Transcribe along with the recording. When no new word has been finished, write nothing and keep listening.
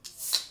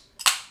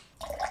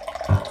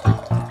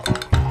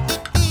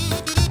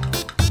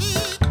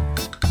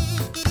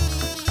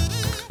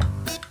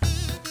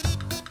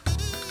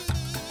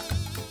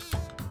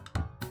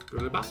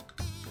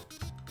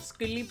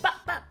Skilly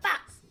bop bop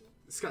bop.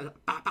 Skilly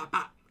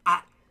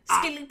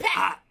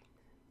pat.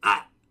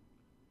 I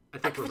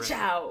think we're ready.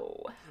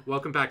 Ciao.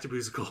 Welcome back to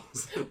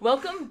Boozicles.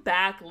 Welcome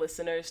back,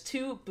 listeners,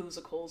 to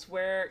Boozicles,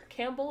 where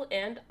Campbell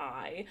and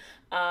I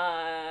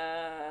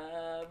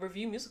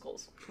review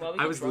musicals. While we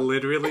I was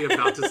literally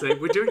about to say,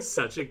 we're doing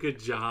such a good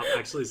job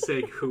actually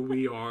saying who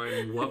we are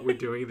and what we're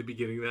doing at the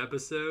beginning of the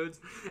episodes.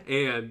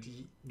 And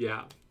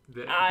yeah.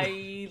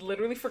 I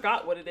literally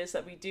forgot what it is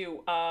that we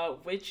do,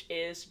 which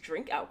is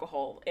drink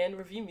alcohol and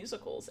review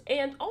musicals.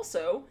 And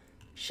also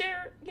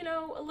share,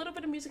 a little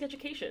bit of music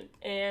education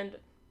and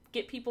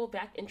get people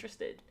back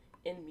interested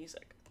in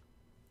music.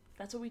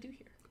 That's what we do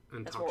here.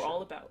 And that's what we're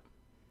all about.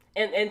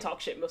 And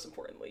talk shit, most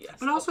importantly, yes.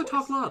 But also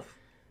talk love.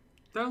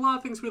 There are a lot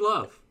of things we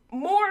love.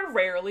 More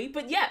rarely,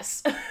 but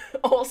yes.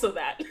 Also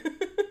that.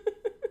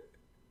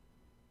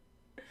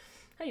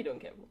 How you doing,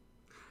 Campbell?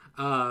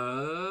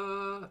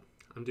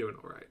 I'm doing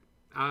all right.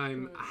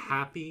 I'm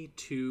happy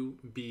to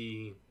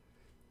be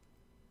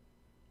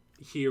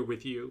here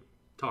with you,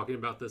 talking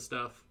about this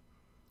stuff.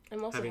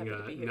 I'm also having happy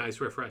to be here.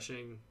 Nice,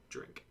 refreshing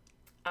drink.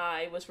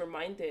 I was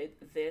reminded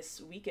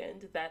this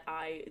weekend that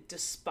I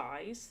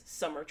despise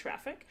summer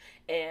traffic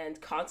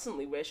and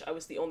constantly wish I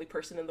was the only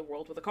person in the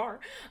world with a car.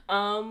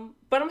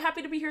 But I'm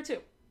happy to be here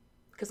too,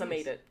 because I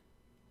made it.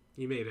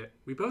 You made it.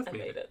 We both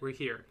made it. We're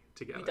here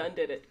together. We done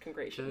did it.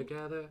 Congrats.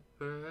 Together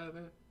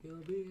forever, you'll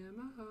be in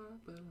my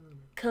heart.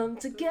 Come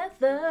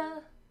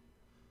together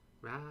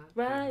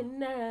right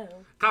now.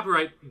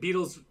 Copyright.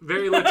 Beatles.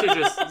 Very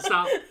litigious.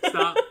 Stop.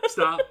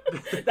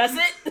 That's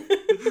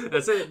it.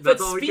 That's it.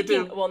 That's all we can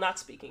do. Well, not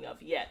speaking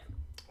of yet.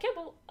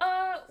 Campbell,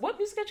 what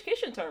music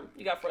education term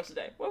you got for us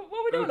today? What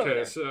are we doing over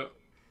there?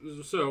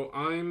 So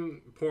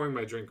I'm pouring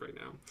my drink right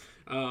now.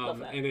 Love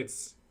that. And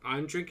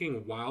I'm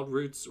drinking Wild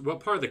Roots. What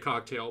part of the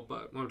cocktail,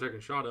 but what I'm taking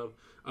a shot of.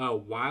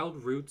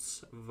 Wild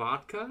Roots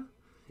vodka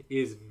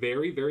is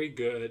very, very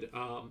good.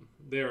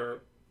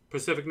 They're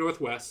Pacific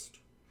Northwest.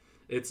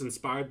 It's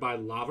inspired by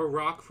lava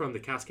rock from the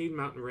Cascade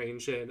Mountain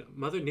Range and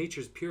Mother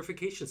Nature's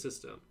purification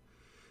system.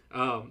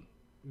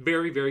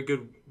 Very, very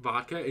good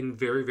vodka and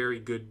very, very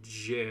good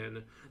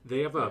gin. They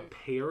have a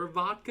pear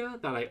vodka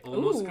that I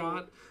almost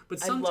got.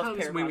 But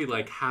sometimes when we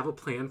have a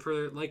plan for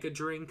a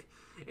drink,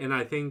 and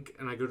I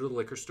go to the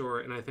liquor store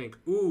and I think,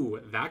 ooh,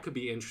 that could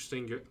be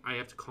interesting. I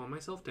have to calm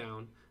myself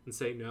down and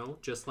say no,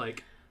 just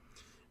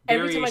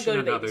every time I go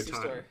to the industry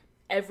store.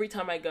 Every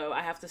time I go,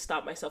 I have to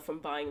stop myself from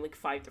buying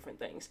 5 different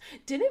things.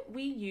 Didn't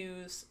we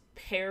use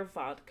pear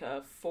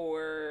vodka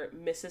for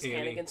Mrs. Annie.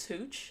 Hannigan's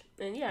Hooch?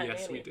 And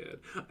yes, we did.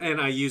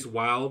 And I used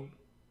Wild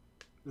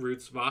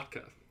Roots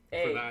vodka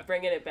for that.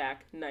 Bringing it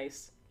back.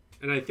 Nice.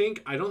 And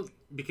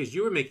because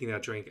you were making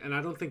that drink, and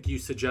I don't think you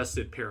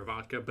suggested pear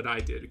vodka, but I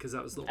did, because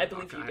that was the only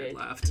vodka I had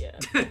left. Yeah.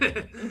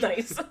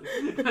 Nice.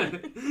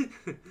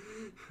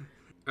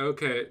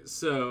 Okay,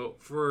 so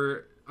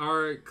for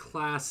our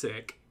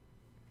classic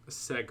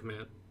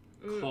segment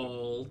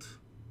called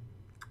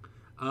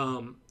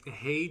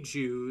Hey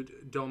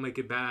Jude, Don't Make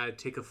It Bad,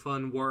 Take a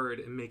Fun Word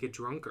and Make It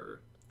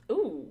Drunker.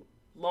 Ooh,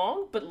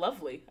 long but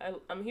lovely.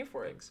 I'm here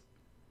for it.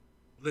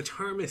 The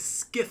term is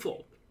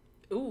skiffle.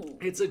 Ooh.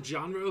 It's a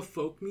genre of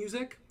folk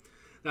music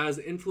that has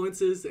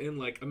influences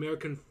in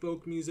American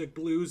folk music,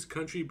 blues,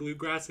 country,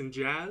 bluegrass, and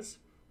jazz.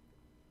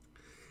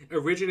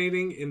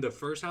 Originating in the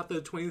first half of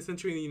the 20th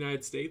century in the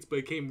United States, but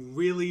became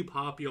really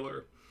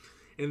popular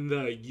in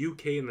the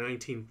UK in the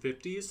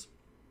 1950s.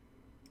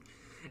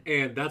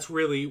 And that's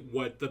really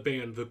what the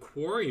band The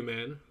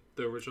Quarrymen,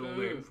 the original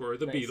name for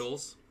the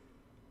Beatles,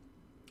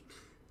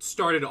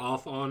 started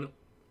off on,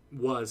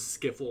 was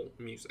skiffle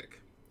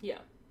music. Yeah.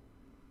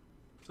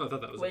 So I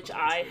thought that was which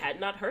I had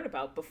not heard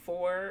about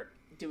before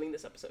doing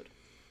this episode.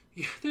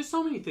 Yeah, there's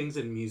so many things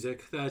in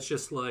music that's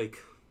just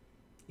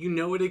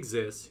it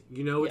exists.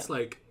 It's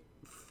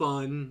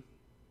fun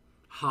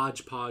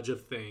hodgepodge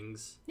of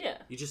things. Yeah.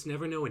 You just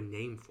never know a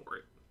name for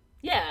it.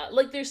 Yeah,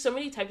 there's so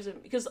many types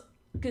of... Because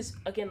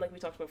again, like we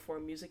talked about before,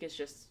 music is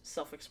just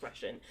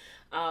self-expression.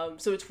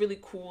 So it's really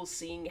cool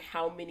seeing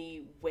how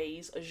many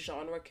ways a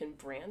genre can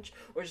branch,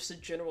 or just a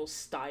general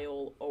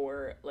style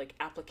or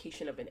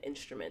application of an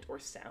instrument or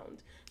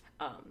sound.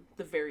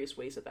 The various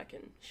ways that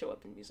can show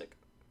up in music.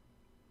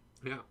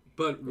 Yeah,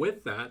 but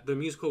with that, the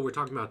musical we're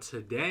talking about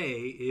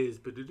today is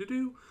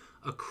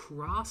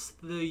Across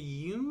the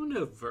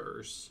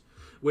Universe,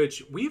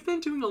 which we've been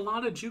doing a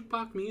lot of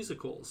jukebox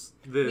musicals.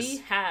 We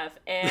have,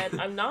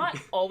 and I'm not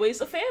always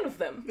a fan of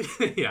them.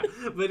 Yeah,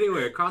 but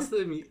anyway, Across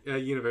the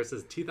Universe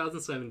is a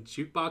 2007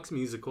 jukebox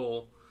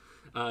musical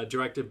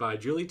directed by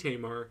Julie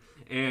Taymor,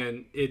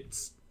 and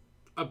it's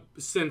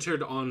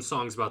centered on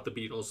songs about the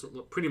Beatles.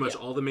 Pretty much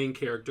all the main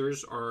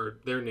characters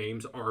their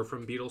names are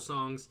from Beatles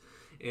songs,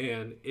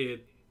 and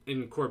it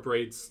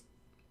incorporates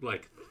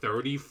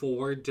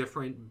 34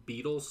 different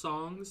Beatles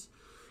songs,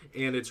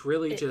 and it's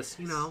really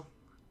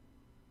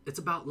it's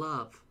about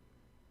love.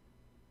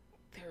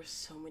 There are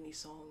so many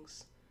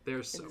songs.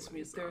 There's so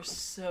many songs. There's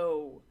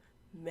so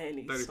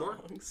many 34?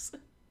 songs.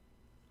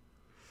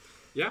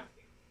 Yeah.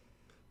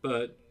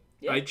 But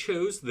Yeah. I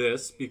chose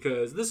this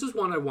because this is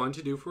one I wanted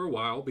to do for a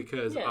while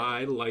because Yeah.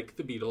 I like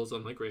the Beatles,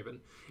 unlike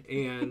Raven,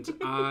 and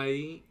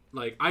I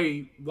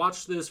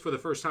watched this for the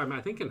first time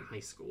I think in high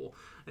school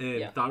and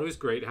Yeah. thought it was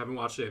great. Haven't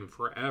watched it in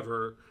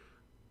forever,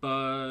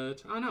 but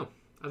I don't know.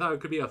 I thought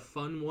it could be a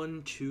fun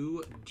one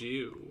to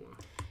do.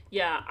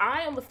 Yeah,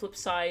 I, on the flip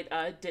side,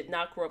 did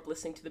not grow up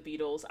listening to the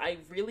Beatles. I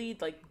really,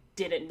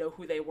 didn't know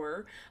who they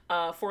were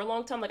for a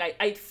long time.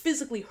 I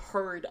physically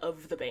heard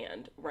of the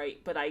band, right?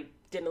 But I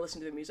didn't listen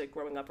to their music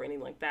growing up or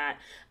anything like that.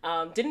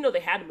 Didn't know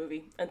they had a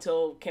movie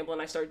until Campbell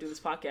and I started doing this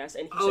podcast.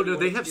 And he said he They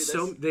wanted have to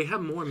do this. they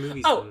have more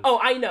movies.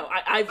 I know.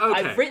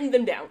 I've written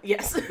them down.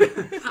 Yes.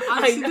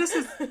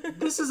 Honestly,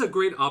 this is a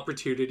great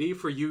opportunity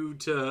for you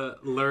to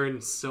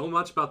learn so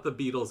much about the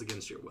Beatles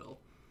against your will.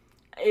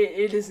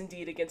 It is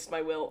indeed against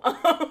my will.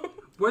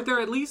 Were there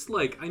at least,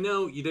 I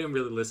know you didn't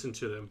really listen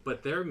to them,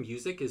 but their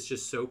music is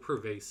just so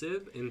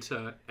pervasive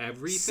into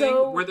everything.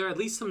 So, were there at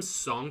least some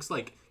songs,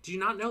 do you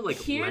not know,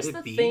 here's Let It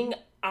the Be?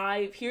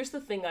 here's the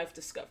thing I've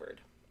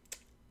discovered.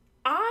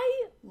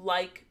 I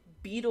like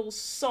Beatles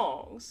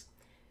songs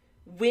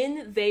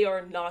when they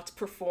are not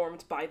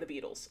performed by the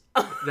Beatles.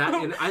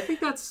 And I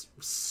think that's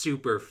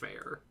super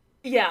fair.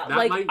 Yeah, That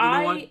might, you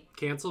know what?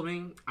 Cancel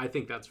me? I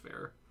think that's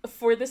fair.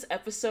 For this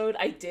episode,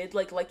 I did,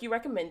 like you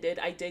recommended,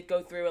 I did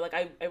go through,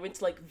 I went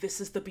to,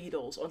 This Is the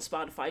Beatles on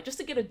Spotify, just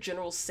to get a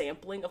general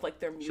sampling of,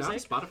 their music. Shout out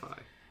to Spotify.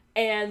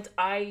 And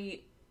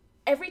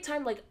every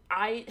time,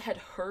 I had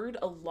heard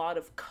a lot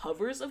of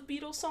covers of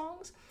Beatles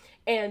songs,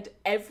 and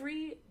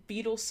every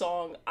Beatles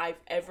song I've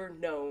ever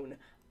known,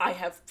 I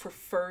have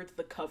preferred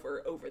the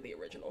cover over the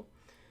original.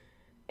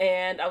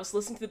 And I was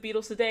listening to the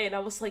Beatles today, and I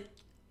was like,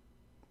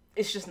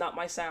 it's just not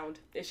my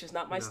sound. It's just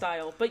not my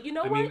style. But you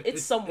know what?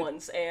 It's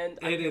someone's, and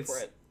I'm here for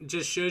it.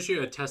 Just shows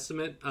you a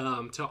testament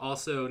to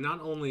also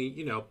not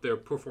only, their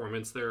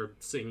performance, their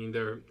singing,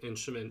 their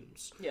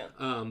instruments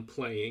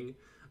playing,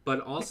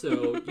 but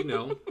also,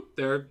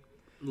 their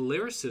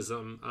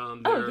lyricism,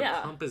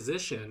 their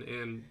composition.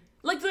 And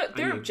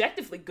they're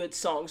objectively good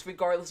songs,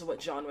 regardless of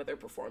what genre they're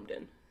performed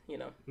in,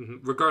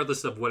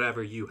 regardless of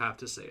whatever you have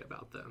to say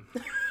about them.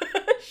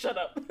 Shut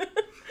up.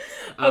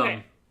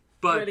 Okay.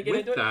 But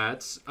with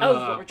that,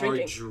 our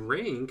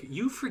drink,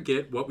 you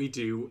forget what we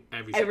do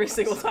every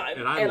single time.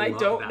 And I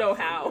don't know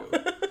how.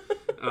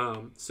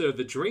 So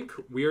the drink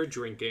we're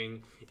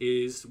drinking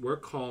we're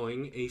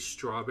calling a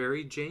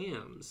strawberry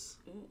jams.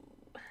 Ooh.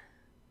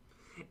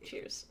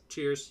 Cheers.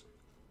 Cheers.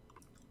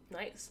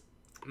 Nice.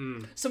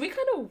 So we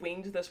kind of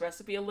winged this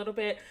recipe a little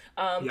bit.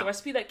 The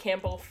recipe that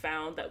Campbell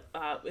found that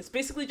it's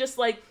basically just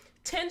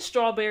 10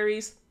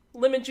 strawberries,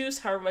 lemon juice,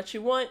 however much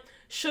you want,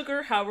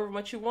 sugar, however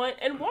much you want,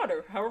 and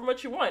water, however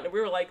much you want. And we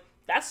were like,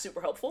 that's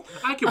super helpful.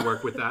 I can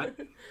work with that.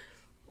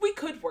 We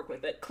could work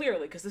with it,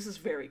 clearly, because this is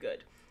very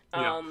good.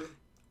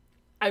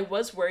 I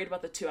was worried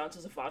about the 2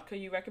 ounces of vodka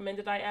you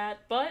recommended I add,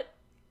 but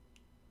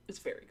it's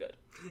very good.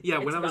 Yeah,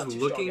 when I was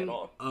looking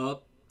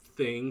up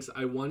things,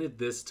 I wanted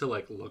this to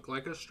look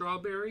like a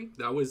strawberry.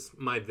 That was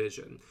my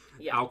vision.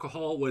 Yeah.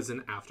 Alcohol was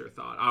an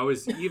afterthought. I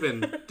was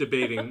even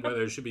debating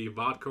whether it should be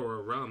vodka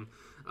or rum.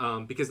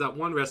 Because that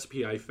one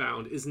recipe I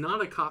found is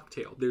not a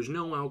cocktail. There's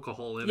no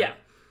alcohol in it. Yeah,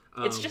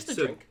 it's just a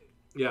drink.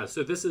 Yeah,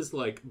 so this is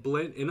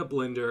blend in a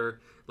blender,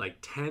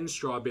 10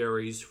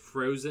 strawberries,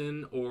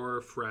 frozen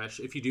or fresh.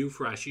 If you do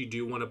fresh, you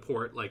do want to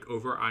pour it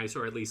over ice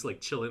or at least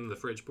chill it in the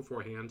fridge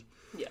beforehand.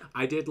 Yeah.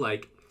 I did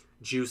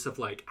juice of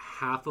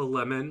half a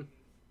lemon.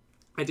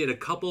 I did a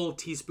couple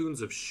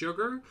teaspoons of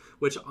sugar,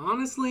 which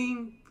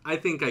honestly, I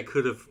think I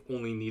could have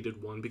only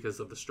needed one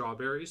because of the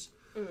strawberries.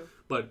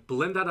 But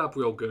blend that up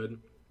real good.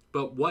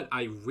 But what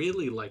I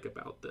really like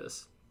about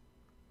this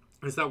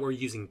is that we're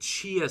using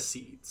chia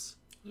seeds.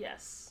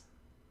 Yes.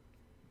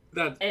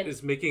 That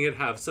is making it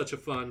have such a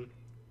fun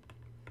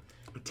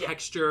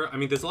texture. I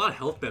mean, there's a lot of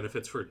health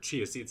benefits for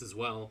chia seeds as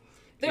well.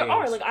 There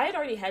are. I had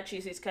already had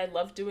chia seeds because I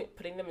love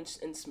putting them in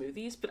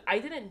smoothies, but I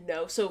didn't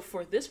know. So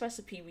for this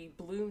recipe, we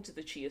bloomed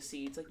the chia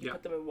seeds. You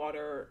put them in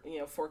water,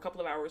 for a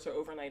couple of hours or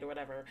overnight or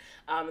whatever.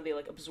 And they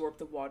absorb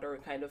the water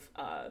and kind of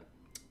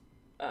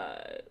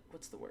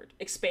what's the word?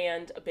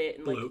 Expand a bit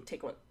and bloat.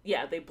 Take one.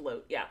 Yeah, they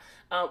bloat. Yeah.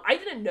 I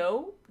didn't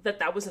know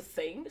that was a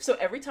thing. So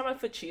every time I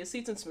put chia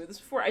seeds in smoothies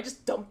before, I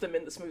just dumped them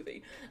in the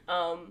smoothie.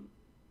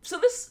 So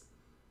this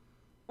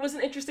was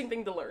an interesting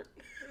thing to learn.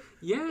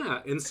 Yeah,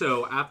 and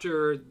so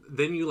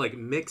then you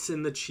mix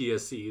in the chia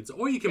seeds,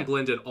 or you can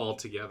blend it all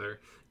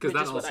together because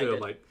that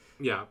also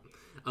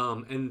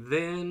and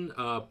then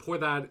pour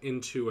that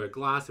into a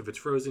glass. If it's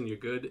frozen, you're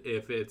good.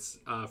 If it's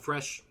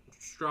fresh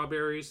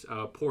strawberries,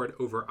 pour it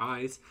over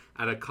ice,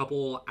 add a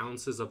couple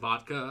ounces of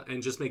vodka,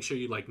 and just make sure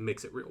you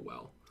mix it real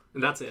well.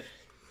 And that's it.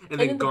 And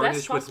then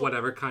garnish with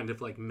whatever kind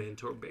of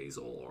mint or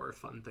basil or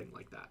fun thing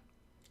like that.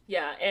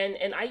 Yeah,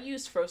 and I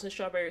used frozen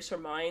strawberries for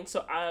mine,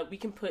 so we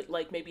can put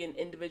maybe an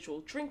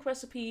individual drink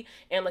recipe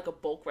and a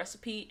bulk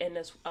recipe in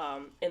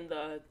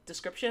the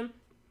description.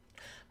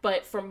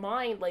 But for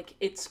mine, like,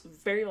 it's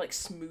very, like,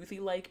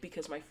 smoothie-like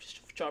because my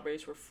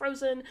strawberries were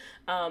frozen.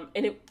 And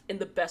it, in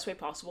the best way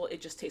possible,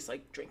 it just tastes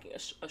like drinking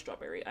a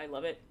strawberry. I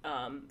love it.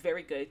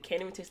 Very good.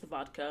 Can't even taste the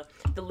vodka.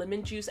 The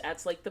lemon juice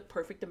adds, like, the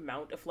perfect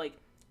amount of, like,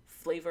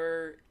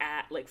 flavor,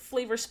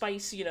 flavor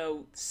spice, you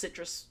know,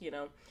 citrus, you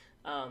know.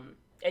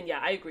 And yeah,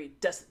 I agree.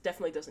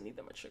 Definitely doesn't need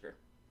that much sugar.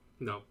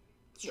 No.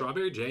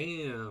 Strawberry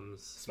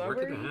jams.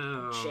 Strawberry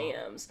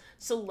jams.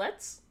 So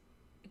let's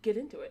get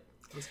into it.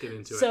 Let's get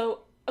into it.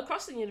 So,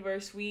 across the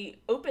universe, we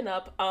open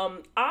up.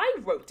 I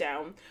wrote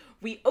down,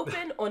 we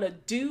open on a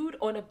dude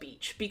on a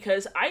beach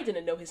because I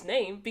didn't know his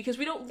name because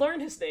we don't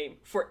learn his name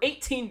for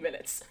 18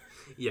 minutes.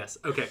 Yes.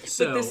 Okay.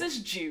 So but this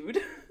is Jude.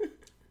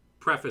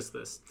 Preface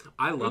this.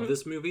 I love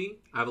this movie.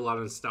 I have a lot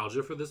of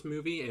nostalgia for this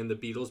movie and the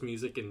Beatles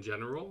music in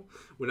general.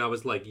 When I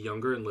was like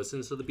younger and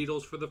listened to the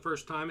Beatles for the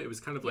first time, it was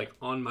kind of like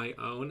on my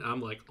own.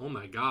 I'm like, oh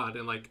my God.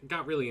 And like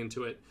got really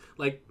into it.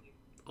 Like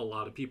a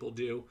lot of people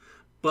do.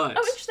 But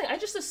oh, interesting. I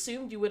just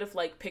assumed you would have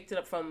like picked it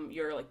up from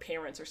your like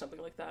parents or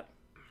something like that.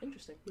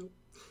 Interesting.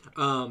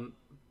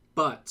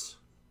 But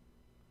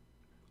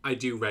I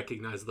do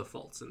recognize the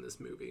faults in this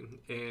movie.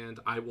 And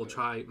I will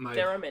try my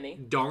there are many.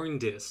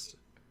 darndest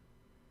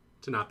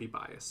to not be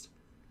biased.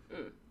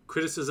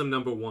 Criticism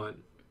number 1.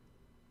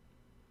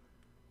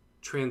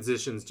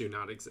 Transitions do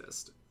not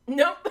exist.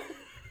 Nope.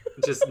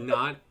 Just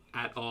not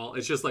at all.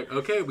 It's just like,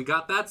 okay, we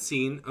got that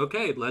scene.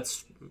 Okay,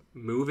 let's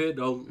move it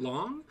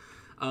along.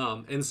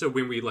 And so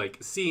when we like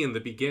see in the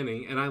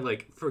beginning, and I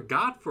like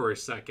forgot for a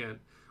second,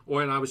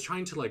 when I was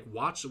trying to like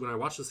when I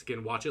watch this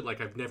again, watch it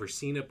like I've never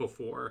seen it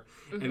before.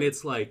 And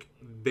it's like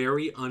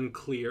very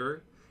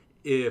unclear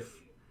if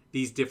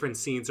these different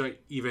scenes are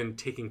even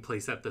taking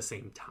place at the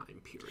same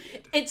time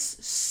period. It's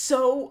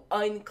so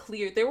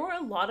unclear. There were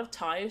a lot of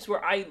times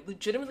where I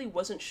legitimately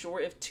wasn't sure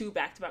if 2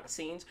 back-to-back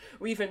scenes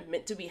were even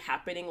meant to be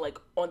happening like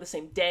on the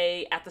same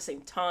day, at the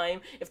same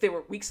time, if they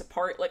were weeks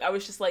apart. Like I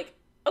was just like,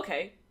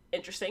 okay,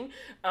 interesting.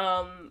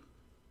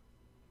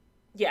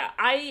 Yeah,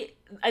 I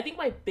think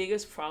my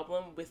biggest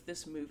problem with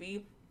this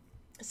movie,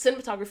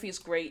 cinematography is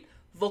great,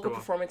 vocal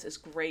performance is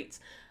great.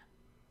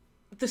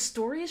 The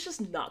story is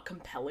just not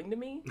compelling to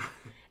me.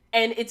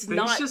 And it's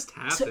Things just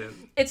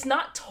happen. It's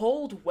not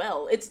told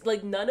well. It's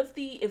like none of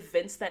the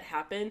events that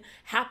happen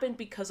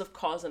because of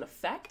cause and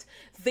effect.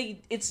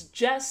 It's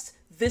just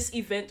this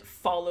event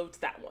followed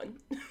that one.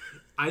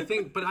 I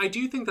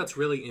do think that's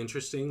really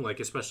interesting, like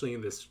especially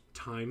in this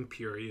time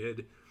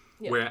period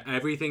where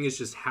everything is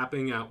just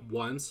happening at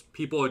once.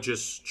 People are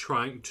just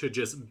trying to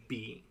just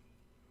be.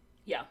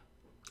 Yeah.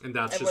 And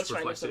that's everyone's just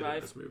reflected in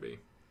this movie.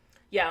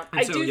 Yeah,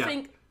 and I do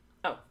think...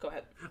 Oh, go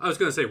ahead. I was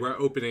going to say, we're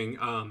opening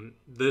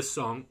this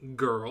song,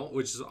 Girl,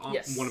 which is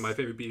one of my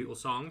favorite Beatles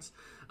songs,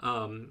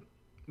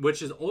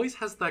 which always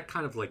has that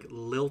kind of, like,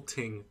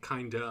 lilting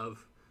kind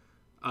of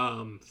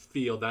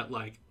feel that,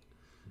 like,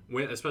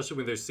 especially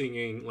when they're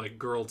singing, like,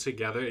 Girl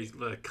together, it's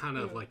kind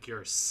of like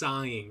you're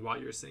sighing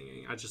while you're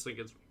singing. I just think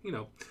it's,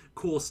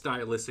 cool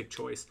stylistic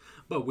choice.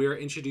 But we're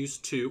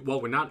introduced to, well,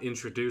 we're not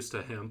introduced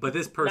to him, but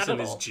this person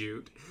is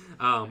Jude,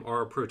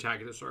 our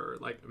protagonist, or,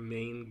 like,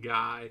 main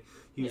guy.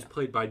 He's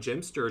played by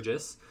Jim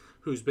Sturgis,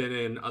 who's been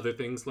in other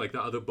things like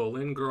The Other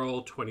Boleyn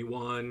Girl,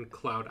 21,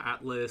 Cloud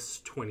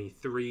Atlas,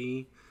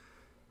 23,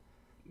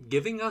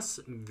 giving us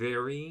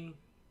very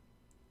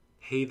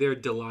Hey There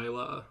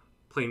Delilah,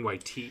 Plain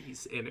White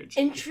Tees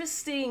energy.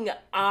 Interesting.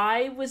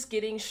 I was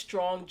getting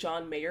strong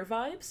John Mayer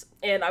vibes,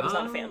 and I was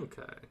not a fan.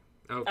 Okay.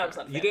 I was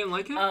not a fan. You didn't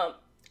like it? No.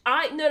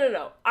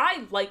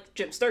 I like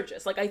Jim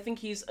Sturgis. Like, I think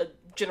he's a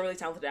generally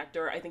talented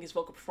actor. I think his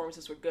vocal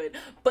performances were good.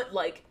 But,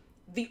 like,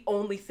 the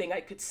only thing I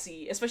could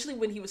see, especially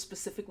when he was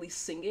specifically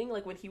singing,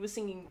 like when he was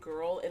singing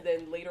Girl and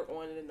then later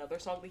on in another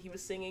song that he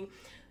was singing,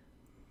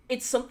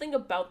 it's something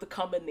about the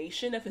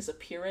combination of his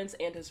appearance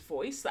and his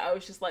voice that I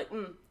was just like,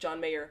 John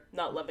Mayer,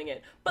 not loving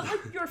it. But,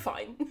 like, you're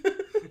fine.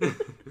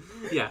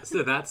 Yeah,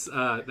 so that's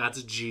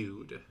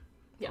Jude,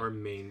 our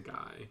main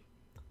guy.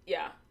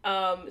 Yeah.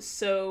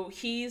 So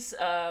he's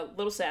a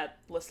little sad,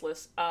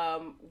 listless.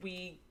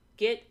 We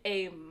get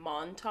a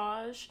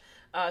montage.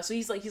 So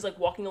he's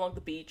walking along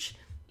the beach.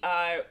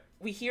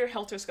 We hear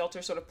Helter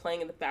Skelter sort of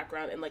playing in the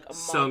background and like a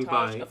sung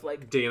montage by of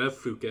like Dana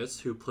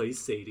Fukas, who plays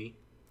Sadie.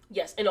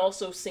 Yes, and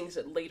also sings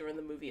it later in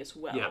the movie as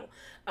well. Yeah.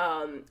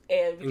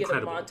 And we get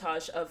a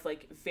montage of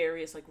like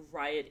various like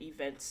riot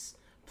events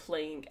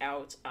playing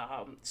out.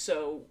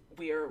 So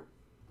we're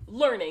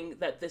learning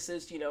that this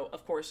is,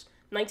 of course,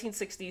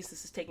 1960s.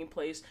 This is taking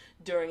place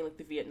during like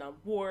the Vietnam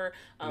War.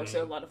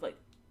 So a lot of like.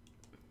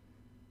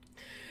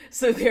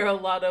 So there are a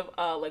lot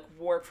of like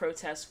war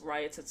protests,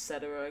 riots,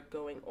 etc.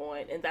 going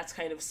on, and that's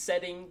kind of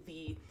setting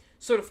the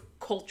sort of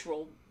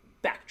cultural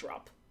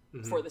backdrop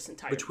for this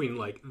entire between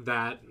movie. Like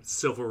that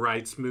civil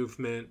rights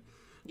movement,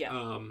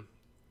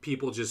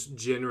 people just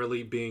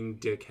generally being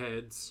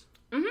dickheads.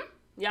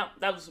 Yeah,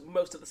 that was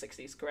most of the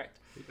 60s, correct?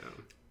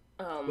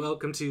 Yeah.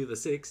 Welcome to the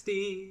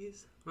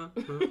 60s. Oh,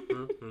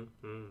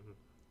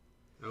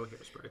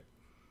 Hairspray.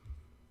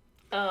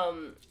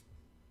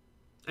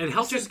 And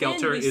Helter So then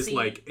Skelter we is see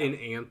like an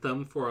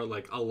anthem for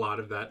like a lot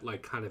of that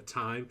like kind of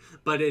time,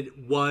 but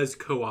it was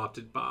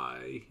co-opted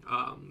by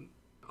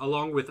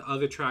along with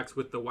other tracks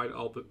with the White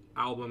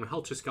Album.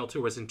 Helter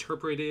Skelter was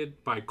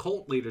interpreted by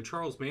cult leader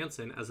Charles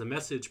Manson as a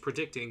message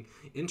predicting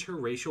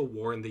interracial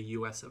war in the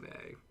US of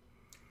A.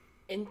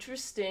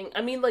 Interesting.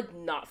 I mean, like,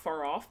 not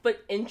far off,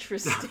 but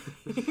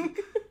interesting.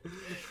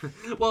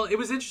 Well, it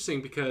was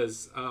interesting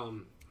because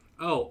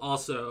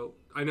also,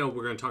 I know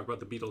we're going to talk about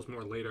the Beatles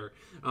more later,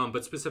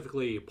 but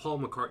specifically, Paul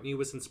McCartney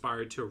was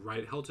inspired to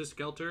write Helter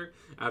Skelter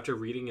after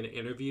reading an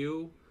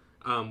interview,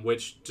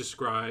 which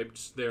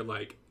described their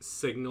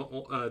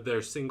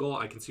their single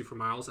 "I Can See for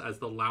Miles" as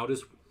the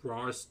loudest,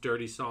 rawest,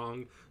 dirty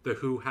song the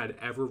Who had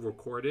ever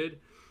recorded.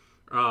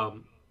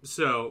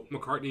 So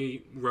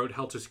McCartney wrote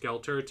Helter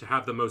Skelter to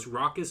have the most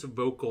raucous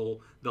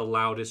vocal, the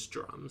loudest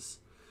drums.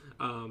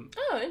 Oh,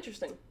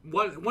 interesting.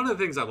 One of the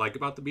things I like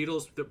about the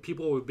Beatles, that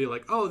people would be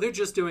like, oh, they're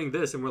just doing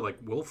this. And we're like,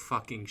 we'll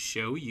fucking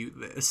show you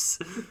this.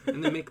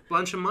 And they make a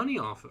bunch of money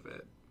off of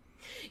it.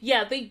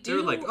 Yeah, they do.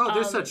 They're like, oh,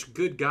 they're such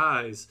good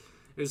guys.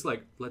 It's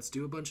like, let's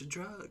do a bunch of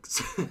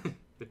drugs.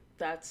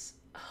 That's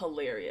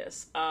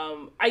hilarious.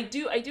 I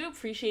do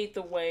appreciate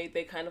the way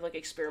they kind of like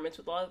experiment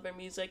with a lot of their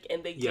music,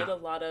 and they did a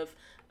lot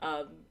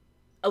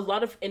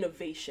of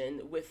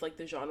innovation with like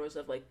the genres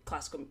of like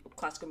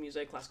classical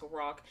music, classical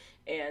rock,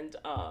 and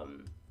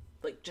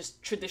like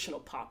just traditional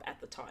pop at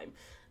the time.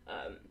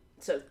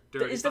 So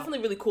it's definitely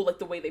really cool, like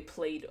the way they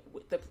played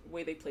with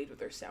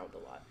their sound a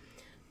lot.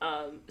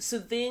 So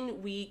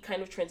then we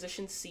kind of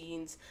transition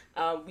scenes.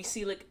 We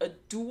see like a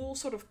dual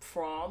sort of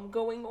prom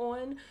going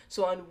on.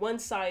 So on one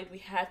side we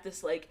have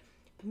this like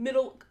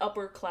middle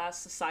upper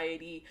class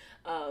society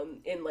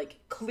in like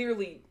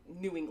clearly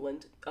New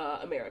England,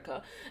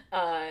 America,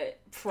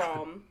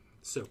 prom.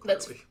 So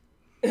clearly.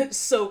 That's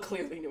so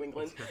clearly New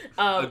England.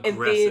 And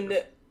then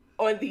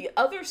on the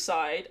other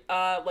side,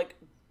 like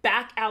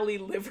back alley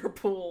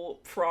Liverpool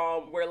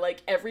prom, where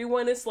like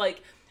everyone is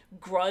like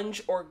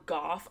grunge or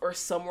goth or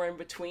somewhere in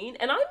between,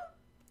 and I'm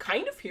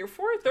kind of here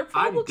for it. Their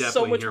prom looks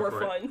so much more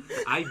fun.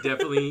 I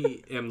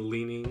definitely am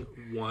leaning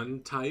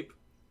one type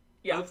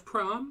of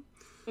prom.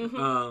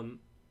 Mm-hmm.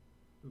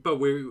 But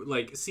we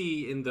like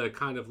see in the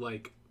kind of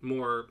like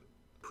more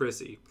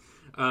prissy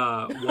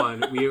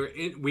one,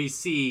 we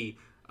see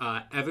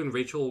Evan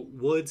Rachel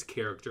Wood's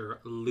character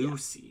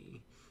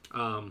Lucy,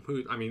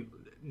 who, I mean,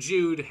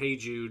 Jude, Hey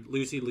Jude,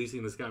 Lucy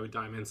and This Guy with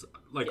Diamonds,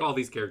 like all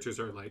these characters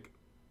are like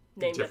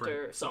named different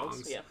after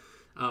songs. Yeah.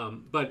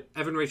 But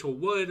Evan Rachel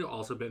Wood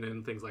also been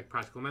in things like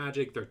Practical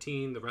Magic,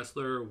 13, The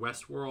Wrestler,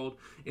 Westworld.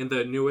 In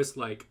the newest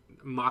like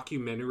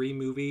mockumentary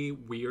movie,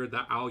 Weird,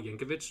 the Al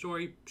Yankovic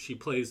Story, she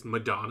plays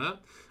Madonna.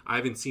 I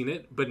haven't seen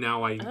it, but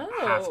now I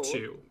have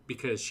to,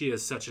 because she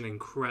is such an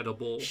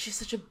incredible She's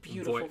such a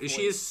beautiful voice.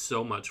 She is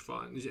so much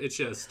fun. It's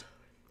just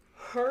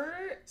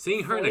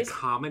seeing her in a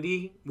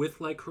comedy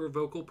with like her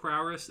vocal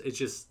prowess. It's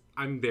just,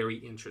 I'm very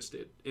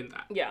interested in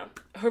that. Yeah,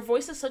 her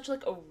voice is such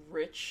like a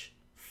rich,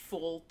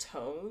 full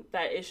tone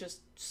that is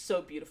just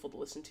so beautiful to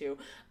listen to.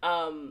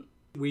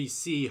 We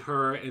see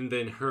her and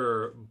then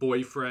her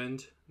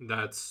boyfriend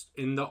that's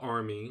in the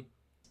army,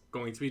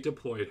 going to be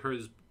deployed.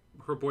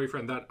 Her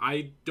boyfriend that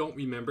I don't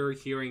remember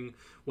hearing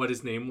what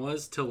his name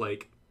was till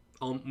like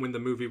when the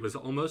movie was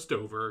almost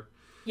over.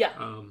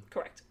 Yeah,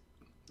 correct.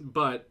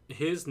 But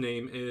his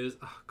name is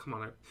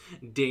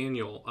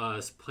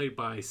Daniel, played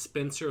by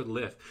Spencer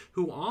Liff,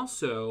 who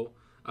also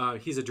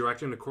he's a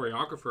director and a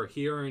choreographer.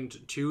 He earned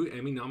 2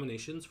 Emmy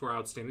nominations for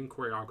outstanding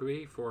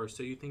choreography for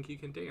So You Think You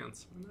Can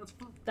Dance, and that's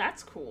fun.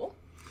 That's cool.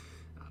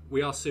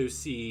 We also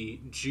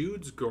see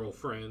Jude's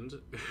girlfriend,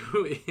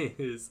 who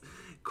is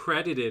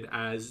credited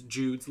as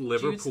Jude's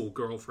Liverpool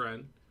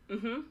girlfriend.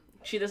 Mm-hmm.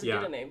 She doesn't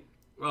get a name.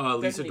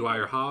 Lisa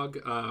Dwyer Hogg,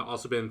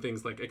 also been in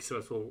things like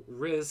Accessible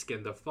Risk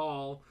and The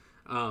Fall.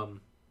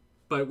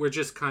 But we're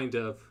just kind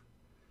of...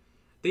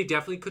 They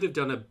definitely could have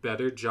done a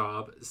better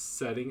job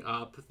setting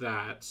up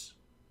that...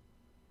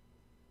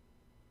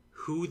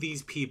 who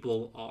these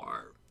people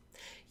are.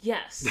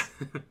 Yes.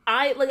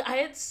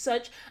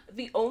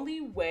 The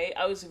only way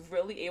I was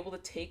really able to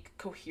take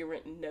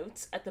coherent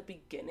notes at the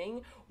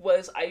beginning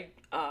was I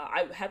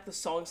had the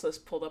songs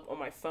list pulled up on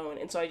my phone,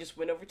 and so I just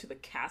went over to the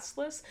cast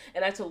list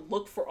and I had to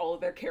look for all of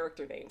their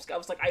character names. I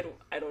was like,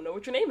 I don't know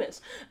what your name is.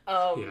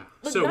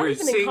 So we're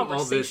seeing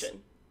all this.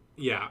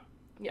 Yeah.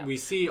 We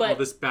see all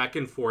this back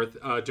and forth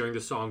during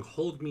the song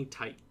 "Hold Me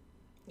Tight."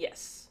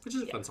 Yes. Which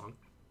is a fun song.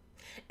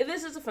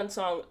 This is a fun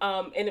song,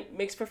 and it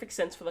makes perfect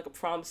sense for like a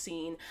prom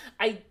scene.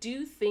 I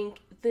do think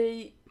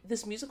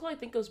this musical, I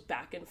think, goes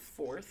back and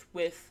forth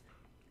with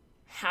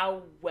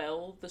how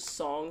well the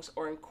songs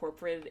are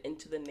incorporated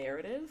into the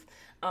narrative.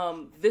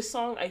 This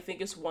song, I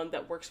think, is one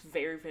that works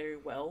very, very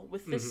well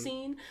with this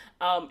scene.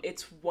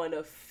 It's one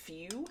of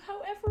few,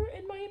 however,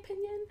 in my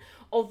opinion.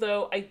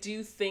 Although I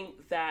do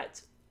think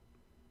that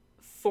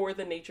for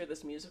the nature of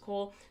this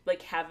musical,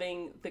 like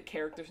having the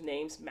characters'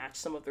 names match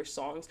some of their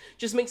songs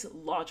just makes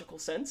logical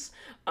sense.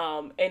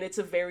 And it's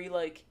a very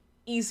like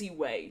easy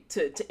way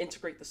to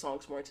integrate the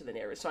songs more into the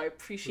narrative. So I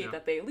appreciate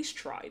that they at least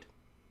tried.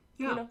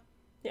 Yeah. You know?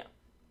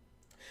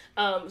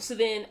 Yeah. So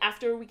then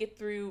after we get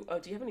through,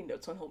 do you have any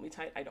notes on Hold Me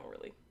Tight? I don't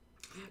really.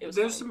 There's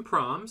fine. some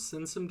proms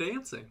and some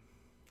dancing.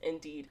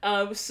 Indeed.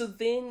 So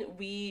then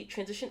we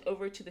transition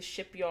over to the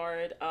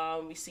shipyard.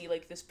 We see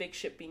like this big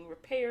ship being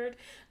repaired,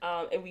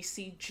 and we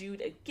see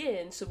Jude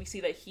again. So we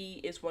see that he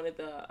is one of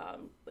the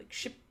like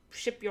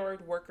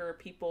shipyard worker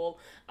people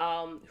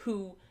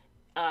who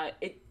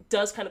it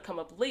does kind of come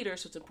up later,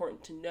 so it's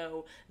important to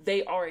know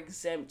they are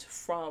exempt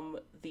from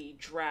the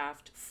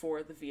draft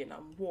for the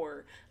Vietnam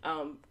War.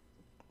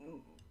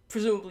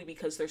 Presumably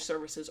because their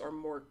services are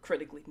more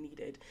critically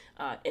needed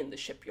in the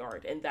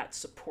shipyard, and that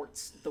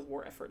supports the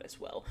war effort as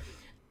well.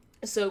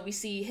 So we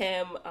see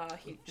him,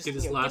 he just Get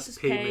his gets last his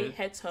payment,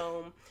 pay, heads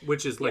home.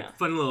 which is like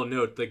fun little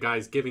note. The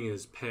guy's giving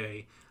his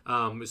pay.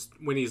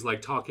 When he's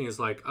like talking, is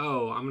like,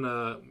 "Oh, I'm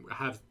gonna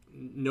have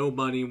no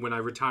money when I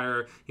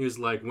retire." He was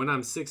like, "When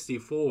I'm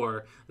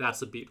 64,"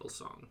 that's a Beatles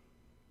song.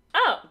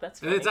 Oh, that's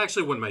funny. And it's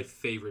actually one of my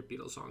favorite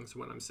Beatles songs,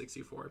 When I'm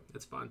 64.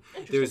 It's fun.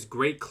 There's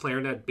great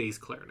clarinet, bass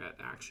clarinet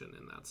action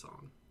in that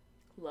song.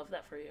 Love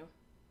that for you.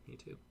 Me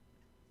too.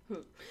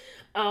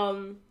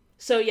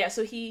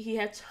 So he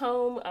heads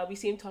home. We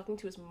see him talking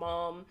to his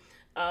mom,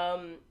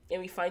 and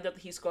we find out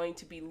that he's going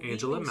to be leaving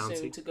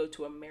soon to go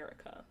to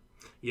America.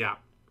 Yeah.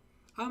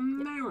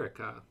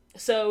 America.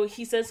 So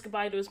he says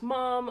goodbye to his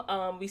mom.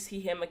 We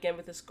see him again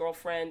with his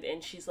girlfriend,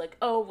 and she's like,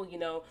 "Oh,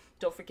 well,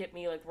 don't forget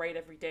me, like, write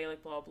every day,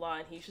 like, blah, blah."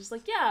 And he's just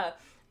like, "Yeah."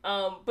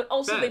 But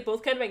also they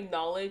both kind of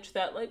acknowledge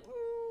that, like,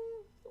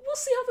 we'll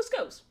see how this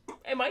goes.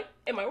 It might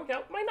work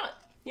out, it might not,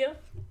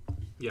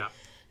 Yeah.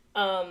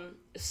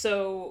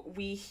 So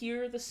we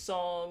hear the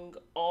song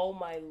 "All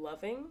My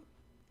Loving"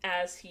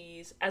 as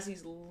he's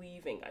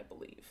leaving, I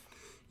believe.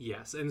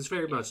 Yes, and it's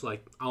very much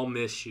like, I'll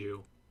miss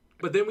you.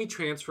 But then we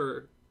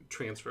transition.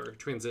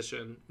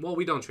 Well,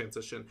 we don't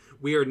transition.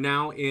 We are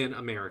now in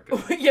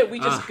America. Yeah, we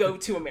just go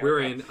to America. We're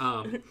in,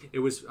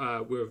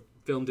 we're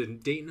filmed in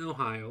Dayton,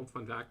 Ohio,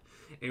 fun fact.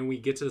 And we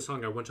get to the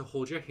song, "I Want to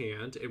Hold Your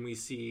Hand," and we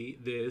see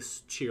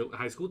this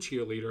high school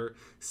cheerleader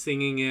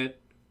singing it,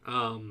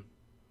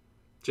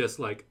 just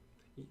like,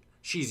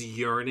 she's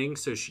yearning,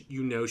 so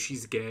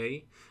she's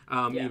gay,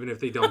 even if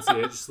they don't see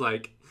it, just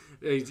like,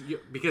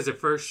 because it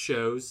first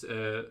shows,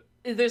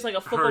 there's like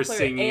a football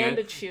player and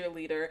a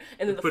cheerleader,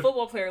 and then the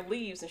football player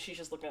leaves, and she's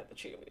just looking at the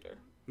cheerleader.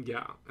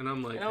 Yeah, and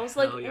I'm like, and I was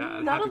like,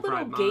 not a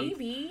little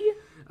gaby.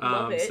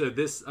 Love it. So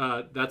this,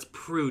 that's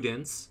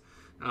Prudence.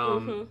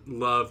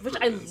 Love Which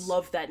Prudence. I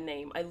love that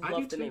name. I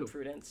love the name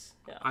Prudence.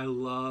 Yeah. I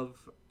love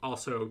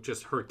also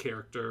just her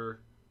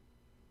character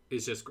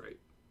is just great.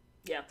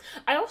 Yeah.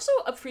 I also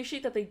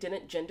appreciate that they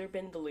didn't gender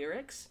bend the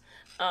lyrics.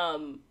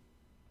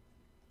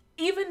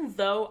 Even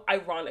though,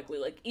 ironically,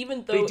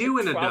 they do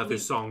in another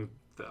song,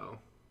 though.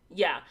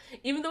 Yeah.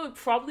 Even though it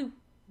probably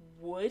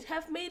would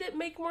have made it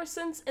make more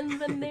sense in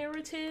the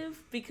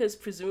narrative, because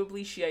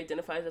presumably she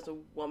identifies as a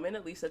woman,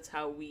 at least that's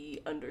how we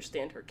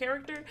understand her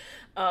character.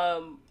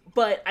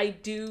 But I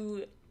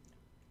do,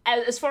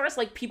 as far as,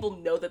 like, people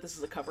know that this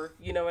is a cover,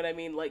 you know what I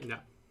mean? Like, no.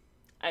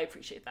 I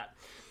appreciate that.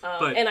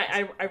 And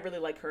I really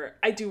like her.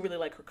 I do really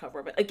like her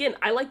cover. But again,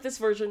 I like this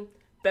version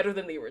better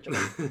than the original.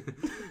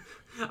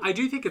 I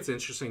do think it's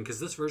interesting because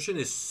this version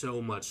is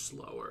so much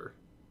slower.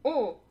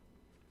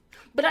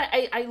 But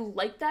I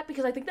like that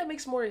because I think that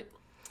makes more...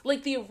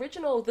 Like, the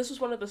original, this was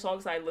one of the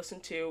songs that I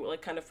listened to,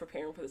 like, kind of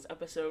preparing for this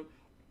episode.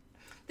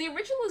 The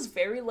original is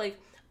very, like,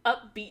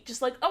 upbeat,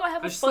 just like, oh, I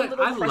have a fun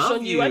little crush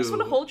on you. I just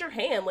want to hold your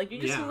hand. Like, you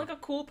just seem like a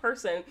cool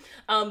person.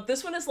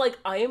 This one is like,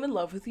 I am in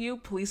love with you.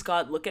 Please,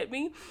 God, look at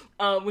me.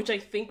 Which I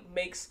think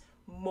makes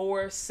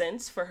more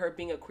sense for her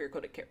being a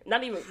queer-coded character.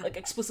 Not even, like,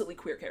 explicitly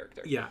queer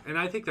character. Yeah, and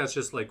I think that's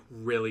just, like,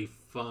 really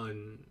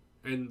fun.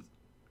 And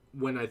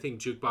when I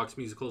think jukebox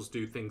musicals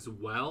do things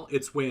well,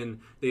 it's when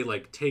they,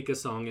 like, take a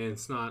song and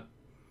it's not,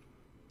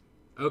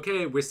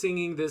 okay, we're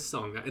singing this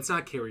song. It's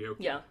not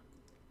karaoke.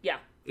 Yeah.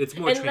 It's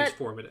more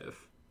transformative.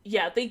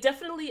 They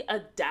definitely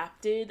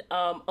adapted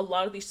a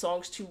lot of these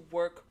songs to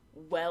work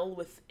well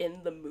within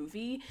the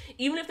movie.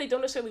 Even if they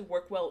don't necessarily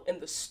work well in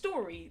the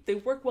story, they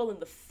work well in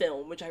the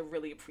film, which I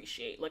really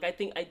appreciate. Like, I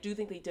do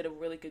think they did a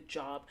really good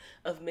job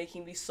of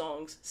making these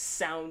songs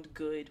sound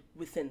good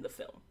within the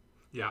film.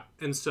 Yeah.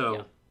 And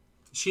so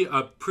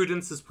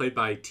Prudence is played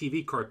by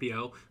TV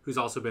Carpio, who's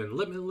also been in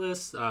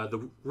Limitless,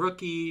 The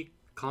Rookie,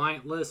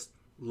 Client List.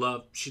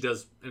 She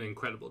does an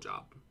incredible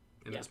job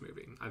in this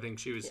movie. I think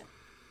she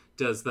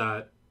does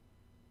that,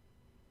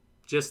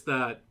 just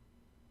that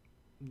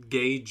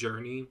gay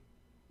journey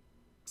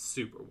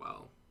super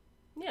well.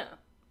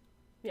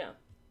 Yeah.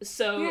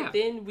 So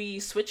then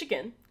we switch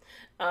again,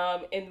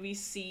 and we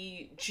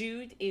see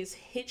Jude is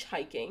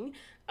hitchhiking.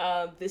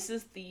 This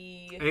is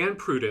and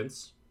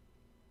Prudence.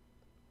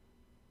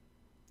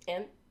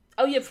 And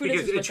Prudence.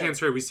 Because in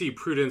transfer, we see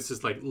Prudence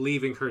is like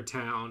leaving her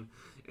town.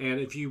 And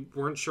if you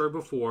weren't sure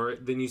before,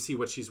 then you see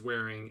what she's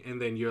wearing,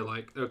 and then you're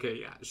like, okay,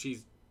 yeah,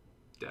 she's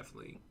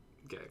definitely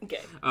gay.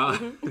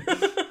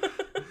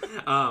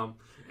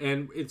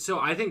 So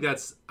I think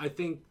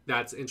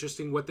that's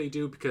interesting what they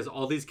do, because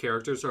all these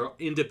characters are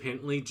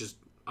independently just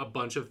a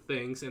bunch of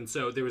things, and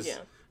so there was Yeah.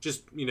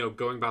 just,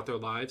 going about their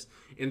lives,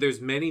 and there's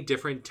many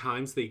different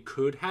times they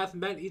could have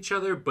met each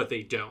other, but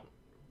they don't.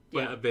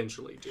 But Yeah.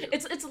 eventually do.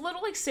 It's a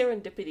little like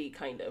serendipity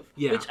kind of,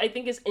 Yeah. which I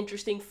think is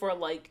interesting for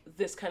like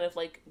this kind of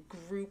like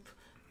group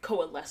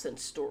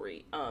coalescence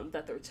story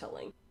that they're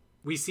telling.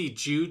 We see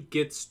Jude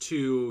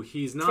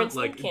he's not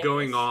Princeton like campus.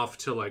 going off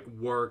to like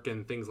work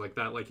and things like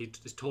that. Like he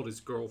just told his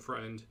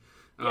girlfriend,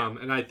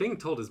 and I think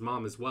told his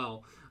mom as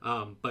well.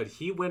 But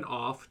he went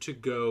off to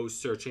go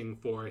searching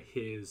for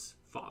his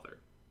father.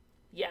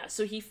 Yeah,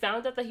 so he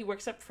found out that he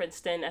works at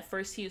Princeton. At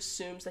first, he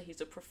assumes that he's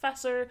a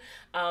professor.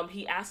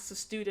 He asks a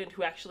student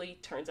who actually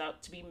turns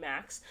out to be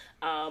Max.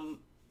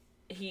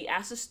 He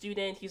asks a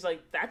student, he's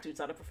like, that dude's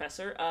not a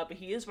professor, but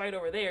he is right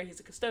over there. He's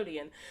a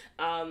custodian.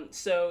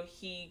 So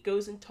he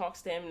goes and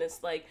talks to him, and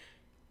it's like,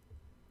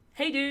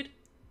 hey, dude,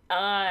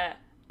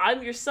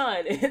 I'm your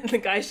son. And the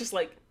guy's just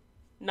like,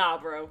 nah,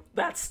 bro,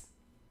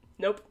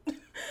 nope.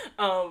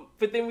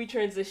 But then we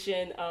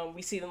transition,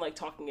 we see them like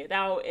talking it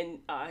out, and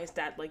his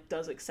dad like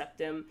does accept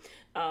him.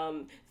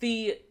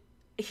 Jude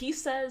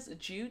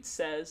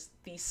says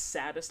the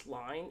saddest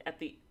line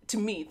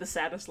the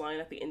saddest line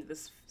at the end of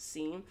this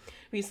scene.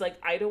 He's like,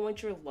 I don't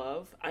want your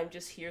love, I'm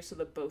just here so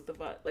that both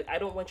of us, like, I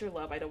don't want your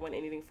love, I don't want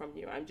anything from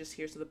you, I'm just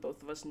here so that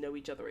both of us know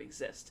each other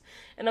exist.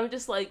 And I'm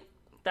just like,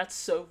 that's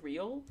so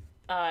real,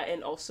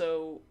 and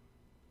also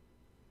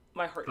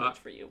my heart hurts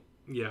for you.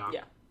 Yeah.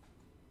 Yeah.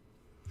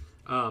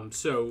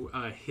 So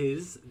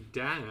his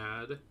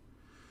dad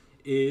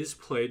is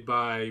played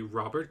by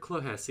Robert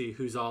Clohessy,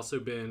 who's also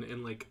been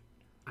in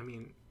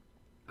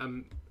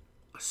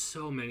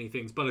so many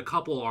things, but a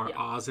couple are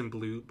Oz and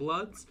Blue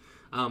Bloods.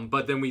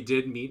 But then we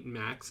did meet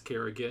Max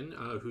Kerrigan,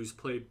 who's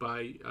played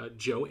by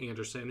Joe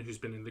Anderson, who's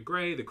been in The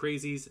Grey, The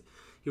Crazies.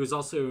 He was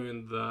also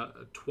in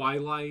the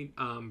Twilight,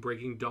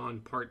 Breaking Dawn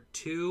Part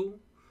 2.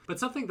 But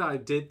something that I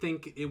did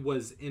think it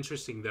was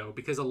interesting, though,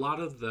 because a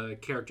lot of the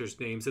characters'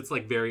 names, it's,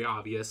 like, very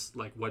obvious,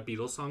 like, what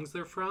Beatles songs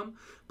they're from.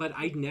 But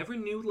I never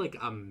knew, like,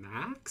 a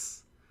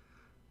Max.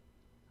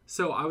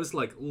 So I was,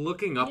 like,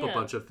 looking up a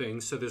bunch of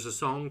things. So there's a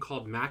song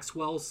called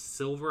Maxwell's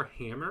Silver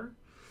Hammer.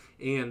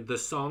 And the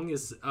song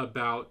is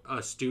about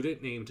a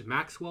student named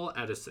Maxwell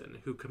Edison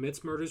who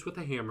commits murders with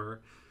a hammer.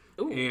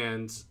 Ooh.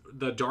 And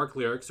the dark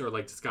lyrics are,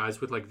 like,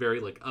 disguised with, like, very,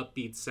 like,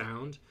 upbeat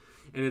sound.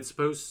 And it's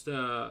supposed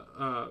to,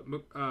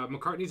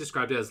 McCartney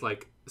described it as,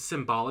 like,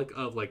 symbolic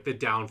of, like, the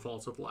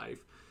downfalls of life.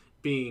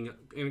 Being,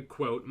 in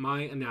quote,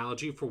 my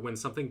analogy for when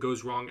something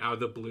goes wrong out of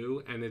the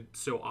blue, and it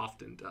so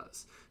often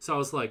does. So I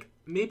was like,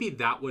 maybe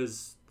that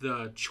was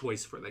the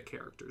choice for the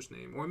character's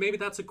name. Or maybe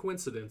that's a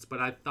coincidence, but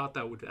I thought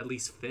that would at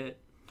least fit.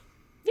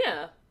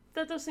 Yeah,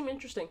 that does seem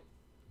interesting.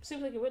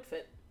 Seems like it would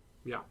fit.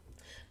 Yeah.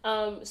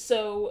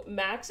 So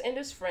Max and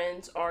his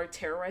friends are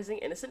terrorizing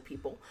innocent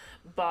people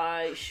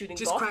by shooting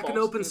golf balls. Just cracking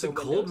open some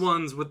cold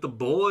ones with the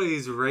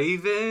boys,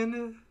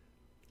 Raven.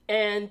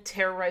 And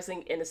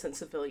terrorizing innocent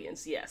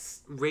civilians,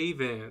 yes.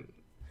 Raven.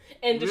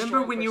 And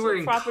remember when you were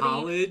in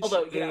college?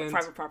 Although,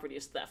 private property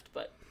is theft,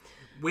 but...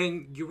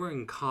 When you were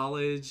in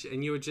college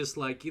and you were just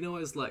like, I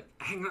was like,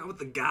 hanging out with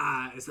the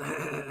guys.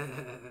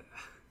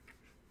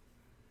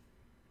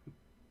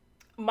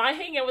 My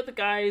hanging out with the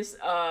guys,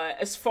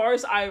 as far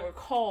as I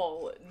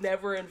recall,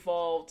 never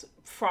involved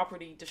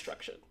property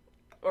destruction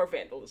or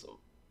vandalism.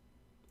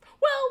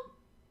 Well,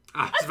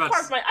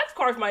 I've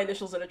carved my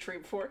initials in a tree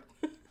before.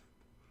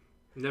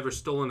 Never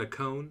stolen a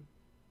cone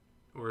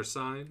or a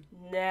sign?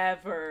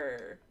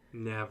 Never.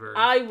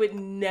 I would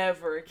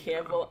never,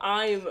 Campbell.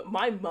 No.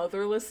 My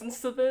mother listens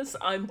to this.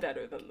 I'm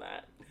better than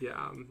that.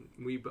 Yeah,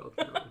 we both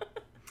know.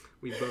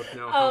 We both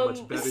know how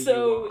much better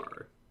you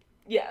are.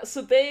 Yeah,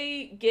 so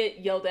they get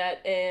yelled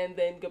at and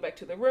then go back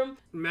to their room.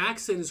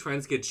 Max and his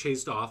friends get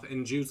chased off,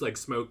 and Jude's, like,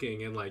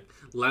 smoking and, like,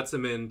 lets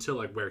them into,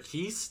 like, where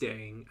he's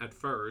staying at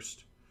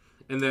first.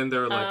 And then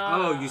they're like,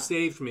 oh, you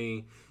saved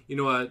me. You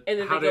know what? And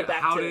then how did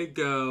it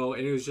go?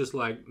 And it was just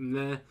like,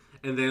 meh.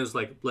 And then it was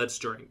like, let's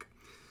drink.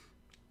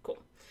 Cool.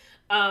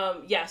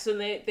 So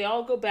they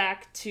all go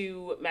back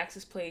to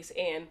Max's place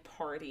and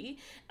party.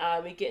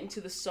 We get into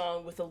the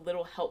song With a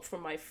Little Help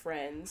from My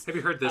Friends. Have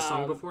you heard this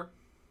song before?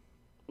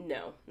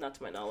 No, not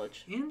to my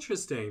knowledge.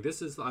 Interesting.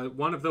 This is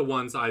one of the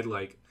ones I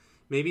like.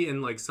 Maybe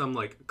in, like, some,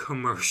 like,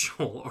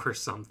 commercial or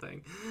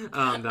something.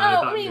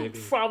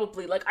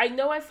 Probably. Like, I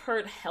know I've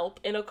heard Help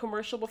in a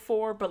commercial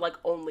before, but, like,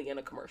 only in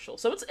a commercial.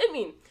 So,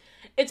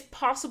 it's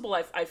possible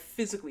I've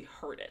physically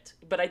heard it,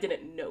 but I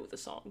didn't know the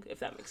song, if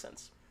that makes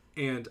sense.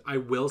 And I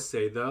will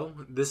say, though,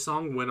 this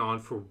song went on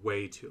for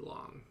way too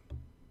long.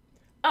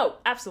 Oh,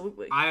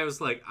 absolutely. I was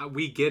like,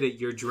 we get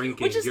it, you're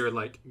drinking, you're,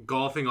 like,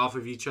 golfing off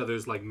of each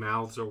other's, like,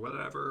 mouths or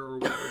whatever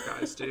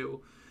guys do.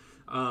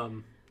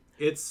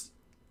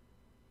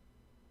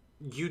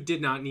 You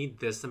did not need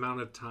this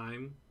amount of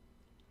time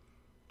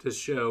to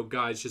show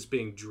guys just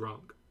being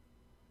drunk.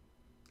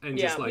 And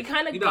just like,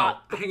 hanging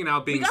out being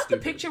stupid. We got the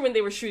picture when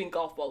they were shooting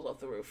golf balls off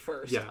the roof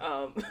first.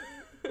 Yeah.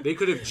 They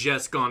could have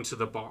just gone to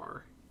the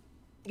bar.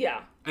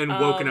 Yeah. And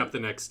woken up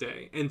the next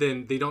day. And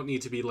then they don't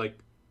need to be, like,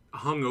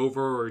 hungover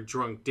or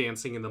drunk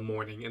dancing in the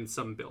morning in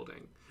some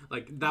building.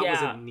 Like, that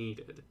wasn't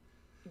needed.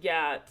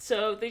 Yeah,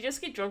 so they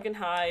just get drunk and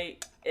high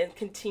and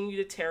continue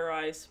to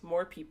terrorize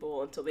more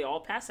people until they all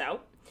pass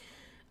out.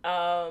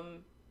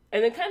 And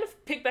then kind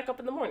of pick back up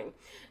in the morning.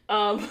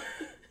 As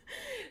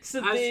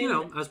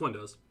one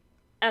does.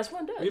 As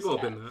one does. We've all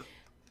been that.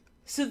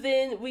 So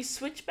then we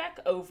switch back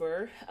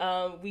over.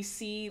 We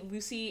see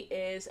Lucy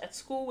is at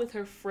school with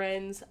her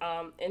friends,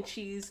 and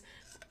she's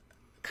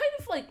kind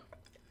of like,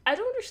 I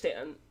don't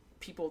understand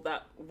people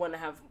that want to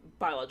have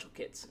biological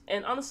kids.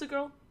 And honestly,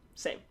 girl,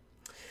 same.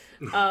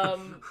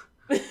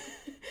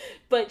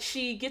 But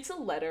she gets a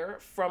letter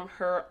from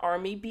her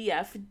army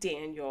BF,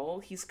 Daniel.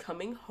 He's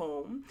coming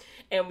home,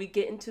 and we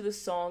get into the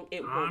song,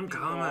 It Won't Be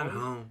Long. I'm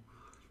coming home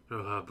to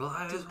a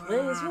place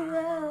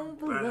where I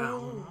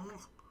belong.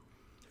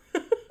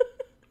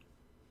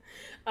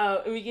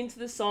 And we get into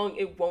the song,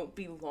 It Won't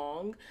Be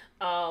Long,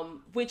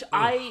 which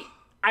I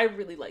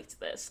really liked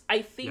this.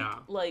 I think,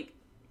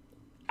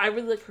 I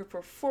really like her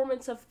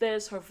performance of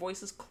this. Her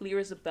voice is clear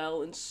as a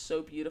bell and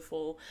so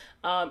beautiful.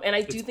 And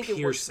I do think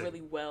it works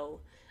really well.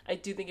 I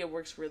do think it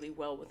works really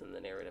well within the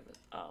narrative.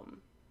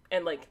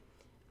 And, like,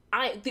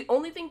 the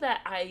only thing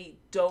that I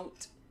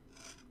don't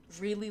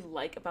really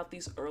like about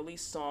these early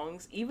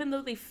songs, even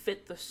though they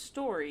fit the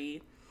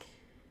story,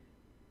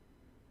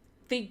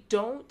 they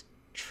don't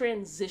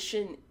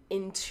transition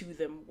into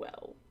them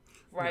well,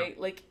 right?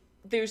 No. Like,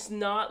 there's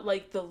not,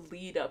 like, the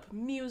lead-up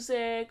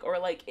music, or,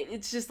 like,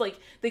 it's just, like,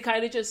 they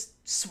kind of just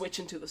switch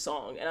into the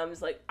song, and I'm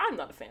just like, I'm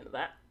not a fan of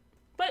that.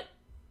 But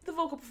the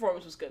vocal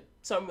performance was good,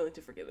 so I'm willing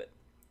to forgive it.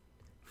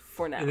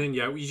 For now. And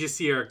then, we just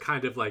see her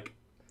kind of, like,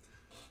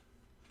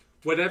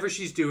 whatever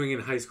she's doing in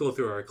high school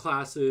through her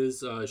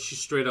classes, she's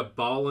straight up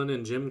balling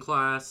in gym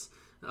class.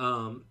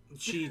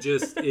 She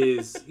just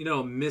is,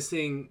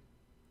 missing...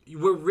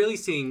 We're really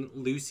seeing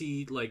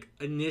Lucy, like,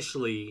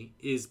 initially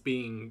is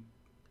being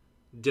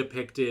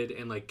depicted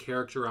and, like,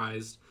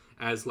 characterized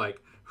as,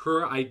 like,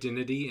 her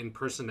identity and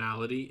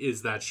personality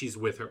is that she's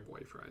with her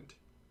boyfriend.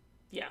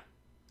 Yeah.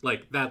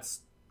 Like, that's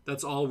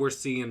all we're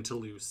seeing to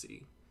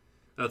Lucy.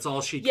 That's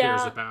all she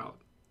cares about.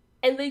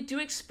 And they do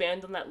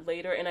expand on that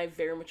later, and I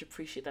very much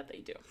appreciate that they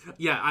do.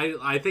 Yeah,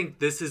 I think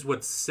this is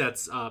what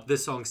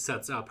this song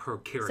sets up her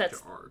character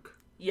arc.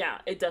 Yeah,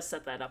 it does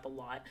set that up a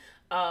lot.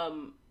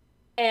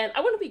 And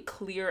I want to be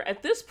clear,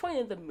 at this point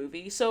in the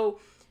movie, so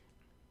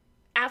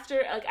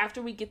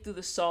after we get through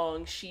the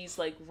song, she's,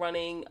 like,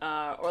 running,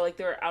 or, like,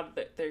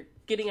 they're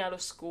getting out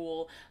of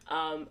school,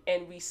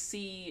 and we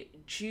see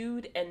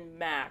Jude and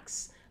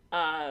Max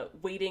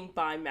waiting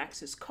by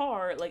Max's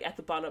car, like, at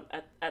the bottom,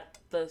 at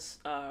the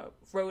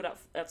road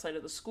outside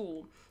of the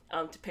school,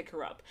 to pick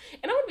her up.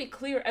 And I want to be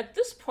clear, at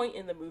this point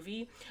in the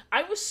movie,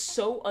 I was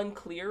so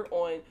unclear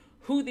on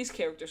who these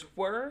characters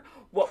were,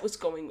 what was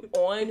going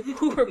on,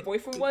 who her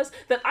boyfriend was,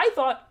 that I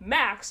thought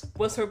Max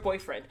was her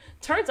boyfriend.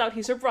 Turns out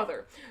he's her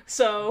brother.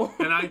 So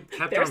and I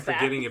kept on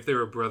forgetting if they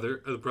were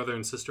brother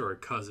and sister or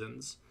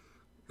cousins.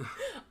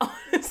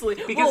 Honestly,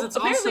 because it's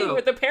apparently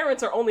also, the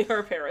parents are only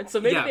her parents, so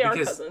maybe they are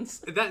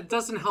cousins. That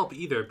doesn't help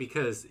either,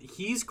 because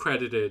he's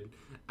credited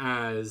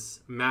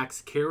as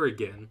Max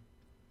Kerrigan,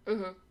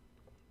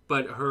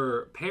 but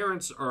her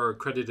parents are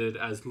credited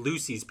as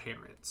Lucy's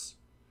parents.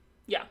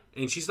 Yeah.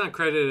 And she's not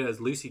credited as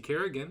Lucy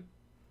Kerrigan.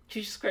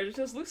 She's just credited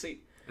as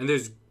Lucy. And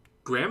there's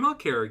Grandma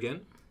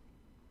Kerrigan.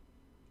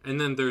 And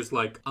then there's,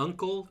 like,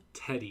 Uncle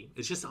Teddy.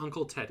 It's just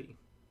Uncle Teddy.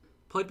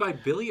 Played by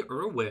Billy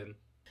Irwin.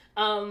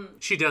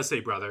 She does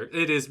say brother.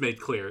 It is made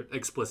clear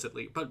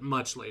explicitly, but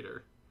much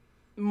later.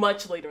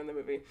 Much later in the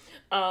movie.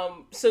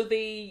 So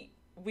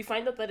we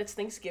find out that it's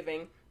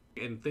Thanksgiving.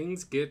 And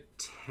things get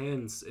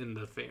tense in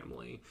the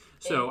family.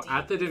 So indeed.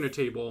 At the dinner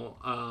table,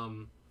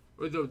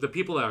 the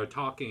people that are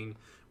talking...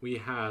 We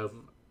have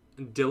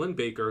Dylan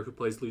Baker, who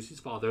plays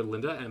Lucy's father,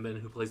 Linda Emmon,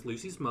 who plays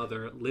Lucy's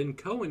mother, Lynn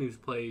Cohen, who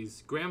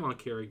plays Grandma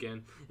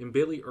Kerrigan, and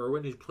Billy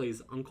Irwin, who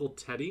plays Uncle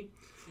Teddy.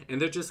 And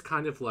they're just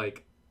kind of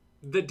like,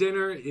 the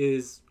dinner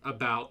is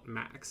about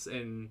Max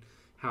and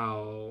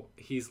how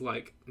he's,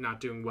 like,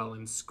 not doing well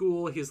in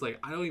school. He's like,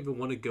 I don't even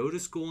want to go to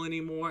school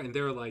anymore. And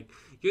they're like,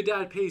 your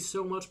dad pays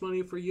so much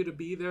money for you to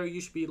be there.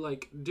 You should be,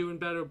 like, doing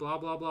better, blah,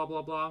 blah, blah,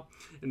 blah, blah.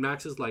 And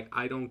Max is like,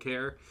 I don't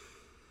care.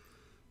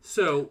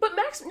 So, but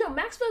Max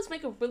does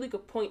make a really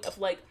good point of,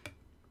 like,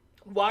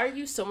 why are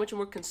you so much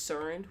more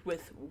concerned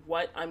with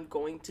what I'm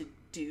going to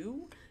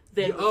do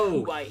than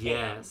who I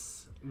am?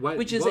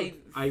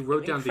 I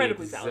wrote down the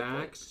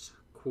exact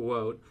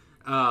quote.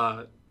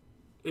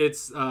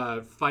 It's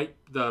fight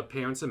the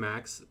parents of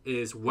Max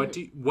is what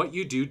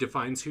you do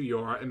defines who you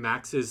are, and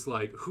Max is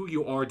like who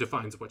you are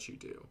defines what you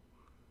do.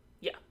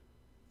 Yeah,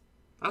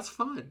 that's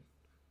fun.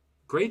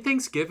 Great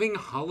Thanksgiving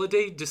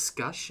holiday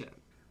discussion.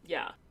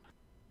 Yeah.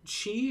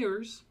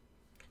 Cheers.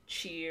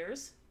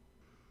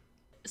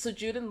 So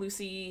Jude and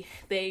Lucy,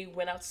 they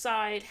went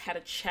outside, had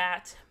a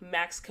chat.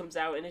 Max comes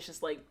out and it's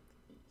just like,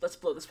 let's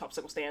blow this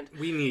popsicle stand.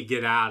 We need to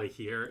get out of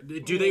here.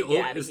 Do they?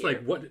 It's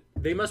like, what?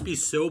 They must be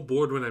so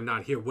bored when I'm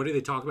not here. What do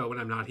they talk about when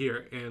I'm not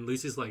here? And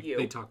Lucy's like,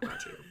 they talk about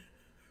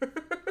you.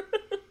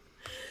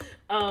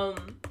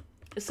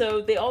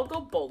 So they all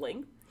go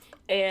bowling.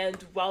 And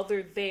while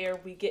they're there,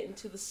 we get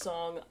into the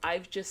song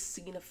 "I've Just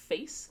Seen a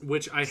Face,"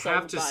 which I sung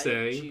have to by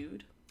say,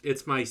 Jude.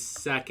 it's my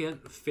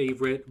second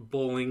favorite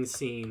bowling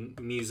scene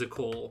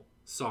musical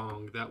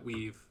song that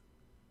we've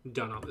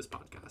done on this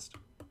podcast.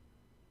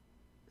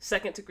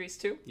 Second to Grease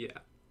 2? Yeah.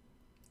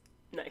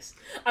 Nice.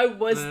 I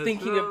was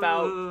thinking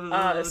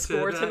about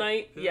Score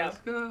Tonight. Yeah.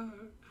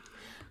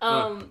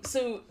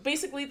 So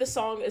basically the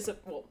song is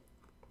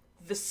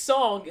the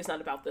song is not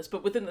about this,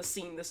 but within the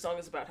scene, the song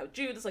is about how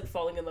Jude is like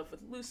falling in love with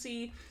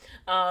Lucy.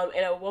 And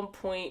at one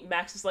point,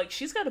 Max is like,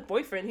 she's got a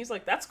boyfriend. He's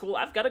like, that's cool.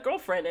 I've got a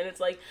girlfriend. And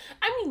it's like,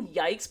 I mean,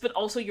 yikes, but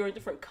also you're in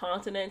different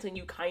continents and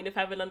you kind of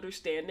have an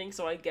understanding.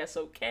 So I guess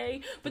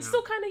okay, but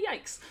still kind of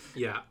yikes.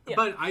 Yeah.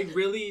 But I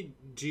really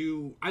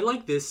do. I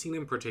like this scene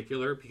in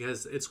particular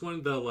because it's one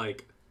of the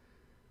like,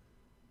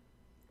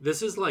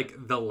 this is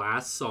like the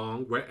last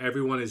song where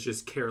everyone is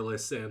just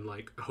careless and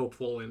like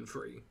hopeful and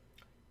free.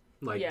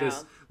 Like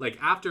this, like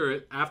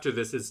after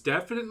this, it's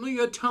definitely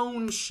a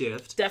tone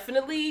shift.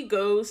 Definitely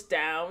goes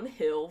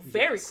downhill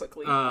very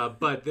quickly.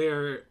 But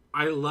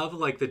I love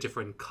like the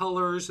different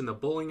colors in the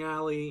bowling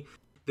alley.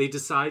 They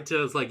decide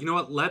to like, you know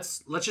what?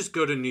 Let's just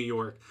go to New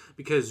York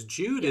because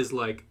Jude is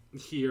like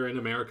here in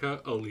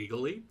America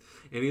illegally,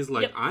 and he's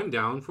like, I'm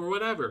down for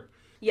whatever.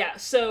 Yeah,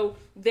 so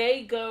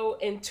they go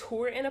and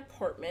tour an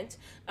apartment,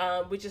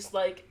 which is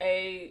like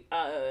a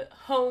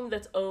home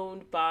that's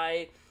owned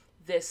by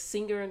this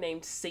singer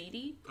named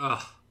Sadie,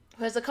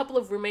 who has a couple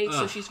of roommates,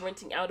 so she's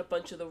renting out a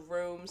bunch of the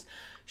rooms.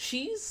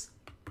 She's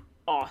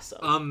awesome.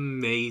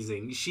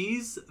 Amazing.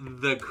 She's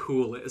the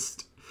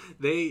coolest.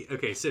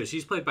 So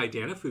she's played by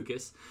Dana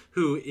Fukas,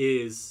 who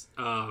is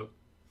a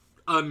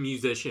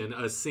musician,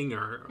 a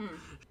singer.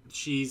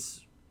 She's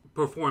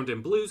performed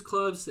in blues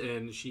clubs,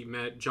 and she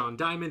met John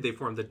Diamond. They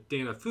formed the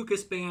Dana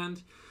Fukas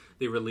Band.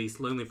 They released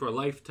Lonely for a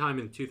Lifetime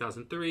in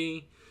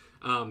 2003.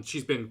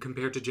 She's been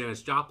compared to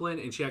Janis Joplin,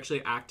 and she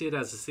actually acted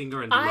as a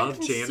singer in Love,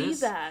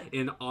 Janis,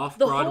 an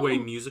off-Broadway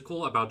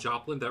musical about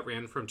Joplin that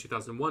ran from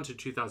 2001 to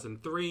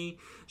 2003.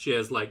 She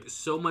has like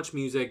so much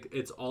music.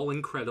 It's all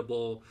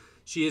incredible.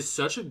 She is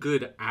such a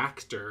good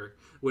actor,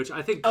 which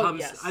I think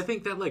I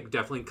think that like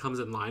definitely comes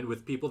in line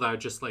with people that are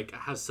just like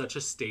have such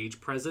a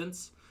stage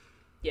presence.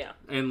 Yeah.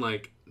 And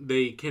like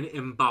they can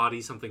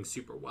embody something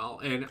super well.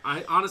 And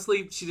I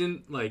honestly, she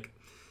didn't like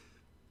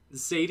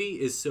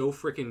Sadie is so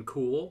freaking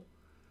cool.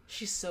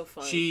 She's so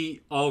funny.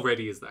 She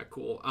already is that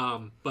cool.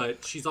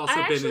 But she's also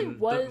been in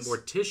The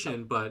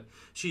Mortician, but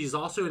she's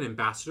also an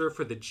ambassador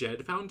for the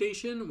JED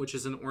Foundation, which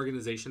is an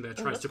organization that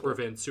tries to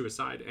prevent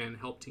suicide and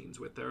help teens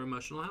with their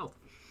emotional health.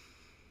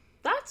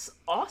 That's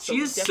awesome.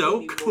 She is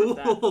so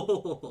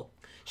cool.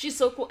 She's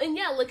so cool. And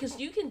yeah, like, because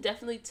you can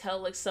definitely tell,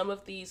 like, some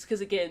of these, because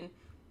again,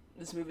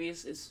 this movie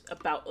is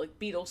about, like,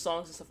 Beatles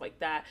songs and stuff like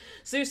that.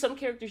 So there's some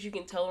characters you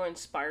can tell are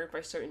inspired by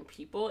certain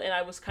people, and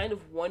I was kind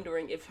of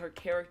wondering if her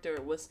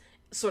character was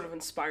sort of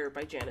inspired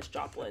by Janis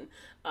Joplin,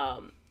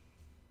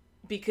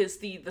 because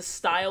the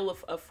style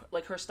of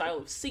like her style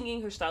of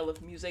singing, her style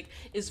of music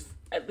is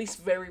at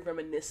least very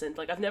reminiscent.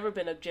 Like I've never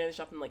been a Janis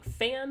Joplin like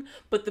fan,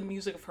 but the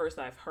music of hers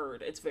that I've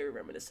heard, it's very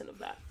reminiscent of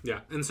that. Yeah,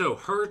 and so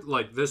her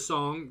like this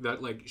song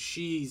that like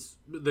she's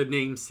the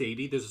name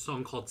Sadie. There's a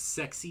song called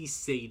 "Sexy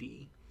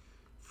Sadie"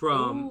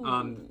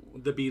 from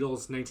the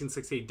Beatles'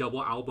 1968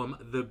 double album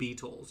 "The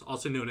Beatles,"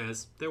 also known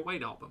as their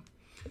White Album.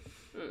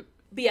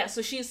 But yeah,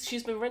 so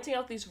she's been renting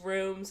out these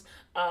rooms.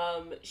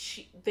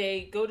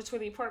 They go to tour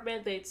the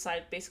apartment. They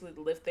decide basically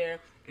to live there.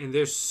 And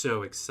they're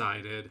so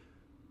excited.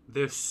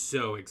 They're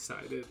so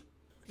excited.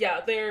 Yeah,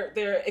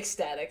 they're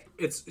ecstatic.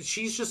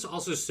 She's just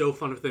also so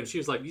fun with them. She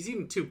was like, "You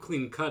seem too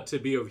clean cut to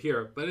be over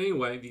here, but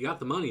anyway, if you got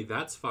the money,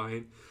 that's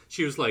fine."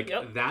 She was like,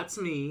 "That's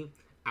me,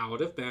 out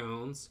of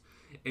bounds."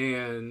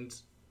 And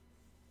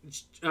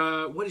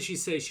what did she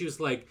say? She was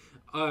like,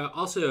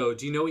 also,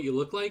 do you know what you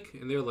look like?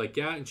 And they're like,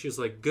 yeah. And she was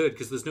like, good,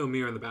 because there's no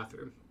mirror in the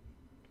bathroom.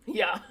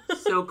 Yeah.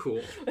 So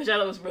cool. Which I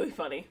thought was really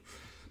funny.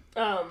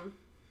 And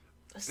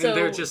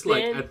they're just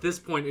like, at this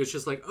point, it's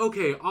just like,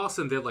 okay,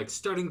 awesome. They're like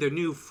starting their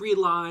new free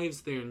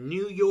lives. They're in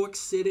New York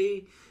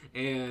City.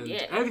 And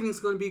everything's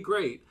going to be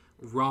great.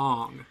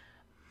 Wrong.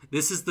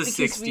 This is the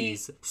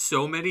 60s.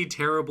 So many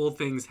terrible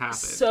things happen.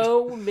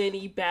 So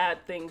many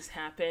bad things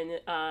happen.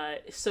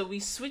 So we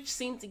switch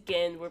scenes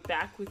again. We're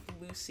back with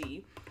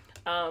Lucy.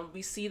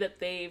 We see that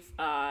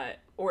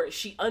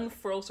she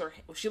unfurls her.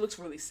 She looks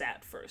really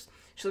sad first.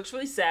 She looks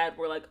really sad.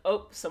 We're like,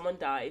 oh, someone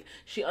died.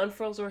 She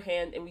unfurls her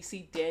hand, and we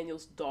see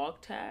Daniel's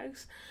dog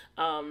tags,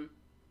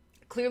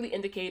 clearly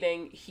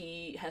indicating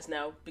he has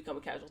now become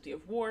a casualty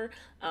of war.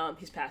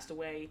 He's passed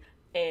away,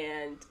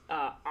 and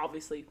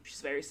obviously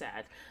she's very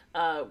sad.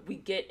 We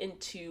get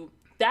into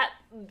that.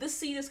 This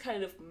scene is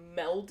kind of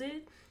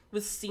melded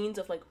with scenes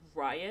of like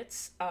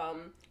riots.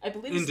 I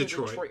believe it's the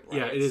Detroit riots.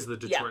 Yeah, it is the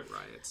Detroit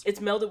riots.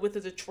 It's melded with the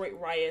Detroit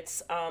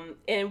riots.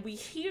 And we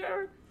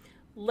hear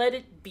Let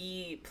It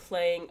Be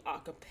playing a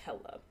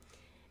cappella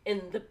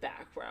in the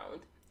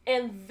background.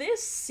 And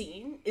this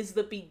scene is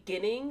the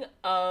beginning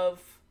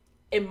of,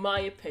 in my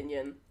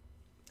opinion,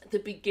 the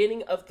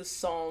beginning of the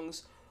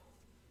songs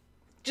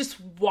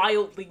just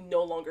wildly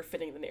no longer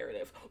fitting the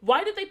narrative.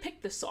 Why did they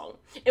pick this song?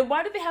 And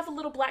why did they have a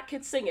little black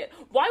kid sing it?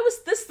 Why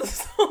was this the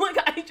song?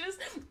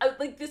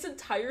 Like this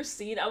entire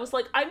scene, I was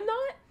like, I'm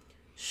not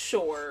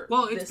sure.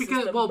 Well, it's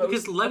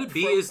because Let It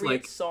Be is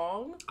like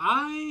song.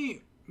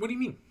 What do you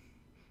mean?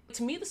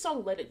 To me, the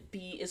song Let It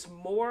Be is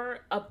more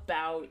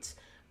about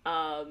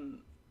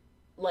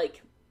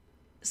like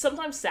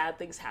sometimes sad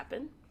things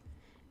happen,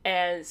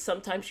 and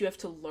sometimes you have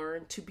to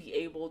learn to be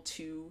able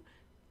to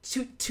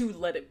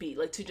let it be,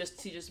 like to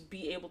just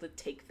be able to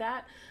take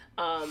that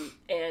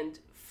and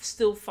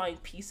still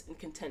find peace and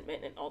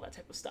contentment and all that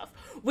type of stuff,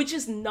 which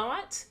is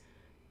not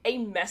a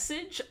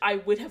message I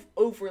would have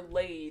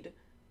overlaid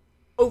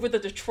over the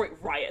Detroit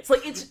riots.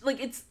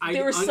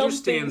 There are some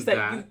things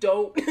that you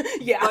don't.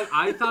 Yeah, but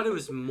I thought it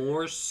was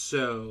more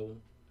so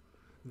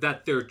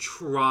that they're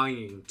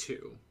trying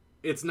to.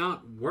 It's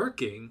not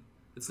working.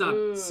 It's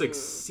not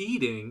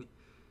succeeding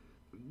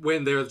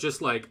when they're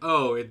just like,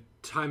 oh, it.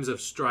 Times of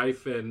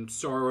strife and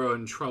sorrow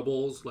and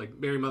troubles, like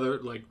Mary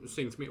Mother, like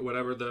sing to me,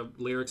 whatever the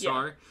lyrics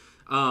are,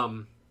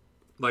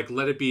 like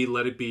let it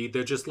be.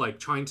 They're just like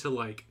trying to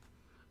like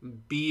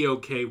be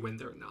okay when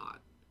they're not,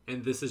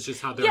 and this is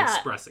just how they're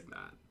expressing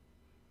that.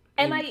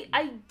 And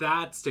I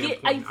that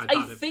standpoint,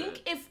 I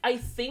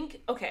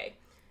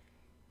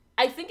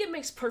think it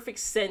makes perfect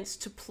sense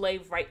to play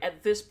right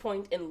at this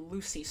point in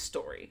Lucy's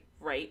story,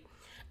 right?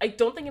 I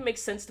don't think it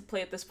makes sense to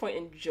play at this point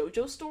in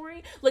JoJo's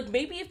story. Like,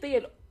 maybe if they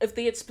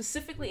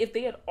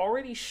had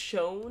already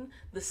shown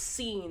the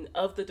scene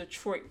of the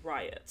Detroit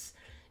riots,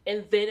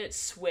 and then it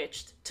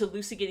switched to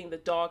Lucy getting the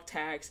dog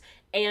tags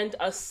and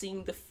us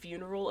seeing the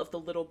funeral of the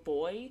little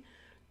boy,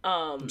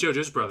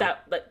 JoJo's brother.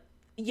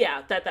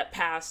 That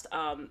passed.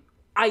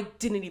 I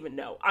didn't even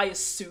know. I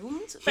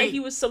assumed that he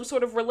was some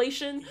sort of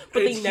relation,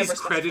 but they never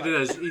credited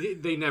as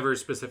they never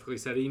specifically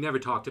said it. He never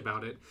talked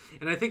about it,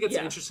 and I think it's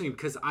interesting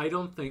because I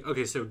don't think.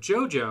 Okay, so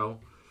JoJo,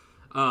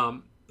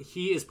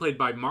 he is played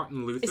by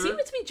Martin Luther. Is he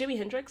meant to be Jimi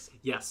Hendrix?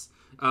 Yes.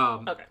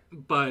 Okay.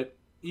 But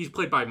he's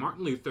played by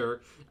Martin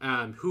Luther,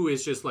 who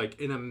is just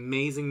like an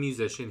amazing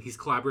musician. He's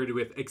collaborated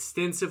with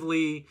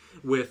extensively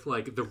with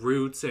like The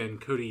Roots and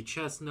Cody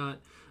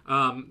Chestnut.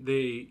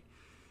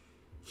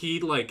 He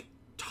like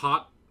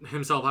taught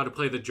himself how to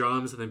play the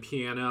drums and the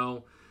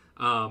piano,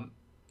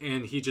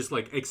 and he just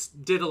like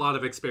did a lot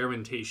of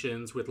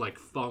experimentations with like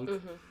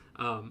funk.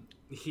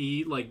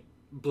 He like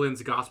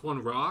blends gospel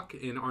and rock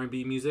in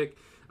R&B music.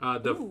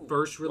 The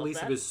first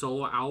release of his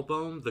solo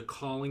album, The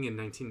Calling, in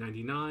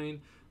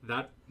 1999,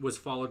 that was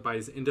followed by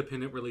his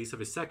independent release of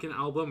his second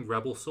album,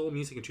 Rebel Soul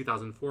Music, in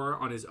 2004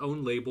 on his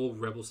own label,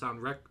 Rebel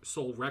Sound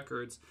Soul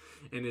Records,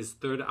 and his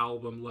third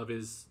album, Love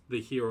Is the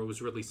Hero,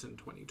 was released in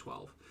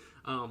 2012.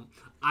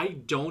 I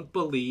don't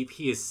believe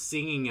he is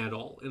singing at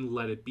all in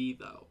Let It Be,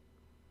 though.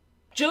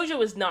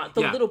 JoJo is not.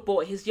 The little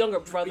boy, his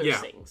younger brother,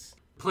 sings.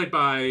 Played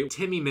by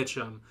Timmy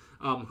Mitchum,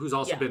 who's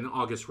also been in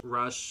August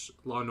Rush,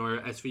 Law &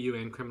 Order, SVU,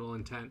 and Criminal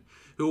Intent,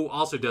 who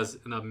also does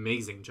an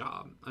amazing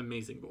job.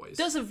 Amazing voice.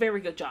 Does a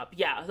very good job,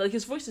 yeah. Like,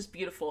 his voice is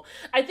beautiful.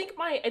 I think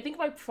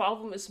my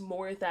problem is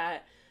more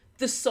that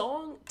the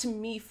song, to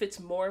me, fits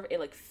more of a,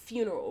 like,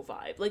 funeral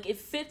vibe. Like, it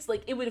fits,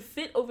 like, it would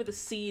fit over the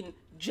scene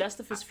just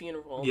of his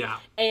funeral. Yeah.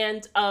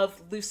 And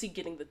of Lucy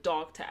getting the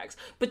dog tags.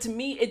 But to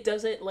me, it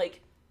doesn't,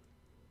 like...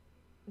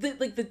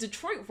 The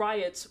Detroit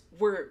riots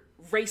were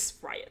race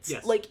riots.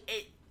 Yes. Like,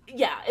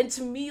 and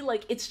to me,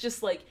 like, it's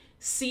just, like,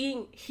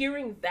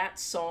 hearing that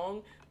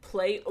song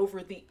play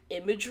over the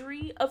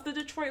imagery of the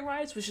Detroit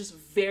riots was just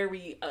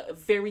very,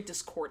 very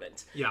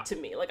discordant to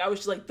me. Like, I was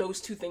just like,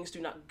 those two things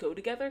do not go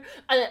together.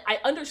 I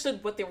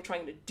understood what they were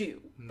trying to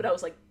do, but I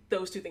was like,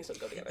 those two things don't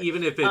go together.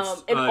 Even if it's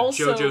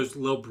also, JoJo's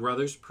little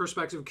brother's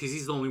perspective, because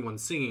he's the only one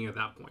singing at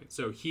that point.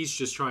 So he's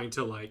just trying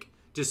to, like,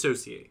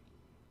 dissociate.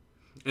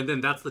 And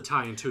then that's the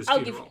tie into his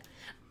funeral.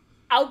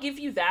 I'll give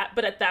you that,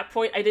 but at that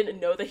point, I didn't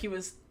know that he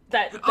was...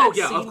 That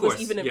scene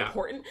was even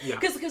important.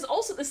 Because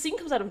also the scene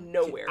comes out of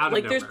nowhere.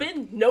 There's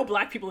been no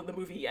black people in the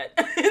movie yet.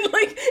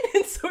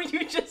 and so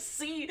you just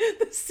see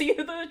the scene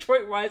of the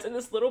Detroit riots and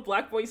this little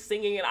black boy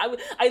singing, and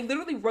I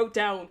literally wrote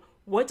down,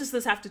 what does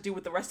this have to do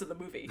with the rest of the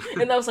movie?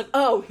 And I was like,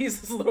 oh, he's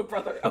his little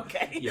brother.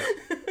 Okay. Yeah.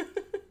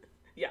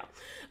 Yeah.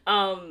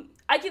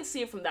 I can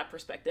see it from that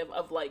perspective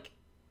of, like,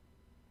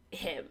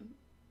 him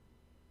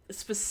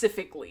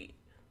specifically,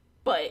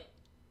 but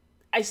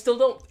I still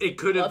don't. It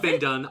could have been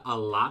done a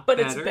lot but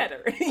better. It's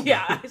better.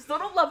 Yeah, I still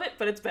don't love it,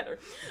 but it's better.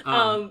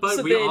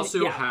 But we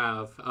also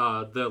have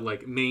the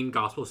like main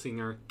gospel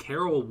singer,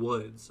 Carol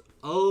Woods.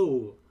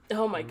 Oh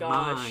my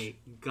gosh! My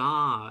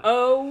God!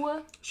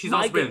 Oh, she's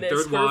also been in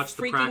Third Watch,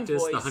 The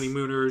Practice, The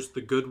Honeymooners,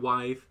 The Good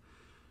Wife.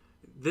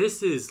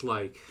 This is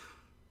like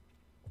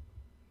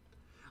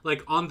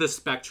on the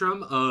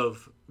spectrum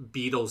of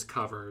Beatles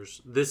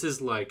covers. This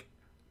is like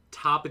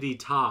toppity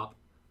top.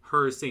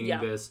 Her singing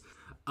this.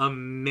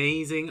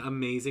 Amazing.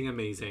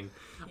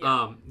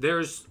 Yeah.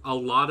 There's a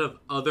lot of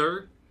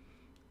other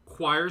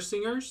choir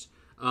singers.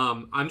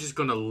 I'm just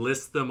gonna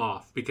list them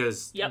off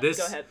because go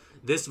ahead.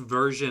 this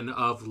version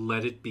of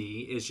Let It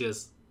Be is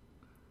just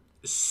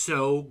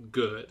so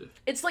good.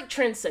 It's like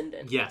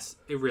transcendent. Yes,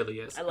 it really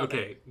is. I love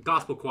it.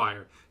 Gospel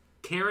choir.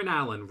 Karen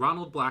Allen,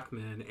 Ronald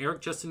Blackman,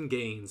 Eric Justin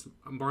Gaines,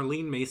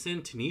 Marlene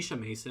Mason, Tanisha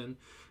Mason,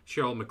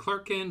 Cheryl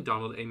McClurkin,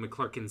 Donald A.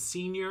 McClurkin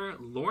Sr.,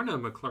 Lorna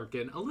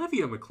McClurkin,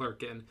 Olivia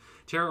McClurkin,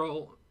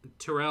 Terrell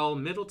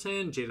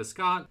Middleton, Jada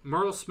Scott,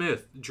 Merle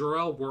Smith,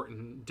 Jarrell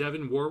Wharton,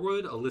 Devin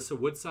Warwood, Alyssa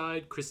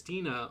Woodside,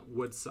 Christina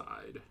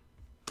Woodside.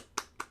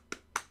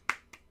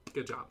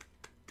 Good job.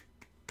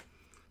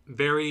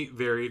 Very,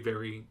 very,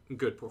 very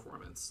good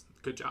performance.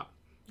 Good job.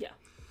 Yeah.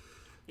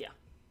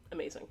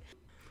 Amazing.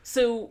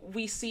 So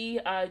we see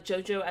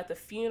JoJo at the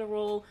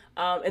funeral,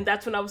 and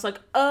that's when I was like,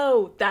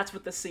 oh, that's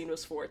what the scene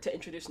was for, to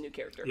introduce a new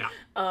character. Yeah.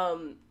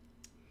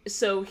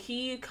 So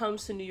he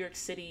comes to New York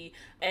City,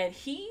 and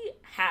he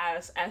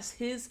has as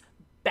his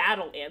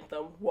battle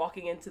anthem,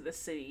 Walking into the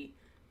City,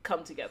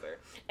 Come Together.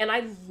 And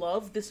I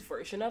love this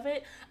version of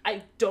it.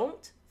 I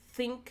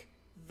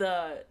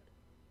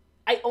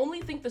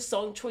only think the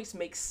song choice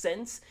makes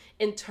sense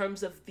in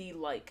terms of the,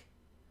 like,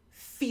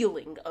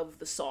 feeling of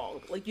the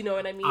song. Like, you know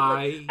what I mean?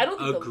 Like, I don't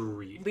think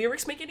agree. the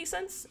lyrics make any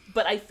sense,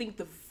 but I think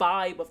the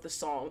vibe of the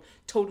song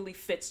totally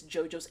fits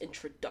JoJo's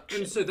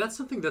introduction. And so that's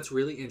something that's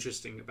really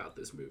interesting about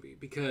this movie,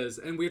 because,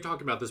 and we were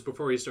talking about this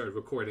before we started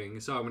recording,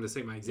 so I'm going to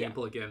say my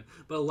example again,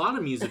 but a lot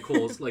of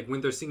musicals, like,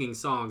 when they're singing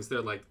songs,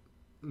 they're like,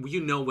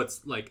 you know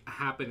what's, like,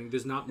 happening.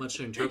 There's not much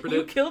to interpret it.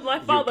 You killed my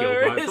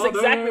father is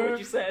exactly what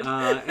you said.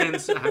 And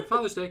so, Happy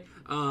Father's Day.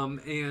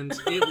 And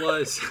it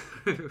was...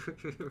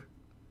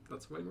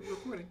 That's why we're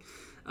recording.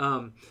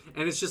 And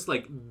it's just,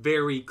 like,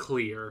 very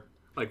clear,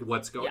 like,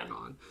 what's going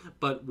on.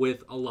 But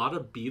with a lot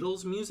of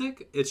Beatles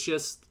music, it's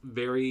just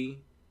very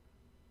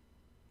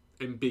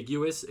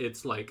ambiguous.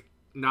 It's, like,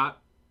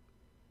 not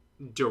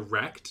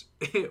direct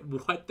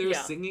what they're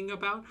singing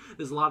about.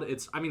 There's a lot of...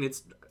 it's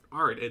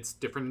art. It's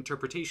different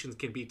interpretations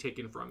can be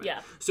taken from it.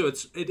 Yeah. So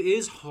it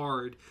is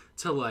hard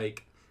to,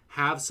 like,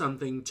 have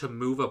something to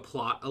move a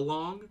plot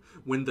along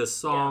when the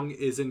song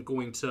isn't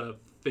going to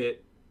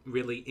fit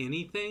really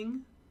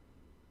anything.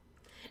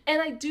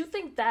 And I do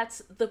think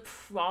that's the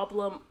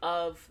problem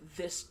of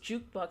this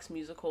jukebox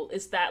musical,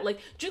 is that, like,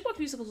 jukebox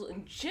musicals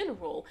in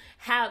general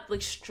have,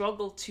 like,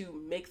 struggled to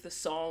make the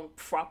song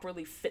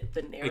properly fit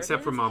the narrative.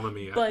 Except for Mamma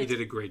Mia. You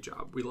did a great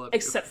job. We love you.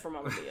 Except for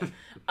Mamma Mia.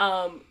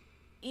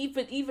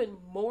 Even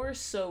more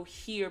so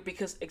here,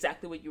 because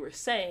exactly what you were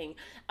saying,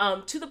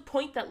 to the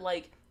point that,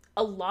 like,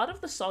 a lot of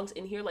the songs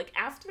in here, like,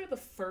 after the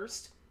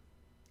first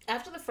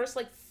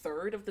like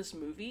third of this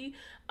movie,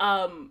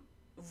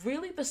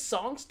 really the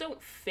songs don't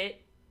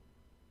fit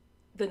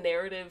the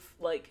narrative,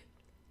 like,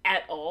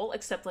 at all,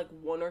 except like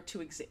one or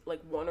two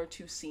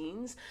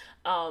scenes,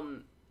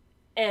 and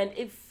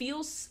it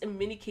feels in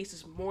many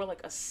cases more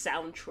like a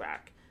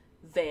soundtrack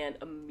than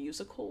a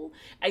musical.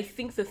 I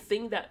think the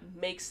thing that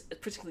makes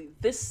particularly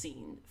this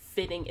scene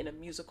fitting in a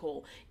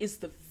musical is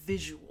the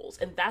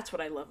visuals, and that's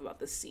what I love about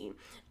this scene.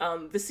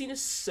 The scene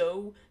is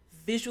so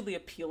visually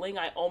appealing,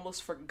 I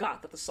almost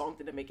forgot that the song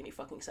didn't make any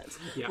fucking sense.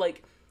 Yeah.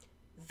 Like,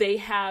 they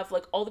have,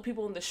 like, all the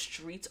people in the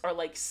streets are,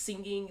 like,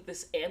 singing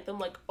this anthem,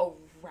 like,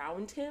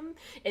 around him,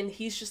 and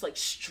he's just, like,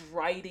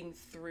 striding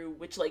through,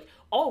 which, like,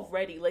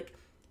 already, like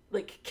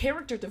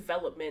character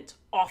development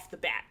off the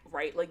bat,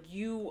 right? Like,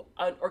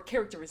 or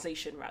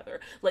characterization,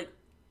 rather. Like,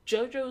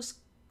 JoJo's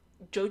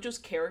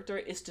character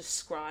is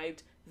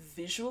described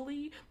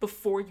visually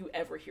before you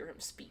ever hear him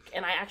speak,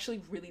 and I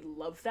actually really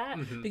love that,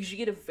 because you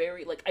get a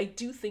very, like, I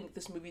do think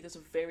this movie does a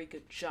very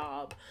good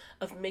job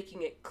of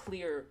making it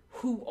clear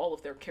who all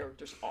of their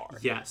characters are.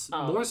 Yes,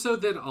 more so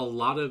than a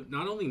lot of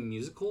not only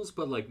musicals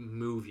but, like,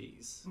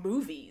 movies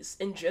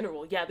in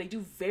general. Yeah, they do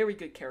very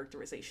good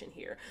characterization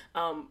here,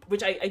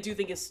 which I do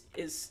think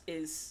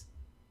is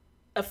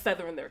a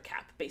feather in their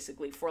cap,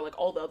 basically, for, like,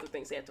 all the other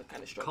things they have to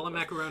kind of struggle with.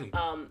 Call him macaroni.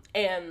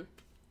 And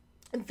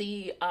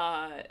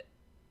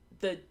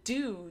the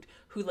dude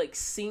who, like,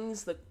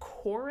 sings the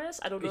chorus,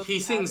 I don't know if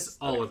he sings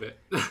all of it.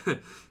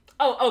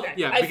 Oh, okay.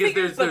 Yeah,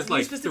 because there's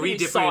like three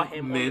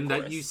different men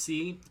that you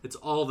see. It's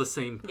all the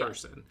same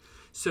person. Yeah.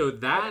 So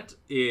that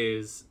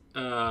is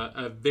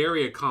a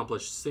very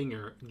accomplished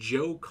singer,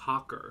 Joe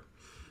Cocker,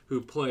 who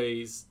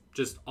plays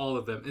just all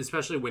of them,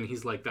 especially when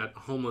he's like that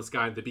homeless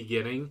guy at the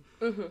beginning.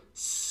 Mm-hmm.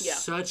 Yeah.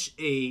 Such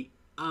a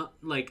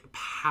like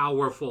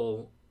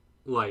powerful,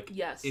 like,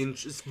 yes,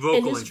 vocal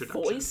and his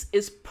introduction. Voice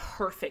is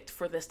perfect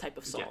for this type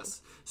of song.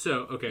 Yes.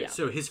 So, okay,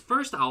 so his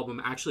first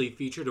album actually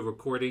featured a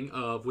recording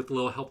of With a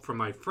Little Help from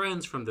My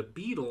Friends from the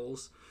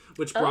Beatles,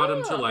 which brought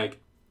him to, like,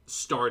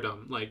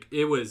 stardom. Like,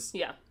 it was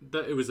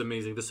it was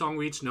amazing. The song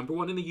reached number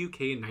 1 in the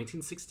UK in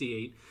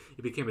 1968.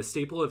 It became a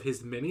staple of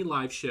his many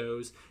live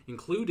shows,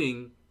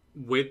 including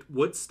with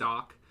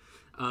Woodstock,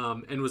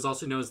 and was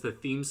also known as the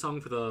theme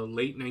song for the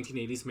late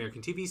 1980s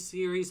American TV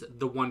series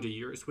The Wonder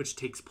Years, which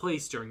takes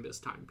place during this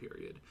time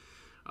period,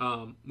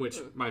 which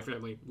my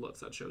family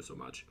loves that show so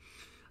much.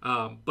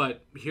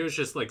 But here's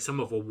just, like, some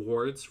of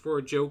awards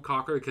for Joe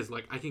Cocker, because,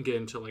 like, I can get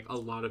into, like, a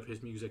lot of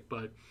his music,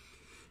 but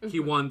He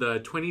won the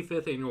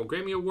 25th Annual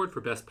Grammy Award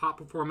for Best Pop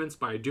Performance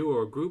by a Duo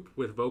or Group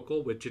with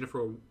Vocal with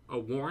Jennifer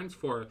Warnes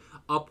for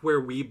Up Where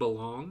We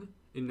Belong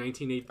in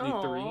 1983.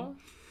 Aw,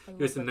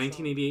 He was the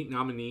 1988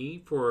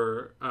 nominee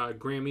for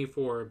Grammy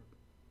for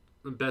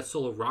Best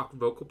Solo Rock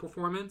Vocal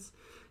Performance.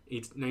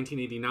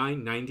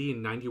 1989, 90,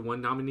 and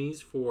 91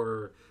 nominees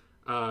for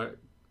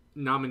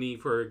nominee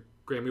for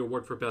Grammy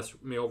Award for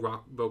Best Male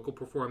Rock Vocal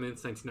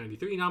Performance.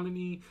 1993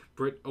 nominee,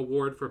 Brit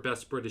Award for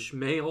Best British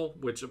Male,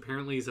 which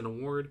apparently is an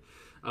award.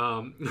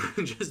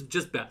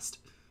 Just best.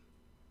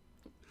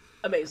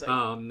 Amazing.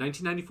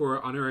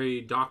 1994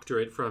 honorary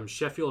doctorate from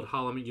Sheffield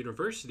Hallam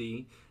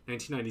University.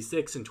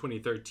 1996 and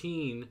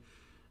 2013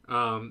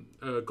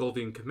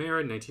 Golden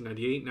Chimera.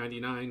 1998,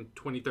 99,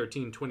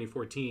 2013,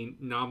 2014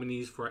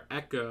 nominees for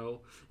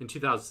Echo. In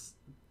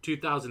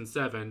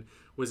 2007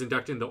 was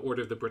inducted in the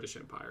Order of the British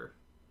Empire.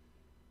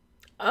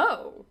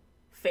 Oh,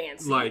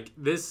 fancy. Like,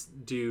 this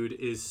dude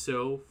is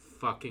so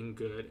fucking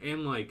good.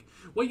 And like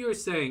what you were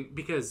saying,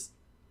 because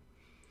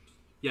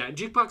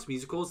jukebox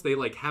musicals, they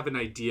like have an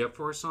idea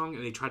for a song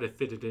and they try to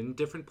fit it in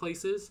different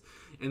places.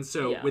 And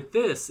so with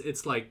this,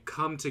 it's like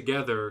come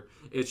together.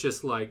 It's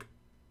just like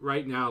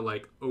right now,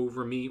 like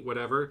Over Me,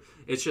 whatever.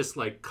 It's just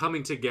like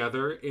coming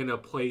together in a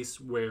place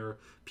where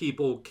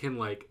people can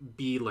like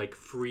be like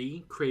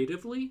free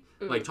creatively.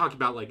 Like talking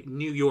about like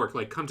New York,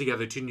 like come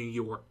together to New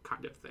York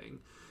kind of thing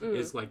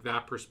is like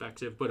that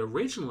perspective. But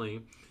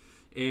originally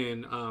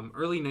in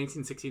early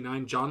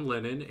 1969, John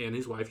Lennon and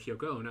his wife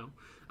Yoko Ono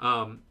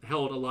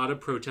held a lot of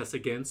protests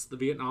against the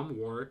Vietnam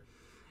War,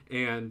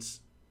 and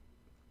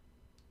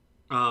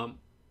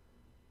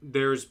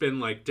there's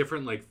been like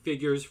different like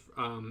figures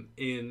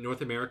in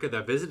North America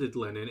that visited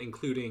Lennon,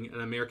 including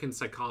an American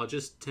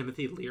psychologist,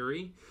 Timothy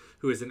Leary,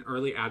 who is an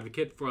early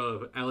advocate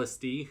for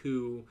LSD,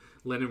 who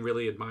Lennon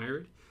really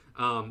admired.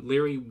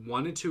 Leary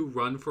wanted to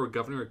run for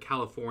governor of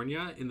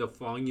California in the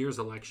following year's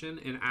election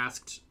and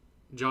asked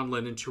John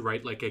Lennon to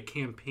write like a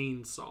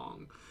campaign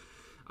song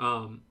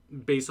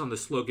based on the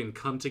slogan,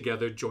 "Come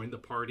together, join the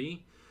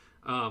party."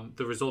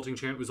 The resulting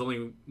chant was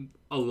only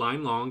a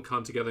line long,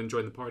 "Come together and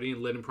join the party,"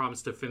 and Lennon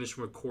promised to finish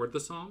and record the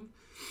song.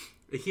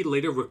 He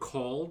later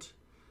recalled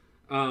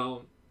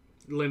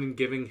Lennon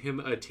giving him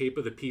a tape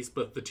of the piece,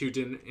 but the two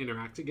didn't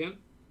interact again.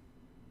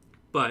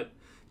 But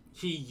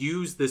he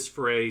used this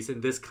phrase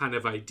and this kind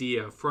of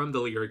idea from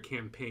the Leary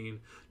campaign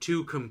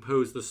to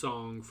compose the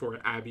song for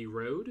Abbey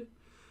Road.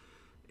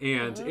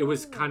 And it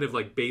was kind of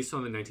like based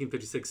on the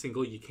 1956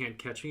 single "You Can't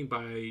Catch Me"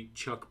 by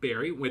Chuck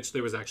Berry, which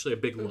there was actually a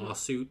big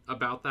lawsuit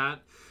about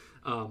that.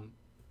 And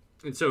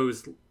so it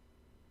was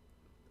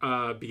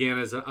began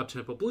as an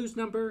up-tempo blues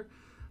number.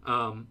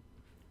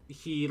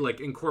 He like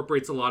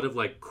incorporates a lot of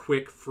like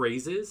quick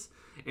phrases,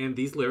 and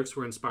these lyrics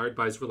were inspired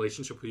by his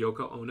relationship with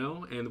Yoko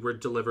Ono and were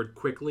delivered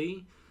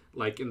quickly,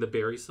 like in the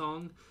Berry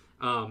song.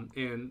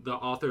 And the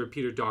author,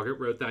 Peter Doggett,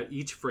 wrote that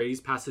each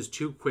phrase passes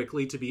too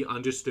quickly to be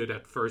understood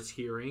at first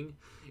hearing,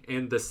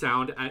 and the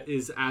sound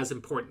is as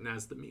important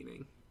as the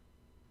meaning.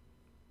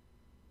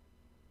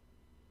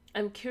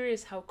 I'm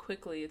curious how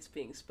quickly it's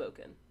being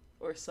spoken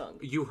or sung.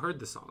 You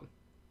heard the song.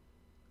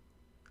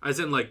 As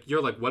in, like,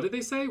 you're like, what did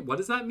they say? What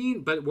does that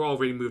mean? But we're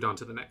already moved on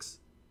to the next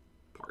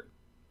part.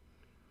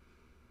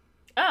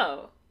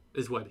 Oh.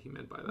 Is what he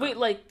meant by that. Wait,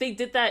 like, they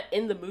did that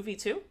in the movie,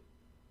 too?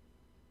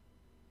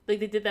 Like,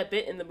 they did that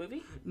bit in the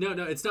movie? No,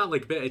 it's not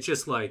like bit. It's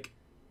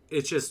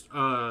just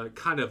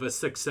kind of a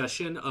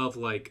succession of,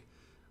 like,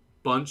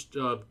 bunch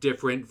of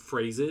different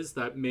phrases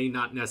that may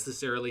not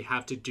necessarily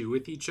have to do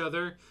with each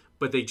other,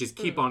 but they just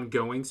keep on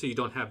going, so you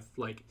don't have,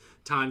 like,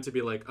 time to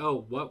be like,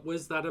 oh, what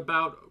was that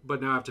about?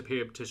 But now I have to pay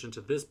attention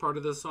to this part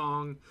of the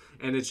song.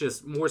 And it's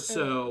just more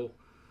so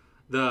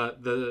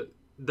the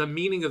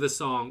meaning of the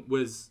song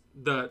was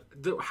the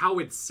how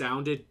it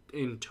sounded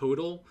in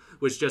total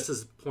was just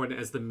as important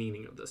as the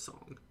meaning of the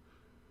song.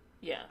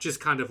 Yeah. Just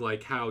kind of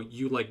like how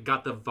you like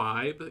got the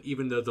vibe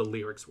even though the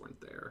lyrics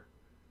weren't there.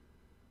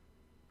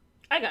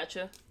 I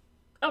gotcha.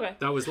 Okay.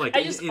 That was like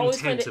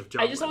intent of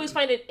John I just always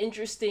find it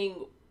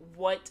interesting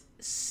what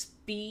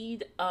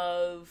speed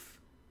of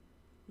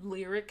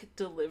lyric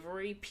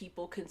delivery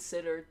people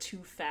consider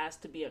too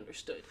fast to be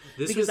understood.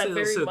 This because was that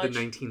very also much, the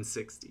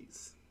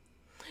 1960s.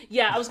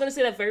 Yeah, I was gonna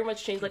say that very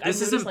much changed. Like,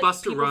 this isn't like,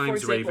 Busta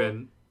Rhymes,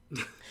 Raven.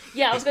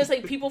 Yeah, I was gonna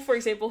say people, for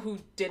example, who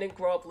didn't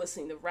grow up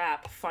listening to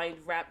rap find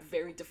rap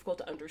very difficult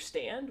to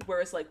understand.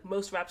 Whereas, like,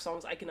 most rap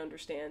songs I can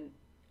understand.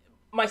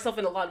 Myself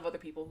and a lot of other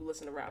people who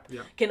listen to rap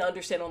can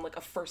understand on like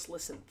a first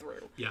listen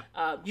through. Yeah.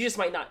 You just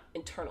might not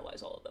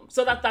internalize all of them.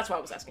 So that's why I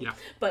was asking. Yeah.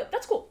 But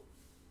that's cool.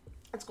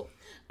 That's cool.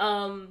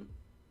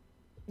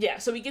 Yeah.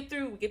 So we get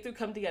through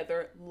Come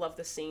Together. Love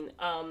the scene.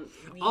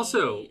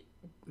 Also,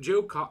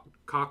 Joe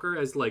Cocker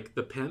as like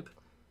the pimp,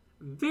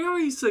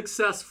 very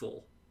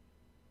successful.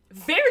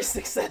 Very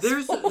successful.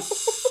 There's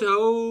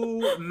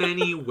so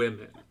many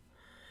women.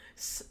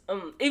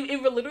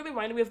 It literally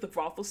reminded me of the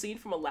brothel scene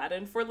from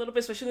Aladdin for a little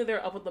bit, especially when they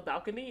were up on the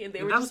balcony and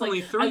they were just like,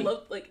 only 3. I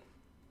love like,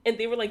 and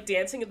they were like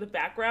dancing in the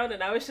background,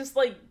 and I was just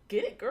like,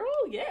 get it, girl,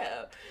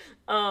 yeah.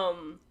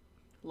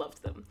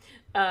 Loved them.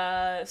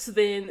 So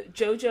then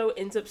JoJo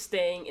ends up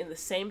staying in the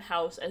same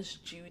house as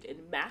Jude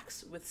and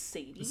Max with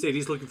Sadie.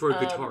 Sadie's looking for a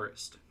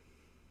guitarist.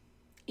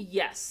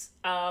 Yes.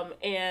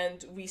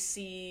 And we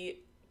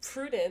see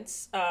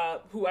Prudence,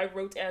 who I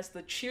wrote as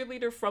the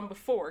cheerleader from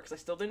before, because I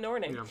still didn't know her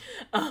name.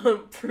 Yeah.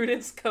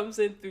 Prudence comes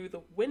in through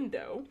the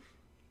window.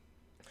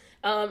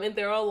 And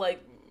they're all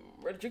like,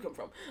 where did you come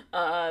from?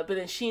 But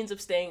then she ends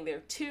up staying there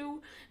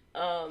too.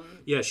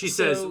 Yeah, she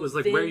says, it was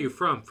like, where are you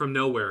from? From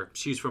nowhere.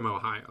 She's from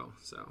Ohio,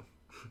 so.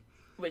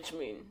 Which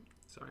mean...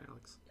 Sorry,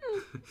 Alex.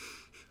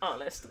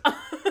 Honest.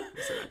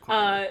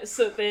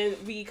 So then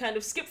we kind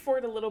of skip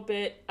forward a little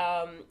bit,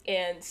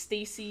 and we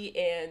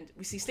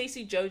see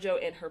Stacy,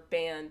 JoJo, and her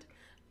band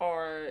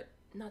are...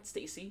 Not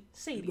Stacy,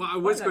 Sadie. Well, I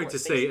was going to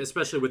say,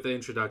 especially with the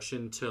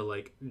introduction to,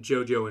 like,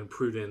 JoJo and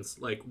Prudence,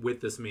 like,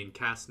 with this main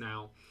cast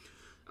now,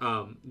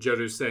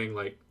 JoJo's saying,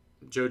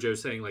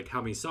 like,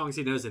 how many songs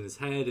he knows in his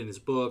head, in his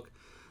book,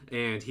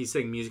 and he's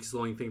saying music's the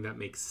only thing that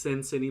makes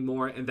sense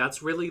anymore, and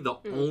that's really the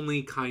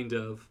only kind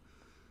of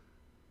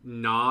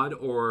nod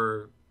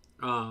or,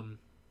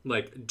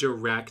 like,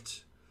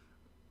 direct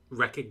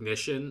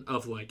recognition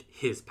of, like,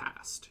 his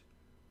past.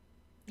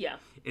 Yeah.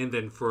 And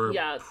then for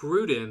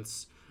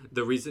Prudence,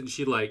 the reason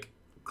she, like,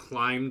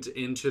 climbed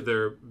into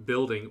their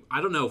building,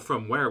 I don't know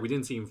from where, we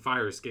didn't see any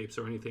fire escapes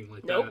or anything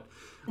like that.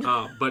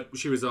 But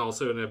she was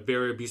also in a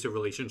very abusive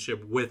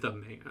relationship with a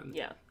man.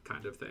 Yeah.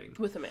 Kind of thing.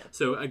 With a man.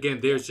 So again,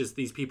 there's just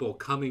these people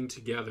coming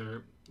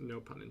together, no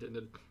pun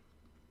intended,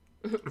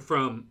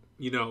 from,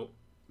 you know,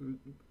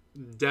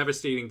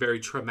 devastating, very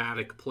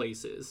traumatic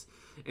places,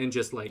 and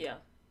just like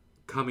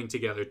coming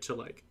together to,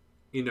 like,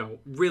 you know,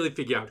 really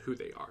figure out who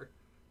they are.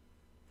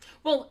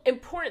 Well,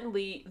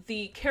 importantly,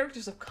 the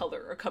characters of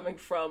color are coming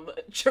from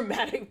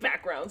traumatic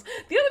backgrounds.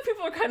 The other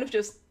people are kind of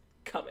just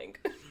coming.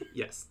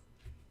 Yes.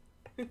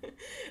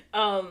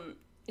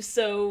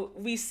 So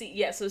we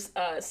see,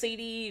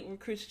 Sadie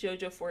recruits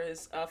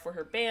JoJo for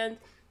her band,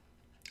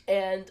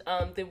 and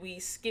then we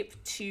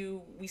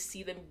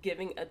see them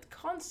giving a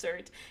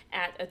concert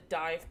at a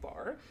dive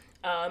bar,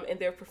 and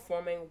they're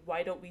performing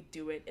 "Why Don't We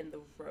Do It in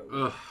the Road?"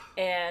 Ugh.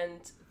 And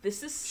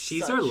this is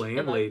such our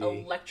landlady.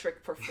 An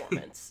electric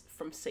performance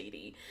from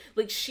Sadie.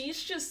 Like,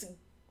 she's just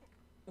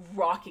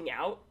rocking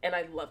out, and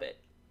I love it.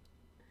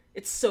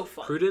 It's so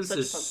fun. Prudence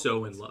is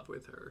so in love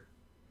with her.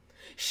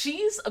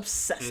 She's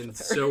obsessed with her. And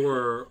so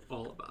are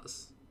all of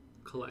us,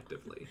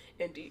 collectively.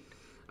 Indeed.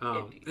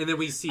 And then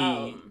we see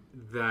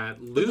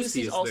that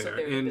Lucy's there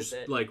and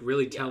like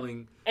really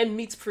telling... And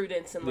meets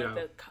Prudence and like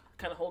the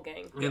kind of whole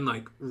gang. And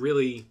like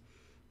really,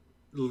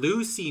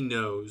 Lucy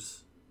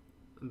knows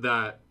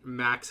that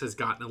Max has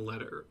gotten a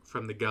letter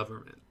from the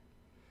government.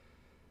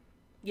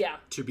 Yeah.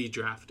 To be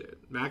drafted.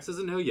 Max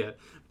doesn't know yet,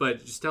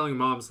 but just telling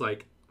Mom's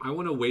like, I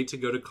want to wait to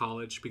go to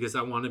college because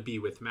I want to be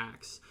with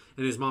Max.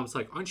 And his mom's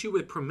like, aren't you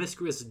with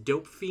promiscuous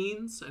dope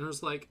fiends? And I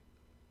was like,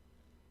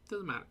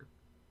 doesn't matter.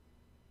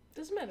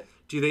 Doesn't matter.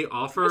 Do they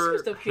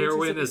offer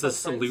heroin as a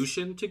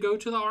solution to go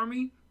to the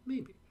army?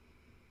 Maybe.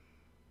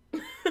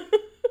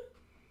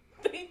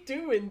 They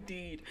do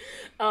indeed.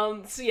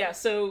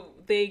 So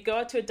they go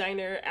out to a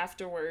diner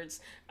afterwards,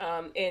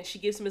 and she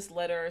gives him his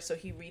letter, so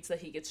he reads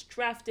that he gets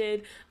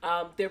drafted.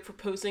 They're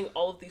proposing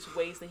all of these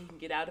ways that he can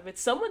get out of it.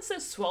 Someone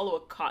says swallow a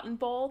cotton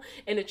ball,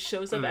 and it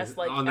shows up as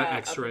like on the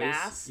a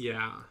mass.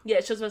 Yeah,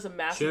 it shows up as a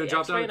mass on the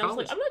X-ray, and I was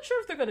like, I'm not sure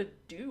if they're gonna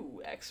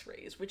do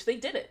X-rays, which they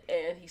didn't,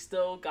 and he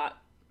still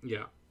got.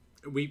 Yeah,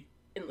 we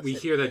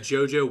hear that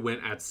JoJo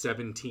went at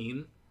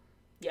 17.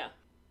 Yeah.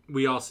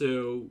 We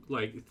also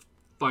like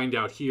find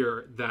out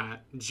here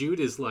that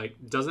Jude is like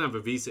doesn't have a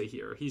visa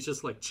here. He's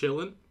just like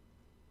chilling.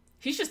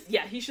 He's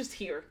just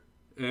here.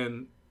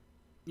 And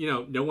you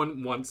know, no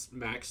one wants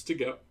Max to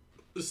go.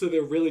 So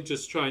they're really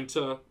just trying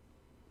to,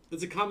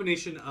 it's a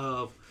combination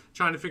of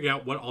trying to figure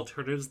out what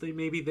alternatives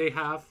they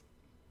have.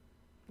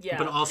 Yeah.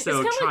 But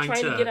also it's kind of like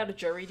trying to get out of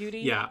jury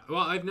duty. Yeah.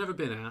 Well, I've never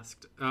been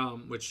asked,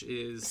 which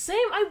is same.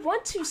 I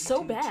want to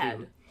so bad.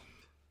 Too.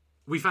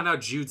 We found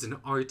out Jude's an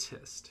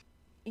artist.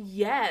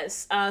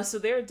 Yes. So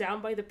they're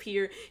down by the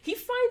pier. He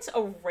finds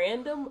a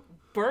random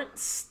burnt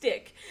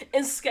stick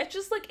and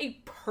sketches like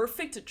a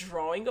perfect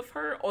drawing of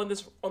her on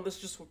this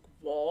just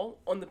wall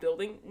on the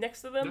building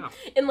next to them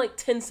in like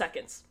 10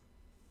 seconds.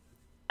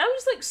 I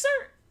was just like,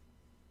 sir,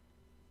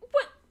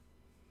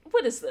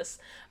 what is this?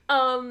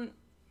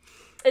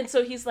 And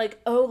so he's like,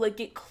 oh, like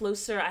get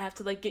closer. I have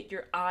to like get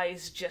your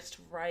eyes just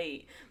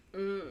right.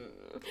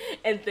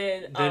 And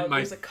then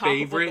there's a cop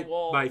on the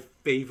wall. My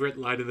favorite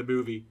line of the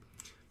movie.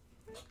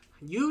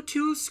 You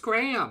two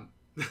scram.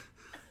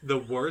 The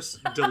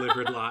worst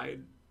delivered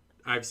line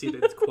I've seen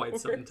in quite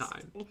some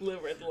time.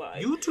 Delivered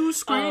line. You two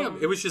scram.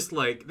 It was just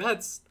like,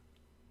 that's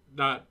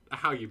not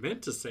how you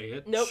meant to say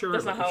it. Nope, surely.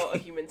 That's not how a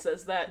human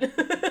says that.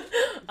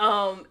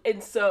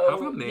 And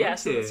so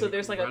so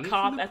there's like a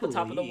cop at the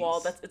top of the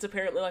wall. It's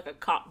apparently like a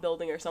cop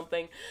building or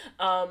something.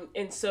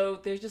 And so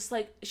they're just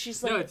like,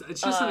 she's like, no,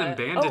 it's just an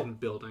abandoned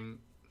building.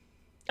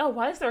 Oh,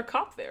 why is there a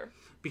cop there?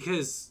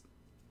 Because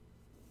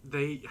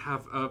they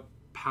have a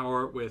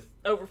power with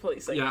over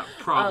policing. Yeah,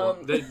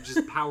 problem. They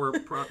just power.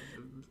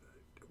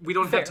 We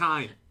don't have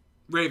time.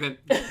 Raven.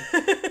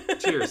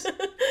 Cheers.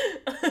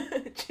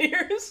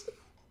 Cheers.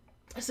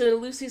 So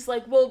Lucy's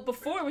like, well,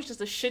 before it was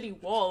just a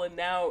shitty wall, and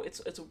now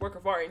it's a work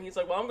of art. And he's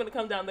like, well, I'm going to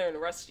come down there and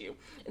arrest you.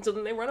 And so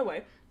then they run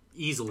away.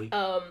 Easily.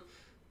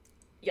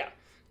 Yeah.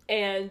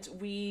 And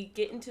we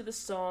get into the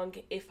song,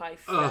 If I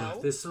Fell.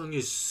 This song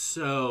is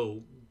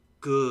so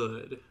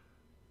good.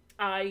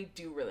 I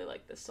do really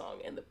like this song,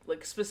 and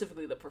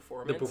specifically the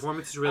performance. The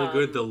performance is really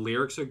good. The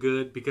lyrics are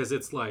good because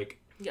it's like,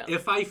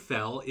 If I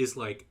Fell is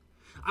like,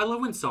 I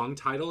love when song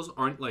titles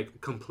aren't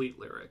like complete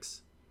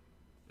lyrics.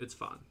 It's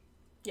fun.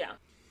 Yeah.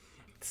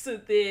 So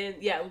then,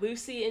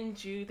 Lucy and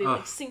Jude, they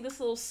sing this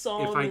little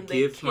song. If I and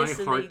give they my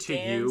kiss heart and to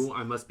dance. you,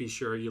 I must be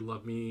sure you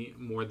love me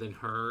more than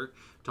her.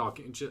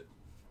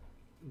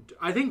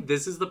 I think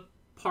this is the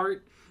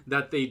part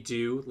that they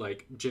do,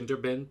 like, gender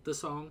bend the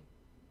song.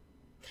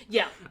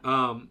 Yeah.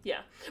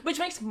 Which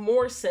makes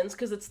more sense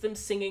because it's them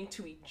singing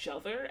to each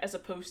other as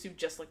opposed to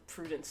just like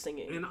Prudence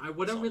singing. And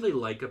what I really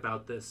like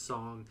about this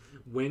song,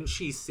 when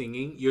she's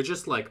singing, you're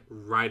just like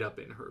right up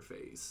in her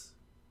face.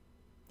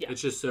 Yeah.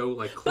 It's just so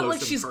like close. But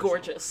like she's personal.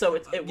 Gorgeous, so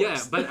it works.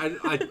 Yeah, but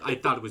I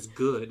thought it was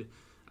good.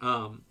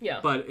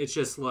 But it's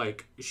just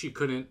like she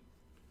couldn't.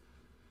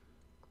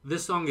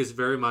 This song is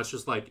very much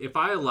just like, if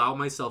I allow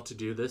myself to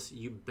do this,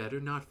 you better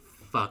not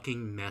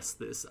fucking mess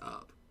this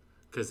up.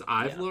 Because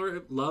I've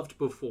loved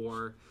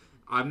before.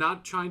 I'm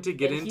not trying to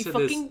get into this. He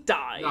fucking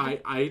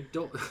died. I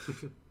don't.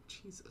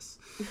 Jesus.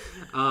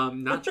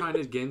 Not trying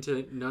to get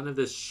into none of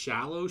this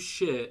shallow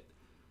shit.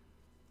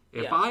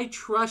 If I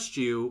trust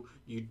you,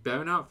 you'd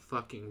better not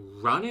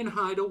fucking run and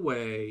hide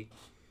away.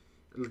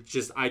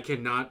 Just, I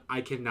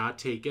cannot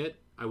take it.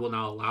 I will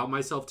not allow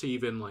myself to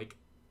even, like,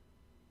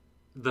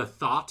 the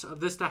thought of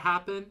this to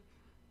happen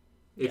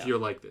if you're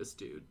like this,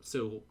 dude.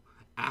 So,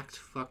 act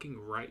fucking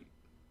right.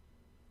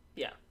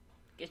 Yeah.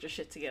 Get your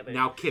shit together.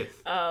 Now,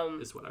 Kith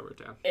is what I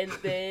wrote down. And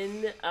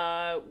then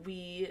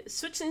we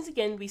switch things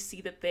again. We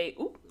see that they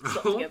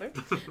slept together.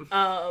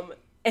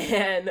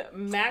 And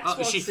Max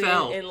walks in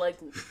and like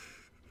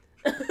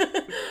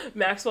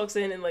Max walks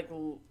in and like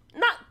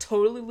not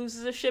totally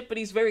loses his shit, but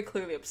he's very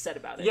clearly upset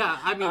about it. Yeah,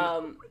 I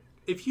mean,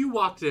 if you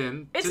walked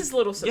in, it's his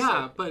little sister.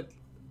 Yeah, but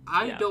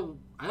I don't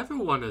ever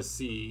want to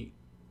see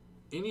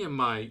any of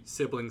my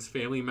siblings,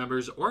 family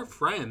members, or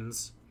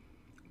friends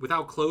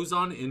without clothes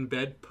on in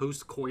bed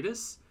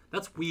post-coitus.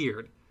 That's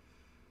weird.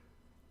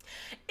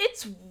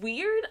 It's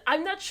weird.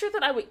 I'm not sure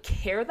that I would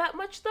care that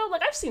much, though.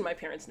 Like, I've seen my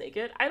parents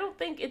naked. I don't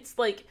think it's,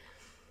 like...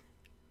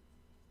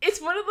 It's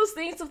one of those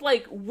things of,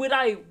 like, would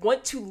I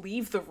want to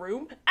leave the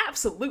room?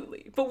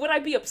 Absolutely. But would I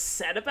be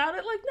upset about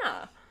it? Like,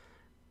 nah.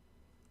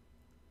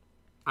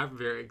 I'm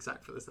very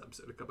excited for this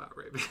episode to come out,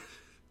 Raven.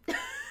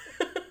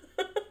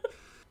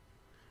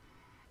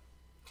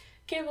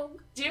 Campbell,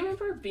 do you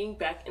remember being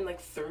back in,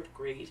 like, 3rd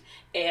grade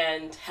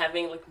and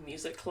having, like,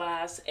 music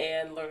class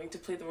and learning to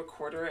play the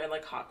recorder and,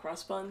 like, hot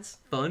cross buns?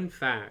 Fun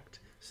fact.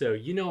 So,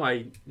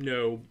 I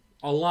know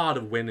a lot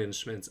of wind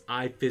instruments.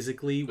 I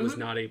physically was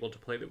not able to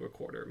play the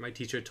recorder. My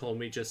teacher told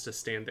me just to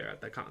stand there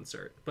at the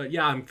concert. But,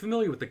 yeah, I'm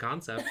familiar with the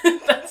concept.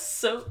 That's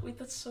so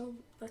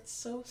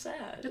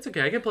sad. It's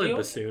okay. I can play the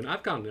bassoon.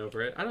 I've gotten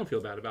over it. I don't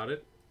feel bad about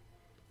it.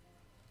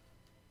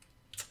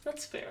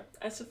 That's fair,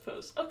 I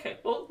suppose. Okay,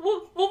 well,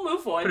 we'll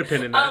move on. Put a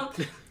pin in that.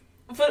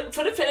 Put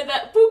a pin in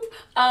that.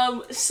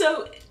 Boop.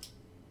 So,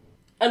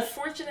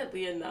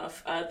 unfortunately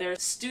enough, there are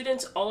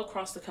students all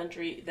across the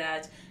country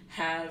that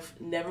have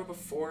never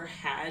before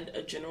had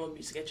a general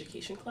music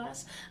education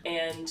class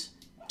and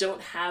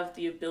don't have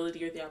the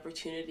ability or the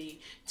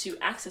opportunity to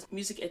access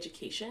music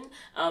education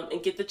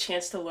and get the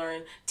chance to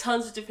learn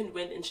tons of different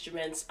wind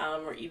instruments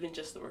or even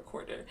just the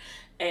recorder.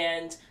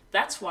 And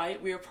that's why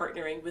we are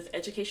partnering with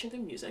Education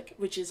Through Music,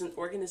 which is an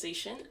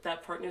organization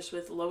that partners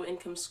with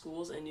low-income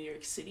schools in New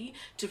York City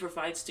to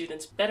provide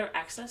students better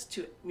access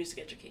to music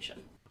education.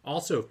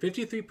 Also,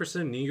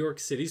 53% of New York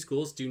City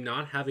schools do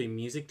not have a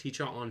music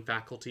teacher on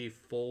faculty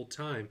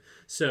full-time.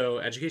 So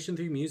Education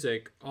Through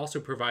Music also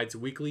provides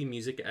weekly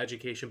music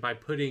education by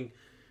putting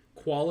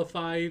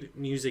qualified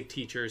music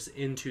teachers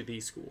into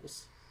these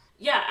schools.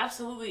 Yeah,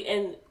 absolutely.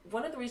 And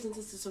one of the reasons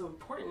this is so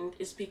important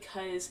is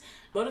because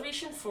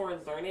motivation for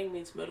learning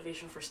means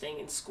motivation for staying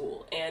in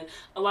school. And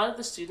a lot of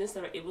the students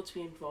that are able to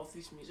be involved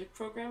in these music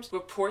programs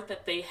report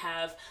that they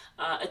have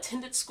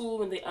attended school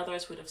when they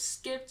otherwise would have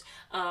skipped,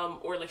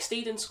 or like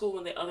stayed in school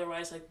when they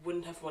otherwise like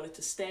wouldn't have wanted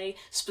to stay,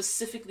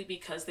 specifically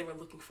because they were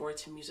looking forward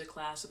to music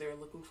class or they were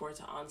looking forward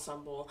to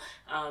ensemble,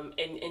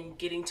 and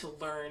getting to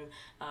learn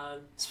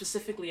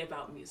specifically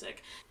about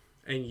music.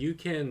 And you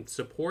can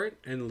support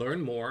and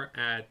learn more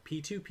at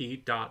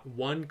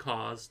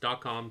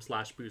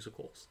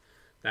p2p.onecause.com/boozicles.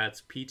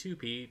 That's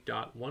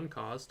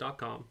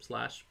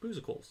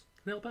p2p.onecause.com/boozicles.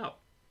 And help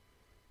out.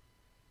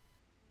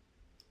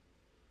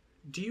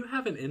 Do you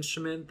have an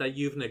instrument that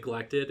you've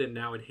neglected and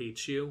now it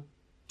hates you?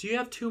 Do you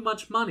have too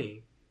much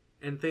money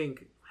and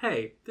think,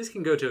 hey, this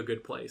can go to a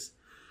good place?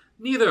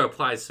 Neither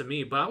applies to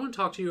me, but I want to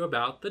talk to you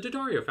about the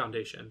Daddario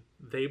Foundation.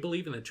 They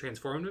believe in the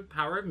transformative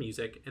power of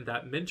music and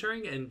that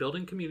mentoring and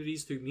building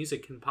communities through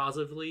music can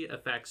positively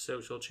affect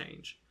social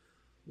change.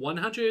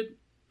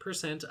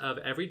 100% of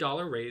every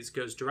dollar raised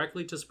goes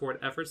directly to support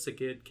efforts to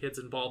get kids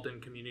involved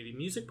in community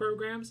music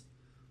programs,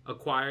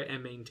 acquire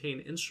and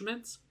maintain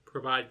instruments,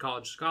 provide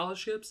college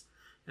scholarships,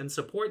 and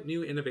support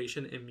new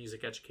innovation in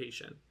music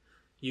education.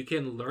 You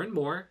can learn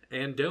more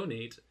and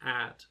donate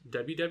at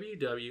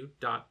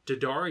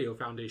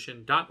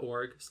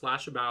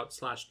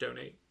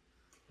www.daddariofoundation.org/about/donate.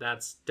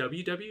 That's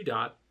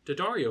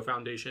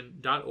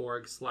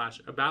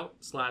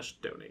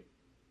www.daddariofoundation.org/about/donate.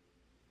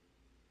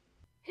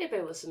 Hey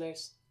there,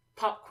 listeners.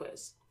 Pop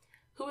quiz.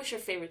 Who was your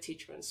favorite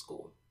teacher in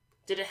school?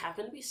 Did it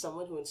happen to be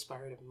someone who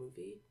inspired a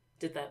movie?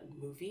 Did that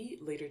movie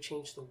later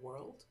change the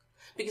world?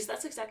 Because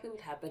that's exactly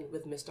what happened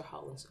with Mr.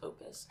 Holland's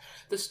Opus,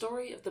 the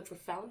story of the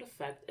profound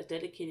effect a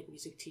dedicated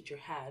music teacher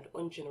had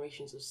on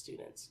generations of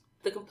students.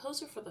 The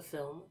composer for the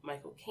film,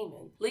 Michael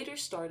Kamen, later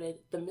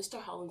started the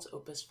Mr. Holland's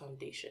Opus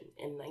Foundation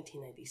in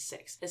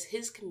 1996 as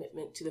his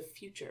commitment to the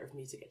future of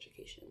music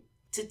education.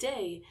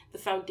 Today, the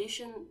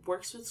foundation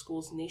works with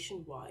schools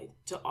nationwide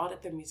to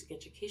audit their music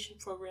education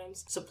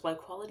programs, supply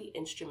quality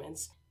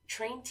instruments,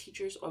 train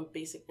teachers on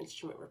basic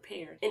instrument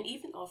repair, and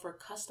even offer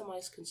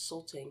customized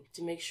consulting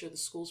to make sure the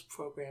school's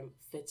program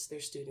fits their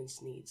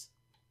students' needs.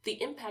 The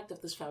impact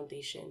of this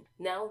foundation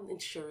now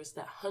ensures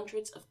that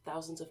hundreds of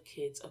thousands of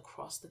kids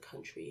across the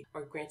country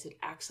are granted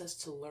access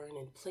to learn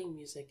and play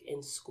music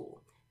in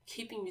school,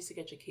 keeping music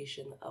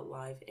education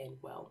alive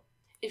and well.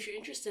 If you're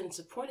interested in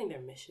supporting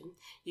their mission,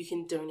 you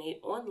can donate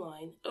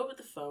online, over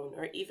the phone,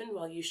 or even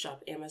while you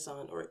shop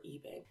Amazon or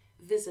eBay.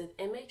 Visit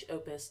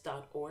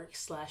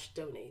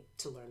mhopus.org/donate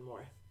to learn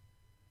more.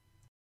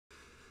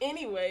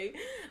 Anyway,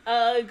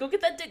 go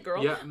get that dick,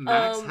 girl. Yeah,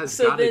 Max has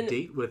got a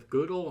date with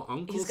good old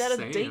Uncle Sam. He's got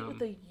a date with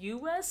the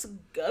U.S.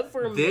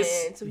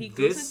 government, so he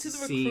goes into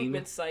the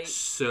recruitment site.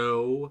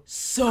 So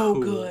cool.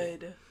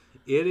 Good.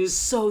 It is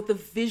so the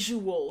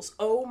visuals.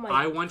 Oh my!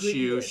 I want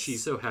you.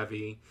 She's so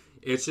heavy.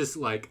 It's just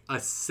like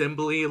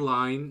assembly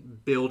line,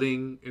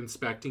 building,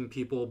 inspecting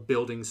people,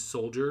 building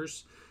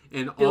soldiers,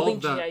 and all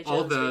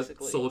the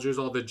soldiers,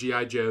 all the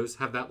GI Joes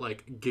have that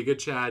like Giga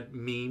Chad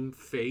meme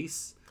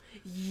face.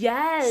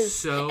 Yes,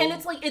 so and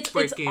it's like it's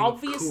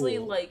obviously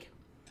cool. Like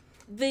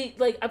they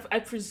like I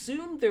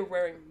presume they're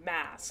wearing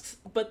masks,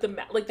 but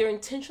they're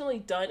intentionally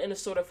done in a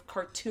sort of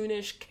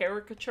cartoonish,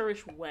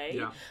 caricaturish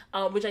way,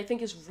 which I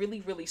think is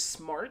really really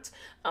smart,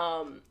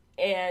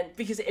 and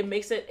because it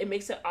makes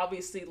it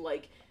obviously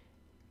like.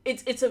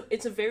 It's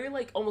a very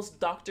like almost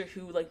Doctor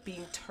Who like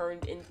being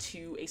turned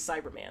into a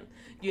Cyberman,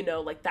 you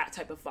know, like that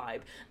type of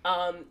vibe.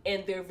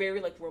 And they're very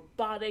like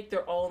robotic.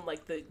 They're all in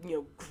like the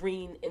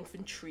green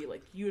infantry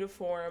like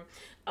uniform.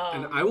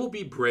 And I will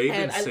be brave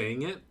in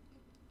saying it.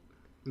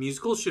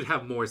 Musicals should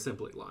have more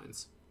assembly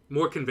lines,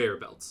 more conveyor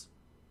belts.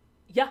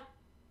 Yeah,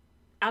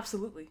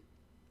 absolutely.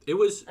 It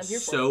was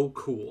so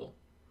cool.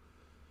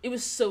 It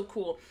was so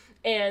cool,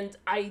 and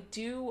I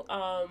do.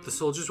 The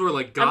soldiers were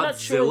like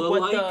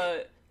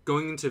Godzilla-like.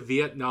 Going into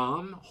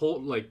Vietnam,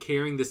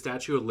 carrying the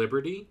Statue of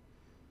Liberty.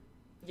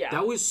 Yeah.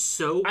 That was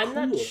so cool.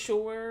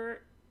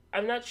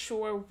 I'm not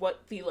sure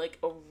what the like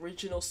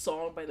original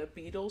song by the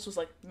Beatles was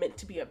like meant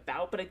to be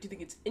about, but I do think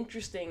it's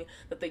interesting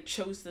that they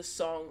chose this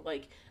song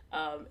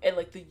and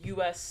like the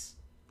US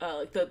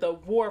like the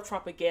war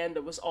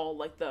propaganda was all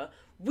like the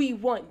 "we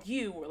want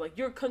you" or like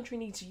 "your country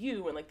needs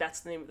you," and like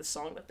that's the name of the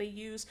song that they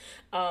use.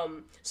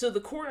 So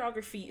the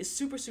choreography is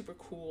super super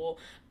cool.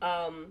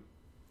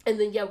 And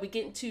then we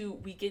get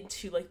into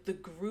like the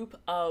group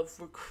of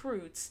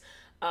recruits,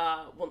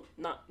 well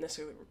not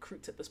necessarily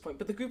recruits at this point,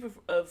 but the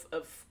group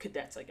of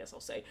cadets, I guess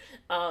I'll say,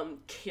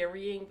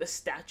 carrying the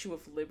Statue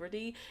of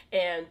Liberty,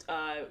 and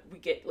we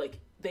get like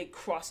they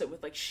cross it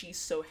with like "She's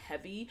So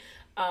Heavy,"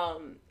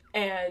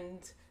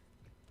 and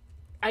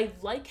I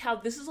like how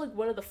this is like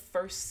one of the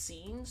first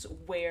scenes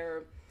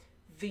where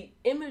the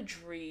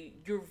imagery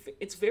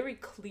it's very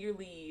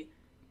clearly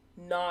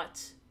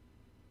not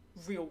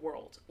real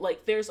world.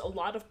 Like there's a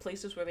lot of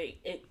places where they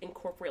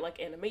incorporate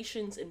like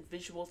animations and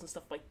visuals and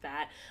stuff like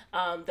that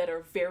that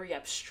are very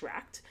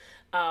abstract,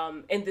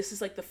 and this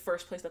is like the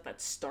first place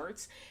that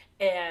starts,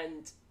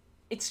 and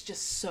it's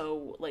just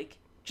so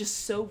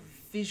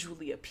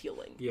visually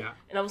appealing. Yeah.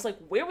 And I was like,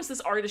 where was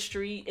this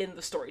artistry in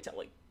the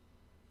storytelling?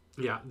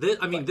 Yeah.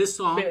 This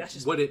song,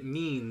 what it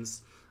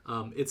means,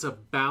 it's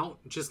about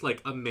just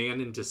like a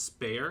man in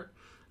despair.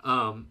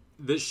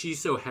 That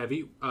 "She's So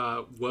Heavy"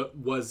 what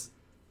was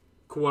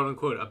quote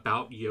unquote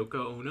about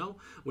Yoko Ono.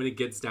 When it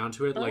gets down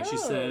to it, like she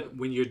said,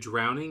 when you're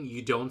drowning,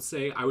 you don't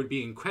say, "I would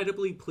be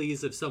incredibly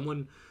pleased if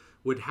someone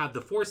would have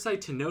the foresight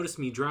to notice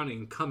me drowning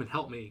and come and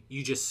help me."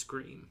 You just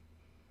scream.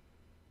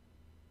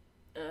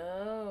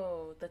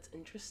 Oh, that's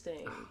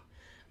interesting.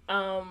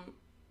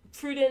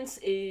 Prudence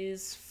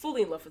is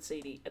fully in love with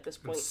Sadie at this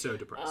point. I'm so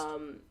depressed.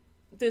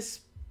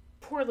 This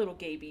poor little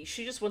Gaby,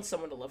 she just wants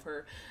someone to love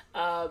her.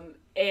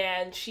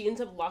 And she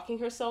ends up locking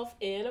herself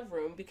in a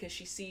room because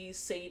she sees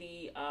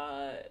Sadie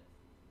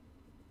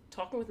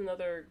talking with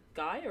another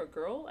guy or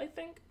girl, I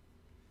think.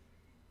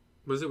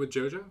 Was it with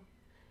JoJo?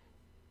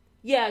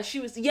 Yeah, she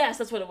was. Yes,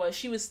 that's what it was.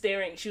 She was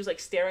staring. She was like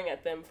staring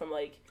at them from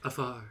like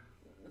afar,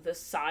 the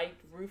side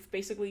roof,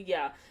 basically.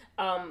 Yeah.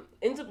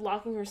 Ends up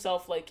locking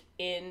herself like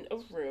in a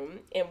room,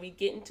 and we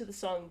get into the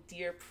song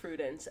 "Dear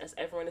Prudence" as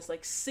everyone is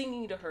like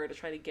singing to her to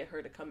try to get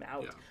her to come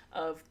out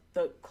of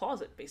the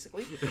closet,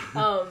 basically.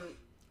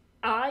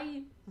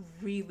 I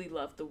really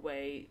love the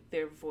way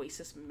their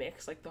voices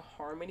mix, like the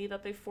harmony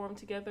that they form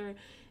together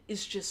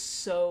is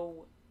just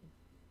so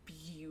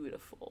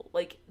beautiful.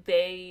 Like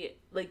the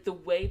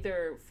way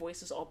their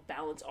voices all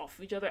balance off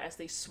of each other as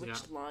they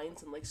switch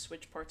lines and like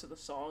switch parts of the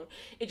song.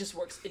 It just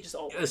works. It just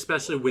all works.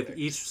 Especially with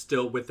each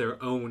still with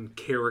their own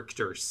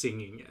character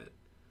singing it.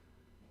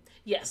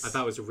 Yes, I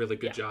thought it was a really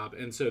good job.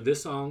 And so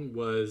this song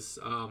was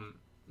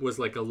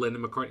like a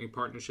Lennon McCartney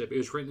partnership. It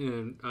was written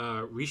in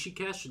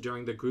Rishikesh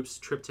during the group's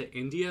trip to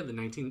India in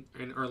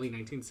early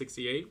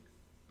 1968.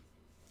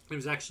 It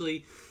was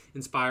actually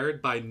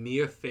inspired by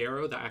Mia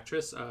Farrow, the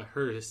actress,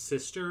 her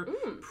sister,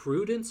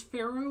 Prudence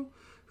Farrow,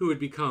 who would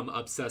become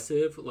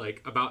obsessive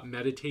like about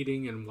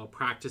meditating and while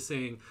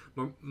practicing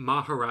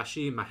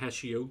Maharishi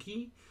Mahesh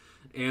Yogi.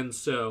 And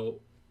so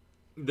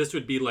this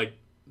would be like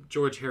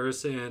George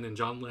Harrison and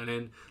John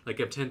Lennon like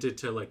attempted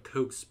to like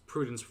coax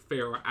Prudence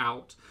Farrow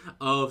out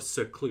of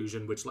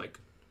seclusion, which like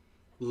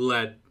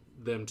led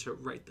them to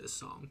write this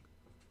song.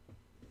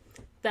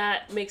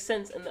 That makes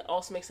sense, and that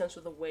also makes sense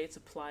with the way it's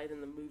applied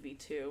in the movie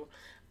too.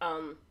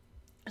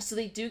 So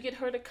they do get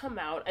her to come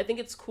out. I think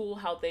it's cool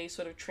how they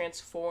sort of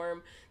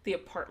transform the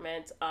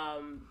apartment,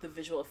 the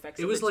visual effects.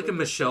 It was like a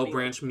Michelle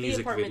Branch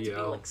music video.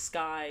 To be like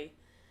sky.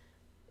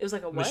 It was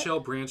like a what? Michelle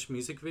Branch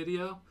music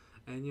video.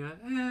 And you're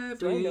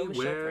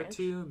everywhere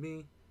to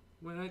me.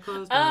 When I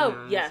close my eyes,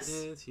 yes.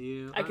 It's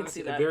you. I can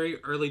see that.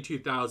 Very early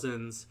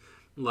 2000s,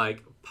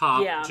 like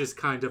pop, just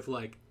kind of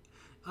like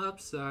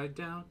upside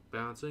down,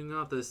 bouncing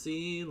off the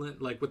ceiling,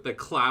 like with the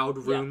cloud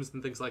rooms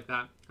and things like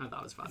that. I thought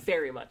it was fun.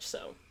 Very much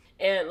so.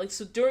 And like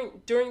so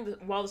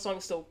while the song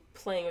is still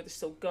playing or they're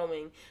still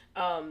going,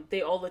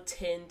 they all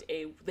attend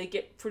they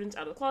get Prudence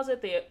out of the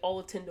closet. They all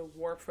attend a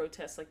war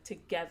protest like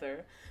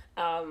together.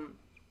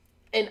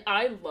 And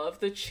I love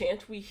the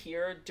chant we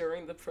hear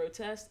during the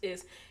protest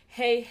is,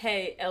 "Hey,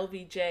 hey,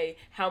 LBJ,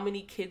 how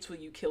many kids will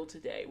you kill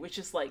today?" Which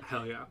is like,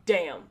 hell yeah.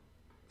 Damn.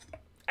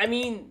 I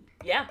mean,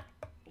 yeah.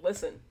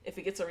 Listen, if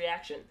it gets a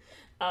reaction.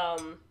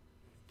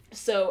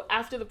 So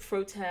after the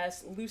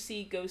protest,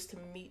 Lucy goes to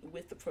meet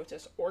with the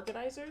protest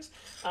organizers.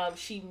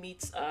 She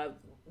meets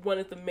one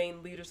of the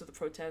main leaders of the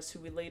protest, who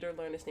we later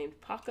learn is named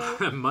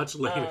Paco. Much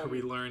later,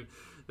 we learn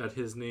that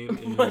his name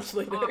is much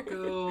later.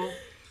 Paco.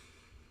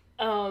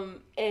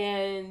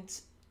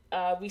 And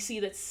we see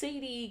that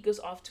Sadie goes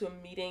off to a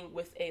meeting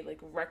with a like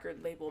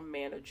record label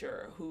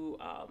manager who,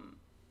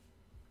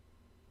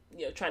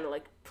 trying to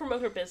like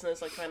promote her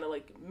business, like trying to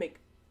like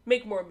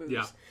make more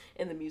moves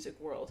in the music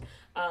world.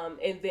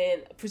 And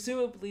then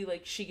presumably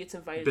like she gets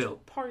invited to a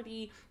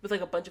party with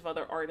like a bunch of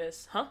other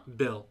artists. Huh?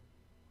 Bill.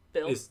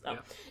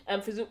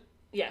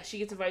 She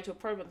gets invited to a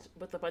party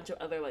with a bunch of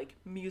other, like,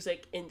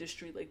 music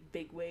industry, like,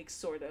 bigwigs,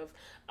 sort of.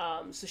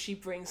 So she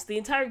brings the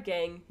entire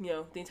gang,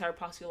 the entire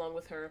posse along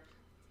with her.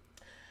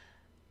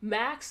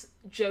 Max,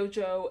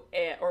 JoJo,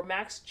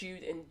 Max,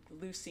 Jude, and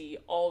Lucy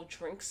all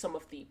drink some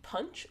of the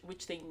punch,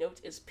 which they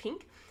note is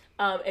pink.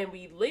 And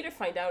we later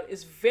find out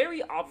is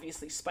very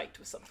obviously spiked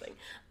with something.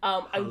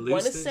 I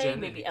want to say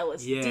maybe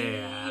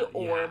LSD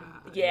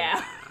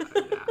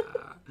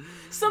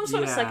some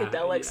sort of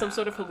psychedelic, some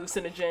sort of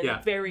hallucinogen.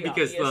 Yeah, very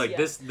because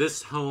obvious.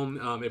 This home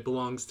it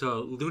belongs to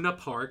Luna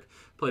Park,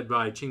 played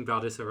by Ching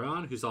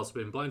Valdez-Aran, who's also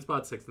been in Blind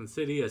Spot, Sex and the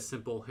City, A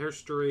Simple Hair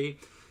Story,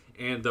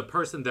 and the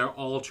person they're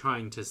all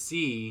trying to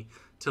see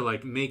to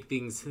like make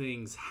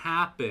things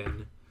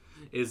happen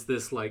is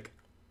this like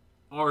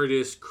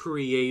artist,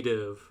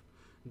 creative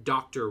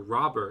Dr.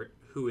 Robert,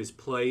 who is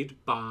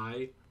played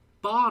by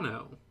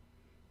Bono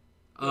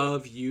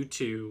of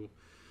U2.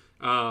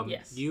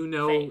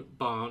 Fame.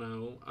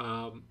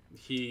 Bono.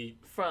 He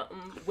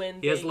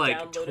has like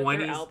downloaded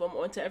their album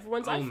onto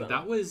everyone's iPhone.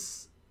 That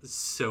was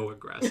so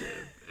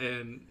aggressive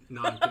and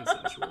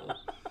non-consensual.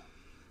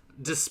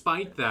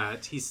 Despite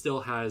that, he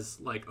still has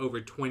like over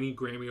 20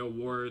 Grammy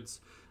Awards.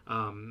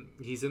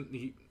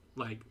 He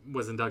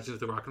was inducted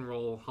into the Rock and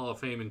Roll Hall of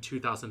Fame in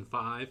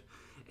 2005.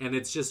 And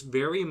it's just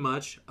very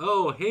much,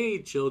 oh,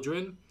 hey,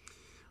 children,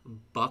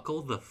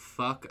 buckle the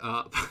fuck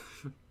up.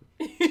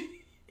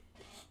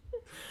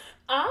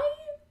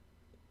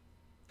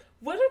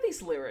 What are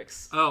these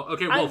lyrics? Oh,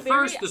 okay. Well,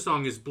 first the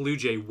song is Blue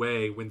Jay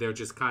Way, when they're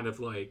just kind of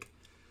like...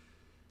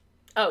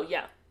 Oh,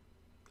 yeah.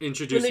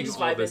 Introducing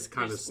all this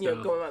kind of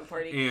stuff. Going on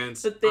party. And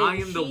I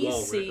Am the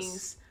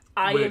Walrus,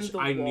 which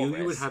I knew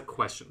you would have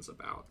questions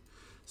about.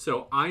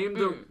 So I Am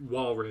the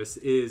Walrus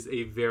is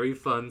a very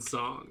fun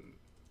song.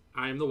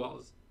 I am the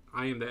walrus.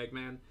 I am the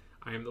Eggman.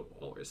 I am the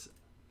walrus.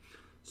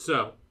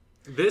 So,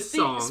 this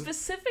song...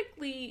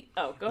 Specifically...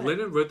 Oh, go ahead.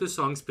 Lennon wrote this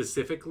song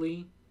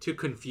specifically to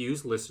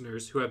confuse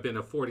listeners who have been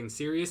affording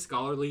serious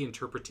scholarly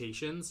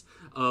interpretations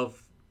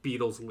of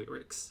Beatles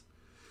lyrics.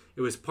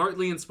 It was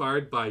partly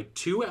inspired by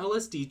 2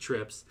 LSD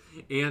trips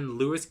and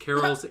Lewis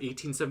Carroll's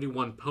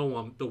 1871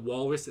 poem, The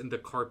Walrus and the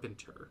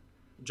Carpenter.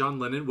 John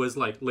Lennon was,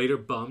 like, later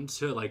bummed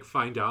to, like,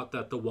 find out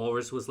that the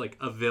walrus was, like,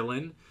 a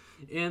villain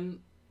in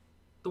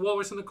The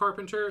Walrus and the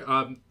Carpenter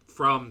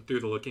from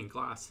Through the Looking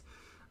Glass.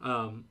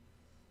 And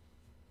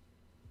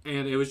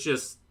it was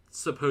just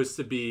supposed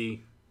to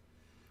be...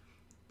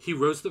 He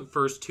wrote the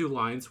first 2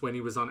 lines when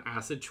he was on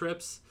acid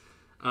trips.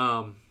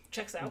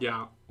 Checks out.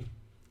 Yeah.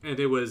 And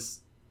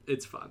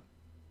it's fun.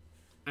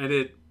 And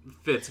it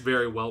fits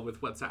very well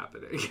with what's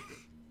happening.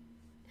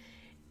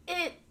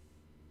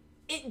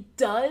 It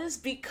does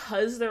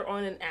because they're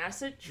on an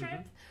acid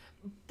trip,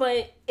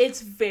 but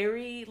it's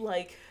very,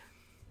 like...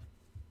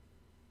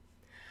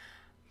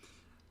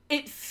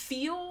 It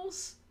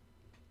feels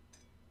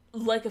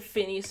like a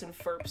Phineas and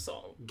Ferb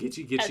song.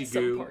 Gitchy Gitchy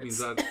Goo means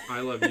that I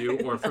love you,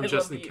 or from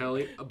Justin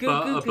Kelly, a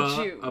bum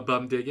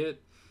dig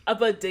it. A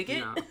bum dig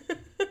it?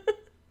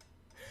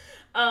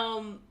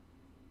 Yeah.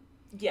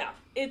 Yeah,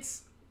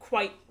 it's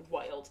quite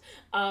wild.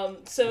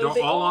 So they're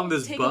they all on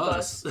this take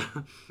bus.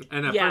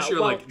 And at first you're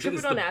like,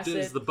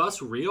 is the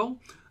bus real?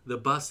 The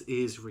bus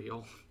is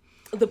real.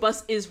 The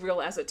bus is real,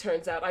 as it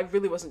turns out. I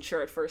really wasn't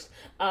sure at first.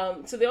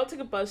 So they all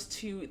take a bus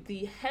to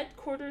the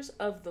headquarters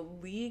of the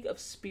League of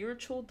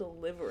Spiritual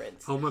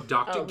Deliverance. Home of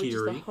Dr. Which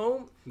Geary. is the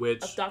home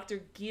of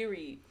Dr.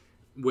 Geary.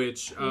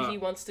 Which... who he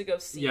wants to go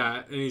see.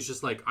 Yeah, and he's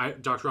just like,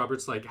 Dr.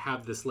 Roberts, like,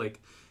 have this,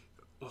 like,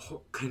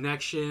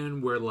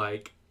 connection where,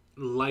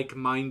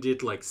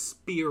 like-minded, like,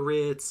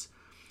 spirits.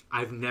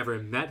 I've never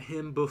met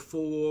him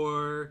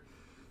before.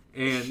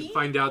 And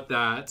find out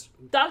that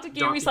Dr.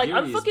 Geary's like,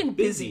 I'm fucking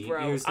busy, bro.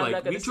 And he was I'm like,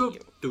 not gonna we drove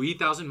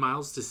 3,000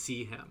 miles to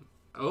see him.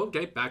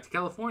 Okay, back to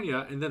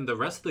California. And then the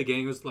rest of the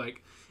gang was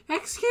like,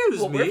 excuse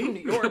me, we're from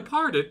New York.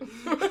 Pardon.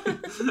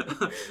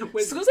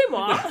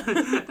 Excusez-moi.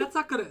 That's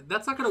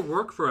not gonna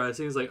work for us.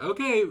 And he's like,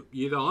 okay,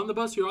 you're on the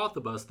bus, you're off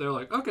the bus. They're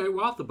like, okay,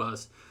 we're off the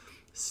bus.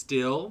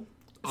 Still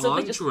so on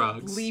they just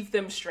drugs. Leave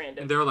them stranded.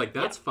 And they're like,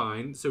 that's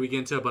fine. So we get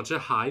into a bunch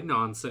of high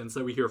nonsense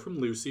that we hear from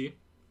Lucy.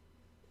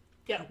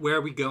 Yeah. Where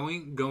are we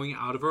going? Going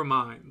out of our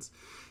minds.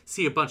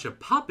 See a bunch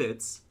of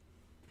puppets,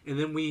 and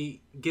then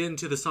we get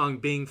into the song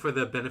being for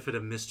the benefit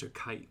of Mr.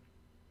 Kite.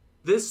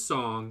 This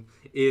song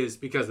is,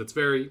 because it's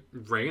very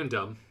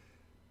random,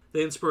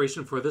 the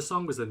inspiration for this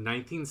song was a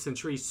 19th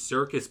century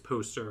circus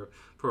poster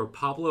for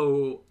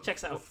Pablo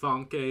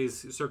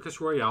Fonke's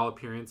Circus Royale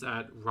appearance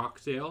at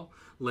Rockdale.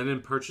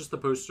 Lennon purchased the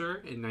poster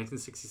in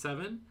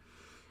 1967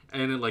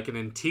 and in like an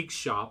antique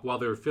shop while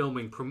they were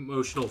filming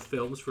promotional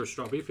films for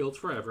Strawberry Fields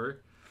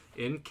Forever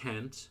in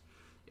Kent,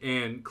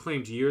 and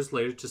claimed years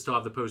later to still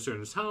have the poster in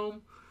his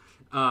home.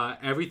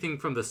 Everything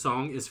from the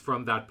song is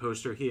from that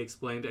poster, he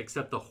explained,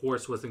 except the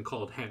horse wasn't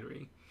called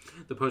Henry.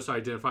 The poster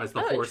identifies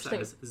the horse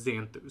as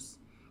Xanthus.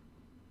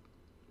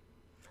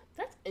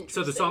 That's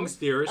interesting. So the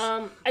song's lyrics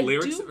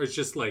are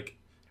just like,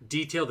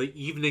 detail the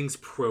evening's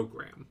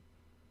program.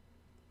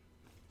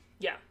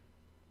 Yeah.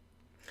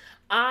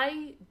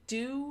 I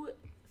do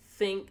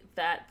think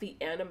that the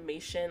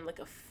animation, like,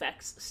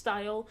 effects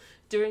style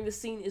during the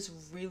scene is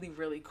really,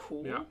 really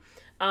cool. Yeah.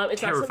 It's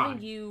terrifying. not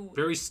something you...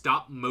 Very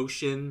stop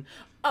motion,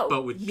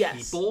 but with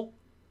people.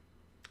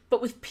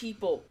 But with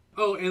people.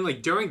 Oh, and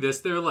like during this,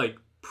 they're like,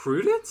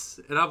 Prudence?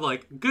 And I'm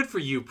like, good for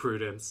you,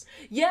 Prudence.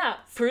 Yeah,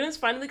 Prudence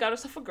finally got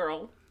herself a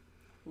girl.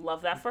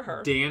 Love that for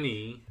her.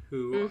 Danny,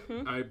 who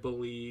I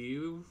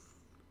believe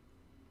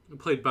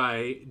played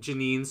by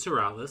Janine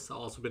Sorales,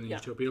 also been in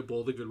Utopia,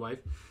 Bull the Good Wife.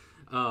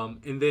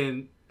 And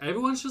then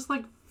everyone's just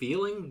like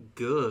feeling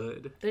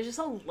good. They're just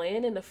all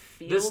laying in the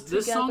field together,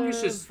 this song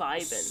is just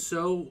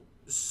vibing.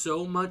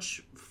 So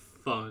much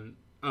fun.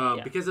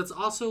 Because it's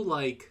also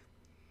like,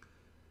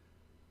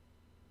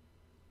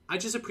 I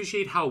just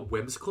appreciate how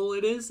whimsical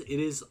it is. It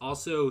is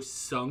also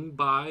sung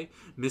by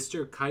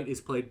Mr. Kite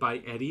is played by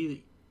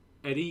Eddie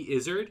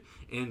Izzard,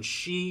 and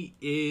she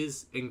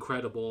is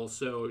incredible.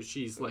 So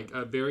she's like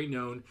a very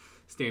known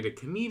stand-up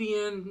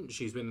comedian.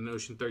 She's been in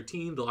Ocean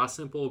 13, The Last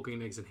Simple,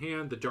 Green Eggs in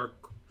Hand, The Dark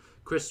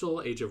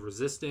Crystal, Age of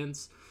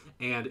Resistance.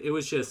 And it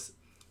was just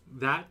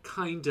that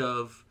kind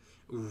of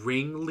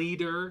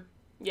ringleader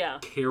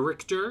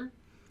character.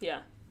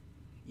 Yeah.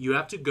 You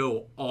have to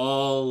go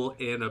all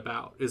in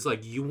about. It's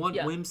like, you want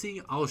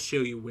whimsy? I'll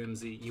show you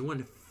whimsy. You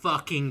want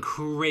fucking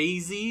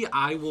crazy?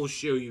 I will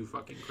show you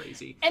fucking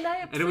crazy. And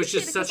it was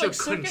just such a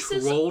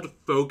controlled,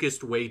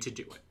 focused way to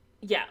do it.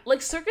 Yeah,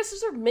 like,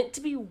 circuses are meant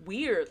to be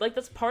weird. Like,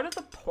 that's part of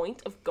the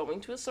point of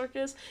going to a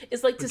circus,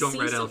 is like to don't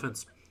ride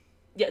elephants.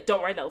 Yeah,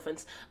 don't ride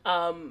elephants.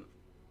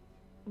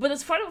 But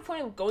that's part of the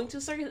point of going to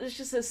a circus, is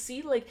just to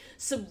see, like,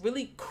 some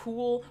really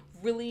cool,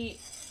 really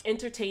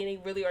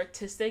entertaining, really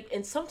artistic,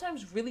 and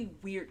sometimes really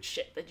weird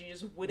shit that you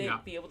just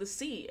wouldn't be able to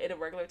see in a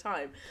regular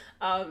time.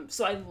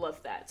 So I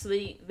love that. So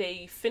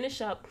they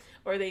finish up,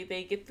 or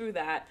they get through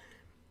that,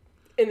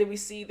 and then we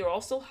see they're all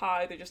so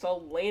high, they're just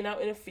all laying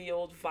out in a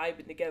field,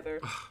 vibing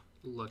together.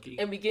 Lucky.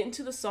 And we get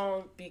into the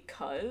song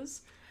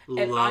Because,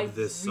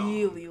 this song.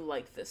 Really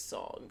like this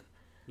song.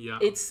 Yeah.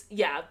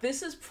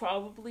 This is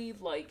probably,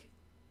 like,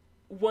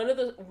 one of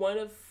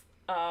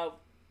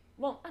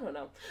well, I don't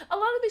know. A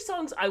lot of these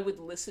songs I would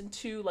listen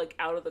to, like,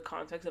 out of the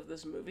context of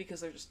this movie because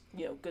they're just,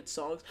 good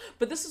songs.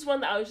 But this is one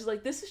that I was just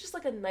like, this is just,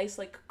 like, a nice,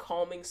 like,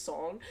 calming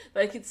song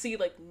that I could see,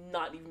 like,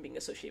 not even being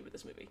associated with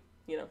this movie,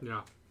 Yeah.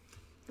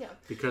 Yeah.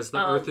 Because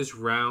the earth is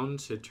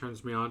round, it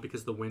turns me on.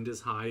 Because the wind is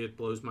high, it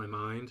blows my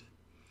mind.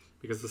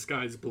 Because the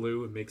sky is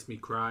blue, it makes me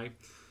cry.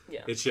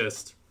 Yeah. It's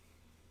just...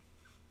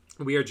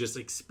 We are just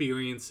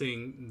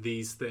experiencing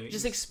these things.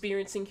 Just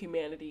experiencing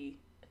humanity,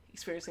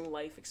 experiencing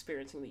life,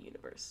 experiencing the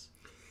universe.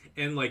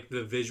 And, like,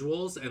 the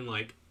visuals, and,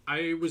 like,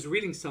 I was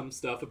reading some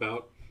stuff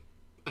about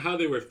how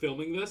they were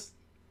filming this,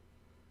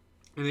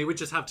 and they would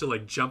just have to,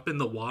 like, jump in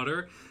the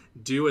water,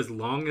 do as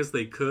long as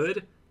they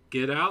could,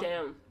 get out,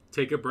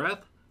 take a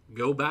breath,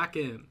 go back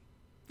in.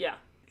 Yeah.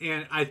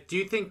 And I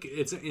do think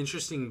it's an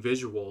interesting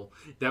visual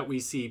that we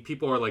see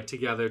people are, like,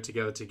 together,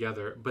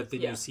 but then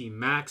you see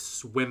Max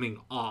swimming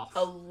off.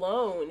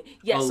 Alone.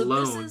 Yeah,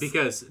 alone. So this is...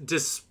 Because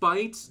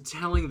despite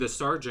telling the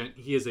sergeant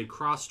he is a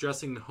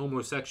cross-dressing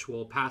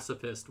homosexual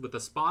pacifist with a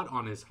spot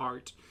on his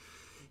heart,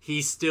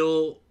 he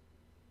still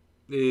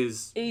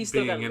is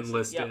being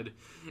enlisted.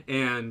 Yep.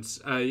 And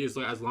he was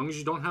like, as long as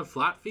you don't have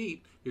flat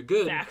feet, you're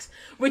good. Facts.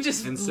 Which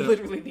is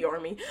literally the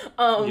army.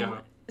 Yeah.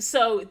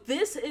 So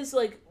this is,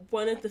 like,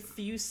 one of the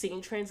few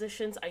scene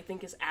transitions I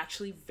think is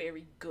actually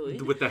very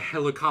good. With the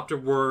helicopter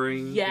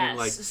whirring. Yes. And,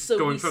 like, so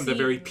going from the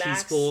very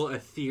peaceful,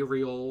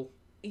 ethereal...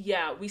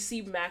 Yeah, we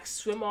see Max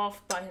swim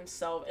off by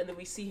himself, and then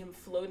we see him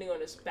floating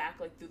on his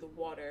back, like, through the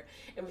water,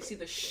 and we see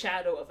the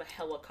shadow of a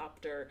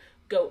helicopter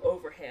go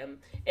over him,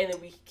 and then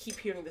we keep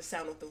hearing the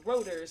sound of the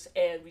rotors,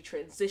 and we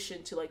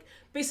transition to, like,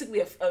 basically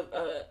a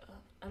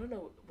I don't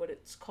know what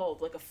it's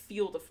called, like a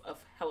field of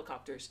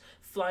helicopters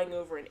flying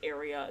over an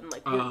area, and,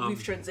 like,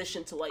 we've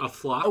transitioned to, like,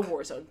 a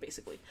war zone,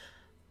 basically.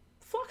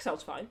 Flock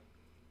sounds fine.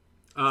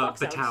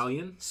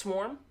 Battalion.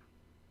 Swarm.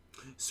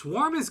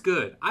 Swarm is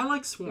good. I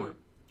like Swarm.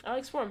 I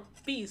like Swarm.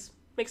 Bees.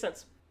 Makes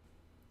sense.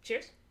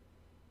 Cheers.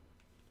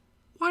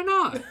 Why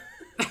not?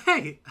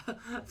 Hey,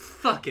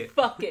 fuck it.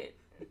 Fuck it.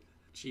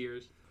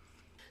 Cheers.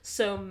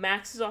 So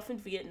Max is off in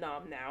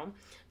Vietnam now.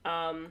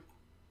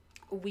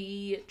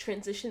 We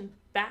transition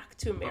back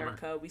to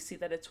America. Bummer. We see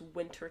that it's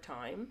winter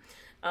time,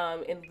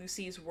 and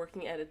Lucy is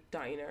working at a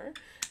diner.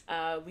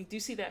 We do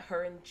see that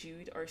her and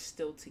Jude are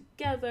still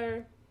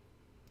together.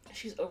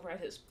 She's over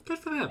at his... Good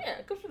for them.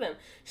 Yeah, good for them.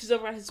 She's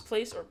over at his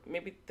place, or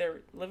maybe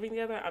they're living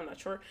together. I'm not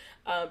sure.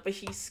 But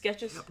he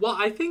sketches... Well,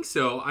 I think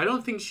so. I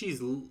don't think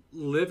she's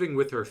living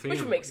with her family.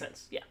 Which would make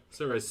sense, yeah.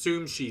 So I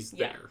assume she's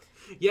there.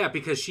 Yeah,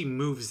 because she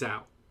moves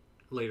out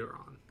later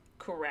on.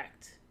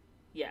 Correct.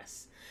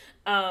 Yes.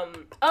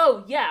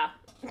 Oh, yeah.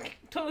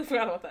 Totally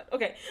forgot about that.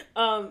 Okay.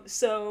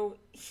 So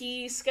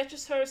he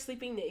sketches her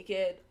sleeping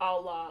naked, a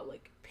la,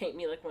 like, paint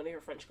me like one of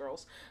your French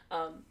girls.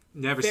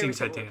 Never seen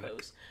Titanic.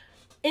 Pose.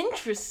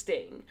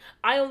 Interesting.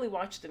 I only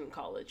watched it in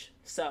college,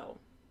 so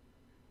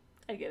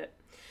I get it.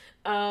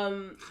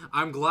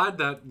 I'm glad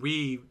that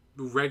we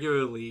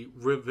regularly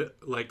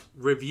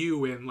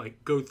review and,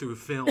 like, go through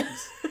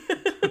films.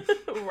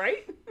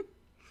 Right?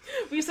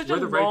 We have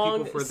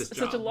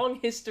such a long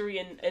history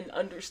and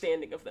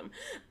understanding of them.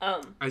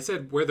 I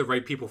said we're the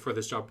right people for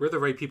this job. We're the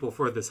right people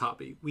for this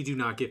hobby. We do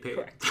not get paid.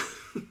 Correct.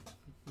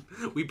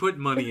 We put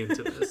money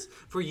into this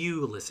for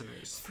you,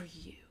 listeners. For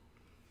you.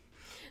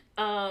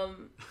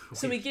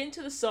 So we get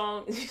into the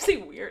song. Did you say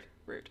weird?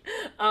 Rude.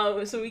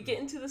 So we get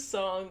into the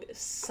song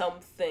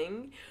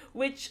 "Something,"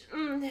 which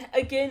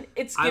again,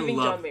 it's giving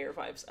John Mayer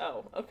vibes.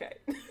 Oh, okay.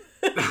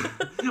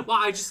 Well,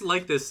 I just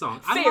like this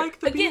song. Fair. I like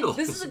the Beatles.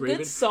 This is a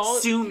good song.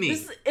 Sue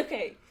me.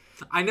 Okay.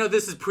 I know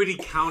this is pretty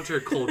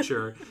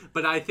counterculture,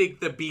 but I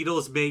think the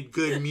Beatles made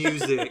good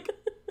music.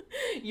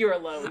 You're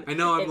alone. I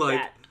know I'm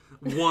like that.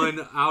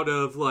 one out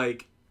of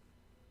like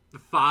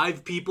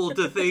 5 people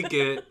to think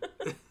it.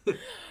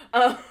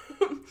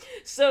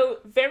 So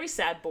very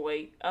sad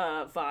boy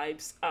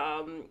vibes.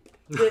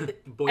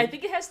 I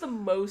think it has the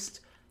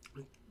most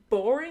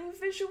boring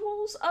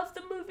visuals of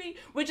the movie,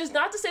 which is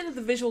not to say that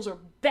the visuals are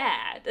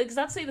bad. It's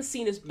not to say the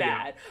scene is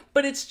bad,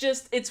 but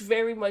it's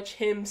very much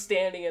him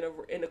standing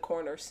in a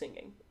corner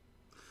singing.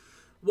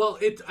 Well,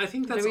 I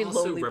think that's very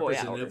also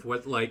representative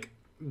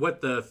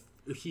what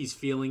he's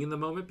feeling in the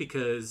moment,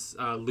 because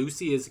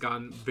Lucy has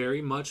gotten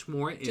very much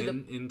more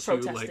into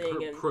like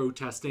her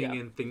protesting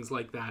and things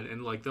like that,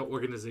 and like the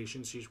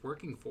organization she's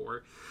working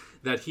for,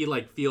 that he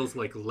like feels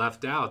like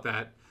left out,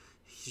 that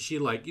she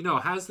like,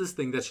 has this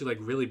thing that she like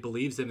really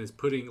believes in, is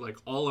putting like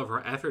all of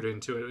her effort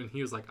into it, and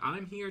he was like,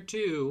 I'm here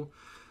too,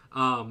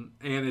 and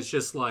it's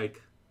just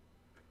like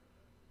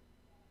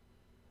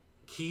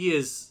he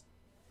is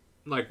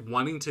like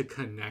wanting to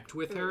connect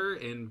with her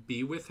and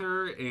be with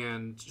her,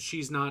 and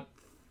she's not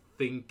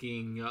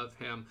thinking of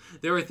him.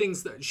 There are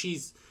things that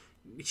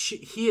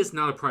he is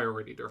not a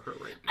priority to her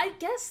right now. I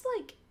guess,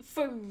 like,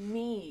 for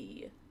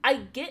me, I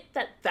get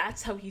that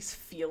that's how he's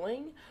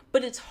feeling,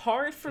 but it's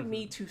hard for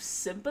me to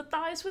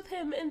sympathize with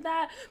him in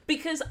that,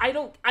 because I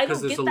don't get that.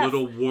 Because there's a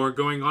little war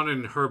going on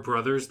and her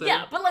brother's there.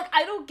 Yeah, but, like,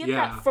 I don't get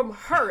that from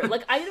her.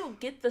 Like, I don't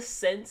get the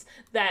sense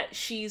that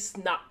she's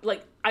not,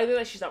 like, either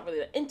that she's not really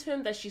that into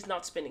him, that she's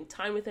not spending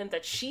time with him,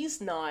 that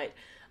she's not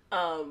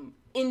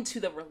into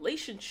the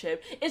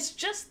relationship. It's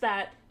just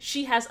that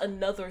she has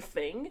another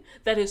thing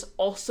that is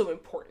also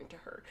important to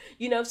her.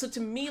 You know? So to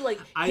me, like,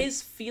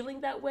 his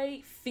feeling that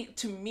way,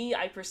 to me,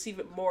 I perceive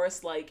it more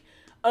as like,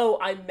 oh,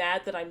 I'm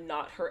mad that I'm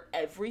not her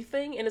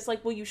everything. And it's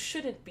like, well, you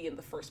shouldn't be in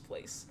the first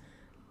place.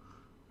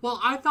 Well,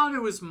 I thought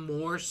it was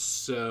more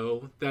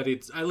so that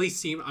it's at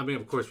least seemed, I mean,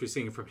 of course, we're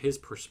seeing it from his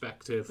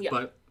perspective,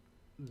 but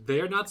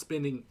they're not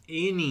spending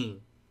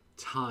any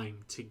time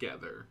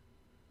together.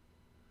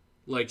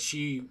 Like,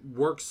 she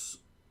works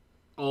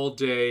all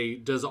day,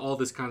 does all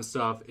this kind of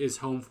stuff, is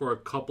home for a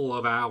couple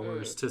of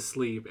hours to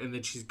sleep, and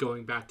then she's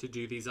going back to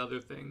do these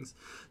other things.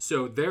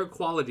 So their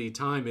quality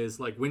time is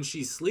like when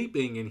she's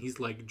sleeping and he's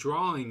like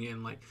drawing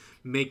and like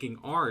making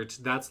art,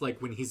 that's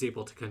like when he's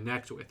able to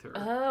connect with her.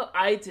 Oh,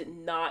 I did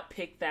not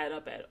pick that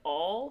up at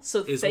all.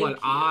 So is thank what you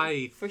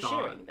I for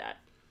sharing that.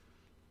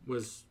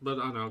 Was, but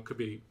I don't know, it could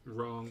be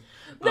wrong.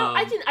 No,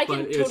 I can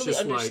totally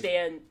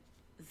understand like,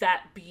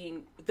 that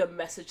being the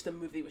message the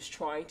movie was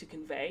trying to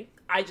convey.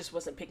 I just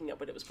wasn't picking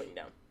up what it was putting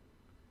down.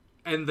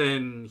 And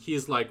then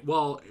he's like,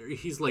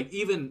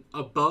 even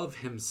above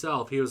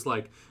himself, he was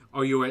like,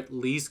 are you at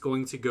least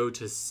going to go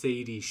to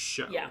Sadie's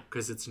show? Yeah.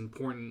 Because it's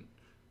important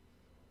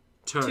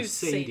to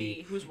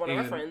Sadie, who's one of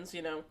our friends,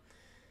 you know.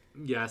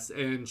 Yes,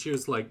 and she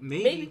was like,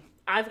 maybe.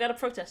 I've got a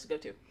protest to go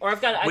to. Or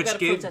I've got a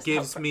protest to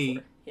help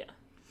for.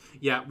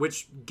 Yeah,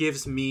 which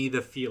gives me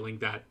the feeling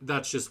that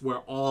that's just where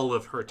all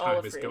of her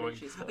time is going.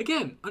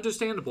 Again,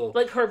 understandable.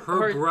 Like her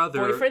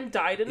brother boyfriend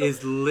died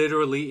is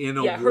literally in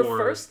a war. Her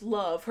first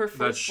love, her first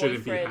that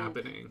shouldn't boyfriend be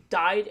happening.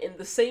 Died in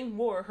the same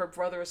war her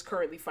brother is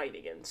currently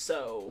fighting in.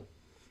 So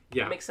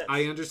yeah, it makes sense.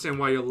 I understand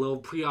why you're a little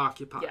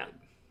preoccupied.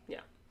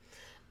 Yeah.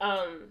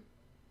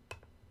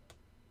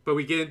 But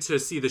we get to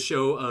see the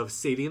show of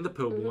Sadie and the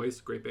Po' Boys,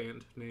 great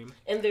band name,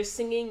 and they're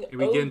singing. And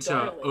we get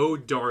into "Oh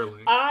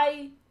Darling."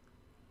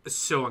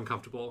 So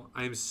uncomfortable.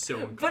 I am so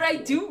uncomfortable. But I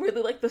do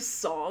really like the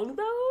song,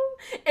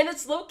 though. And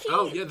it's low-key.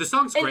 Oh, yeah, the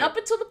song's great. And up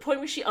until the point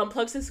where she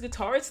unplugs his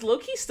guitar, it's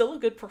low-key still a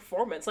good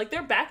performance. Like,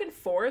 their back and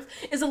forth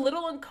is a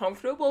little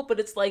uncomfortable, but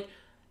it's like,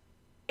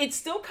 it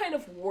still kind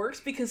of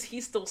works because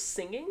he's still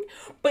singing.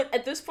 But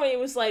at this point, it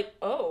was like,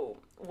 oh,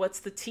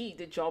 what's the tea?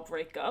 Did y'all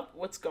break up?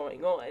 What's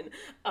going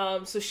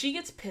on? So she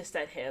gets pissed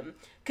at him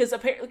because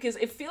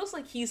it feels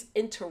like he's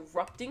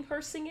interrupting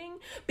her singing.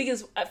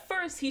 Because at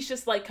first, he's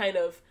just like kind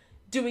of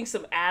doing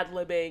some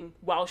ad-libbing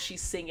while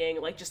she's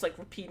singing, like just like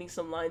repeating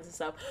some lines and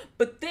stuff.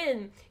 But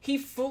then he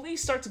fully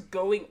starts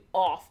going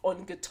off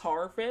on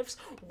guitar riffs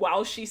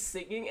while she's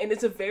singing, and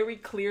it's a very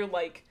clear,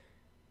 like,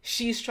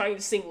 she's trying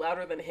to sing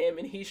louder than him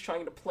and he's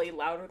trying to play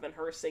louder than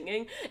her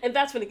singing. And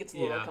that's when it gets a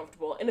little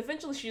uncomfortable. And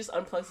eventually she just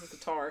unplugs his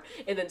guitar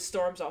and then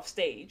storms off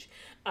stage.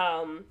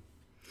 And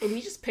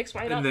he just picks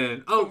right up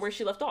from where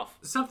she left off.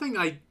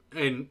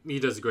 And he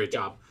does a great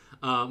job.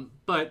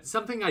 But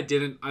something I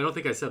don't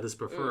think I said this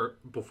before,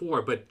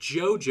 but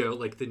JoJo,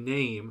 like the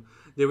name,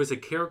 there was a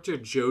character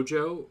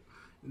JoJo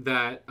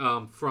that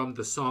from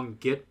the song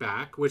Get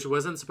Back, which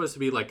wasn't supposed to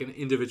be like an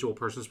individual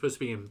person, it was supposed to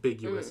be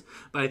ambiguous.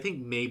 But I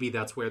think maybe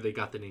that's where they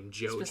got the name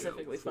JoJo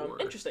specifically from.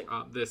 Interesting.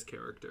 This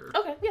character.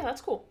 Okay, yeah,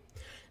 that's cool.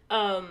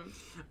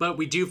 But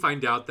we do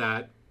find out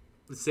that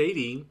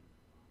Sadie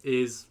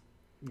is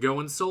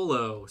going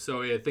solo.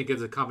 So I think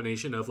it's a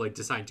combination of like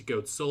deciding to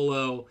go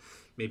solo,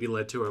 maybe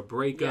led to a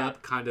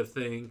breakup kind of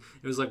thing.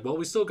 It was like, well,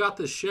 we still got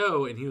this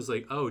show. And he was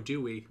like, oh, do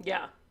we?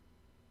 Yeah.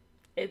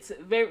 It's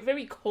very,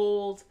 very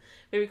cold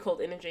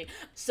energy.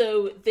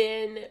 So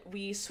then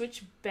we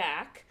switch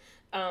back.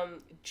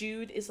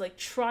 Jude is like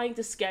trying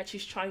to sketch.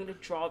 He's trying to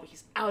draw, but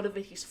he's out of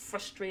it. He's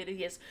frustrated.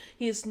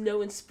 He has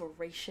no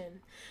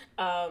inspiration.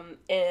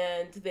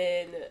 And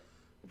then,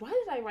 why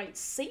did I write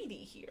Sadie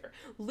here?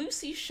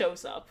 Lucy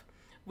shows up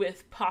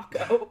with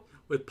Paco.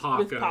 With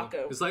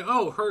Paco. It's like,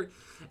 oh, heard,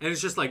 and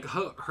it's just like,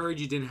 heard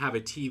you didn't have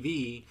a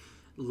TV.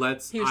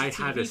 I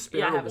had a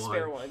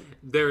spare one.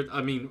 There,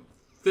 I mean,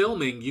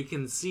 filming, you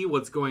can see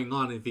what's going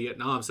on in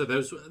Vietnam. So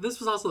this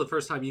was also the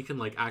first time you can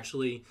like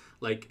actually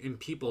like in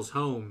people's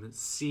homes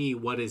see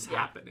what is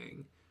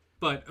happening.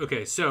 But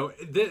okay, so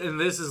and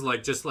this is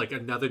like just like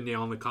another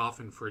nail in the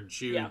coffin for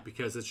Jude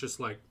because it's just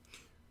like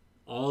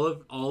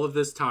all of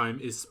this time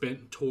is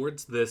spent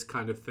towards this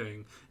kind of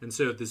thing. And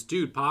so this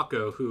dude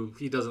Paco, who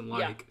he doesn't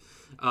like,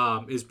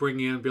 is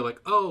bringing in and be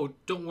like, oh,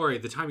 don't worry,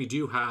 the time you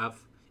do have,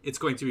 it's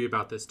going to be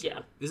about this too. Yeah.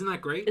 Isn't that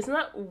great? Isn't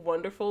that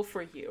wonderful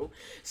for you?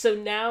 So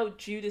now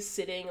Jude is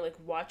sitting, like,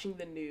 watching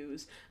the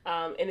news,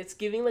 and it's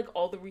giving, like,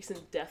 all the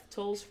recent death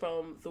tolls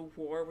from the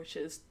war, which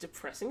is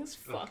depressing as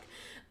fuck.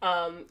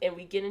 And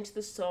we get into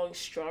the song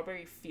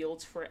Strawberry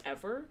Fields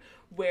Forever,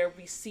 where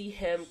we see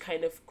him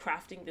kind of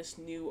crafting this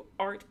new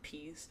art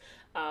piece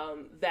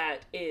that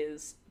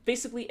is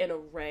basically an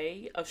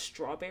array of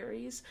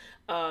strawberries,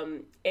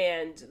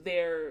 and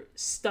they're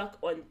stuck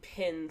on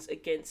pins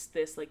against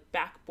this, like,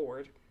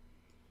 backboard.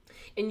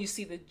 and you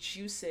see the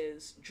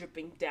juices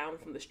dripping down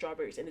from the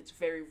strawberries, and it's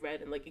very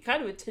red, and like it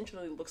kind of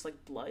intentionally looks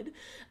like blood.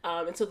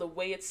 And so the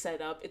way it's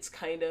set up, it's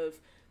kind of,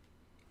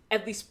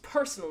 at least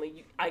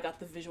personally, I got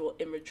the visual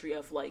imagery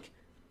of like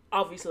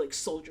obviously like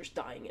soldiers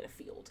dying in a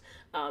field,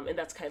 and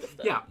that's kind of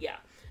the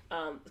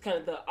kind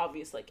of the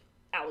obvious like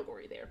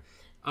allegory there.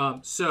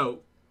 So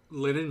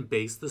Lennon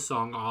based the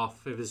song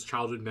off of his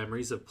childhood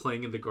memories of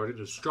playing in the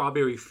garden of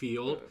Strawberry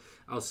Field,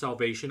 a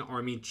Salvation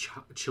Army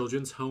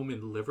children's home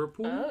in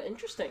Liverpool. Oh,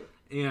 interesting.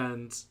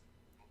 And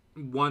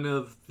one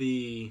of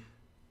the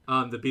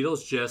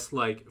Beatles just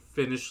like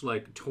finished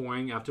like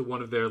touring after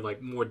one of their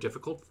like more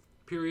difficult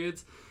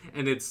periods,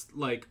 and it's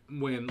like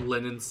when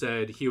Lennon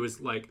said he was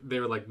like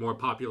they were like more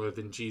popular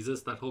than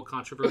Jesus. That whole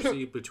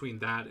controversy between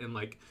that and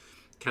like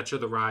Catcher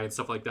the Rye and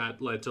stuff like that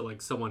led to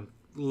like someone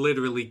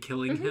literally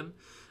killing him.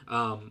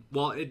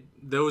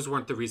 Those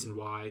weren't the reason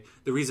why.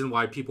 The reason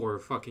why people were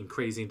fucking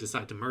crazy and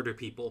decided to murder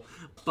people,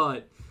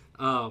 but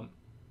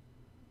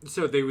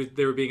so they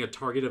were being a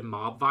target of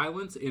mob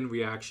violence in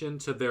reaction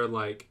to their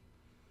like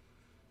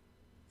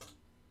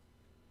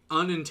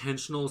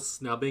unintentional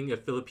snubbing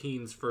of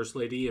Philippines First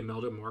Lady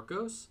Imelda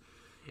Marcos,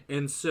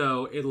 and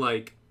so it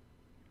like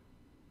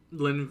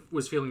Lennon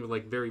was feeling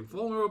like very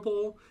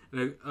vulnerable,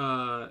 and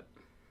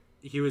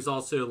he was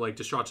also like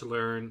distraught to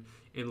learn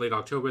in late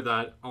October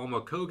that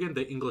Alma Cogan,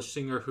 the English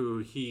singer who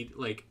he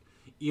like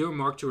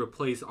earmarked to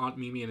replace Aunt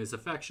Mimi in his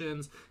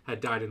affections, had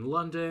died in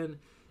London.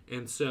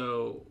 And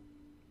so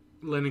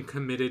Lennon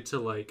committed to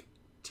like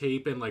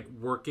tape and like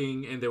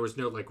working, and there was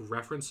no like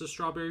reference to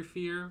Strawberry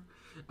Field.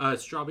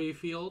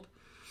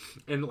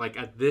 And like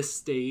at this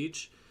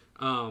stage,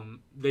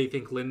 they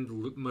think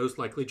Lennon most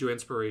likely drew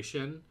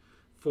inspiration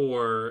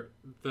for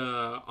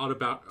the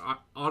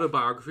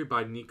autobiography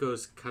by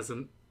Nikos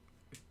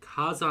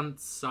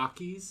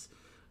Kazantzakis,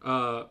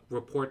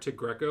 Report to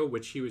Greco,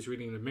 which he was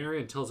reading in Mary,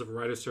 and tells of a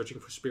writer searching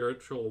for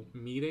spiritual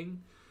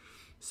meaning.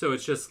 So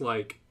it's just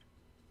like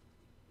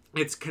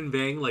it's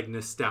conveying like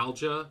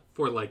nostalgia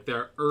for like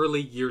their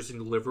early years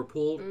in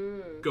Liverpool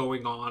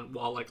going on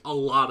while like a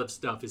lot of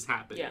stuff is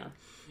happening,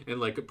 and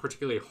like a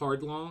particularly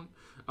hard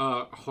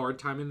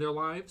time in their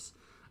lives.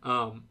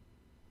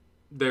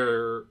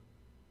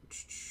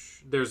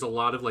 There's a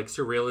lot of like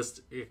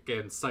surrealistic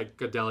and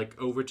psychedelic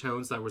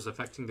overtones that was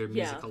affecting their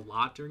music a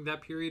lot during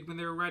that period when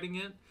they were writing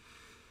it.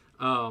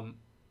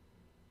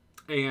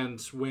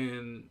 And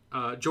when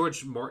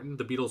George Martin,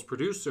 the Beatles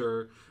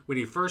producer, when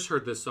he first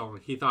heard this song,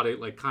 he thought it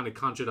like kind of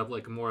conjured up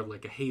like more of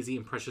like a hazy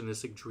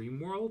impressionistic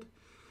dream world.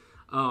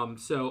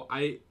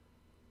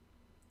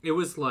 It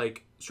was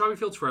like Strawberry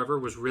Fields Forever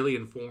was really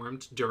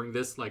informed during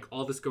this, like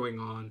all this going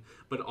on,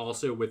 but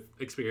also with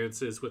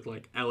experiences with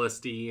like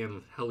LSD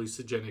and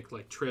hallucinogenic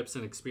like trips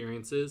and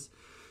experiences,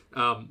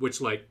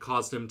 which like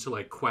caused him to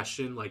like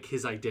question like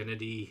his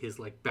identity, his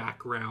like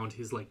background,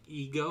 his like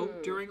ego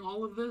during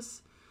all of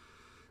this.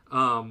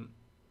 And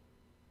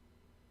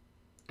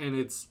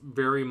it's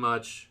very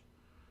much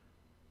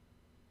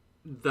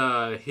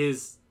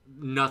his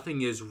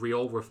Nothing Is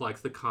Real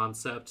reflects the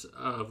concept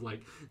of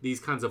like these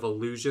kinds of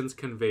illusions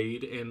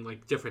conveyed in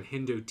like different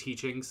Hindu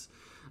teachings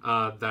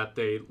that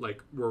they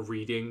like were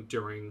reading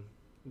during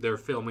their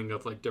filming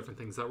of like different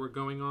things that were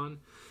going on,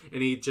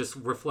 and he just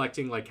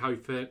reflecting like how he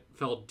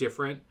felt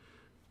different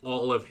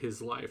all of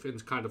his life,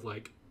 and kind of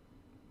like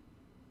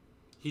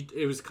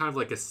it was kind of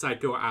like a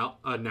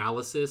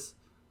psychoanalysis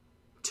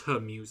to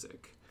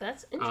music.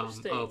 That's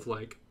interesting. Of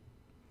like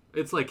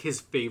it's like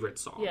his favorite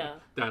song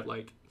that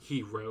like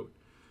he wrote.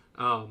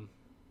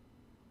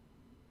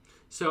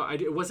 So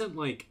it wasn't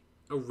like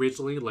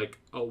originally like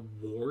a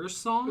war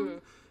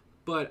song,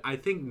 but I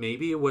think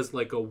maybe it was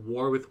like a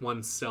war with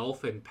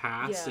oneself and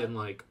past and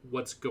like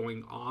what's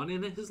going on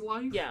in his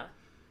life. Yeah,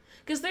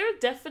 because there were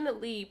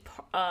definitely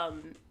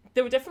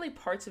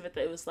parts of it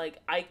that it was like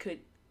I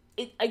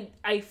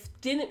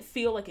didn't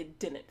feel like it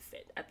didn't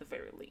fit at the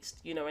very least.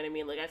 You know what I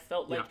mean? Like I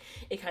felt like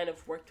it kind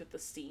of worked with the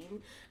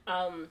scene,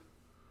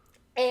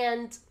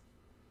 and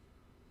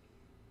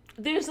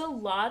there's a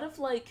lot of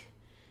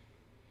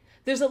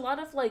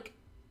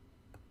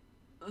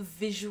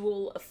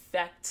visual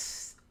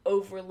effects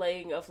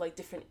overlaying of like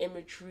different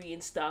imagery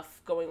and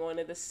stuff going on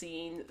in the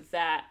scene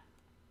that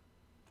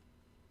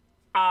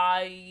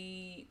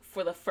I,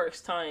 for the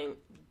first time,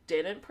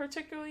 didn't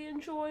particularly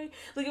enjoy.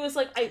 Like it was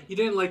like you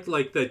didn't like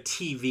the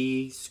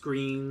TV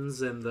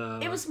screens and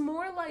it was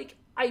more like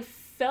I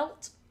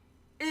felt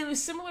it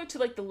was similar to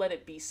like the Let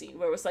It Be scene,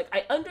 where it was like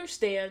I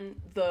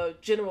understand the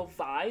general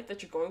vibe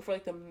that you're going for,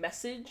 like the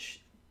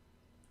message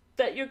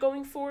that you're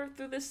going for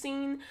through this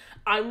scene.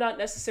 I'm not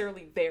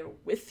necessarily there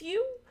with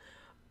you,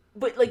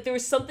 but like there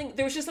was just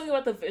something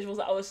about the visuals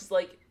that I was just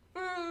like,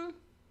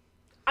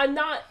 I'm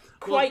not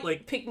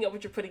quite picking up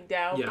what you're putting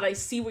down, but I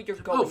see what you're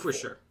going for. For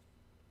sure.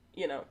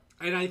 You know.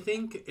 And I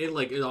think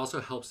it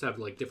also helps to have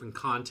like different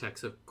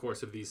contexts, of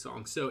course, of these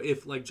songs. So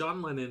if like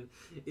John Lennon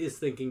is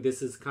thinking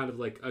this is kind of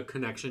like a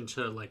connection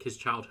to like his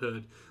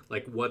childhood,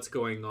 like what's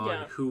going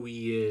on, who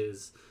he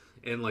is,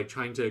 and like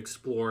trying to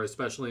explore,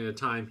 especially in a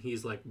time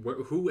he's like,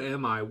 who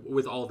am I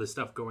with all this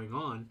stuff going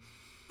on?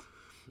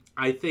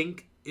 I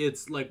think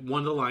it's like one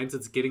of the lines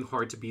that's getting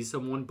hard to be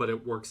someone, but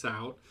it works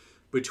out.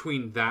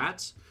 Between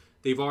that,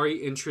 they've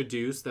already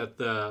introduced that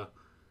the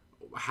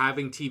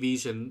having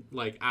TVs and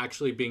like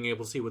actually being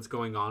able to see what's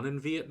going on in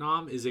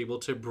Vietnam is able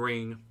to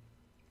bring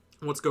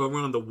what's going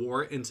on in the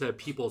war into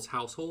people's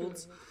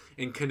households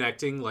and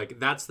connecting. Like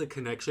that's the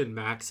connection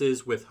Max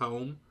is with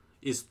home,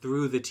 is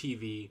through the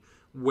TV,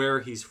 where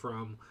he's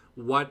from,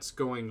 what's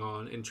going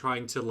on, and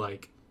trying to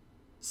like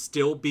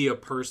still be a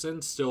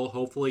person, still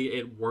hopefully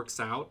it works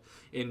out.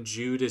 And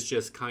Jude is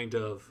just kind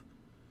of,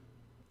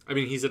 I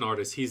mean, he's an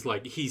artist. He's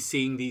like, he's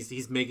seeing these,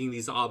 he's making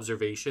these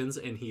observations,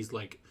 and he's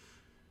like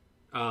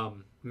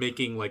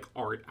making like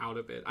art out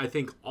of it. I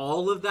think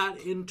all of that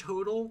in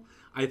total,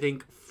 I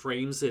think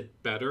frames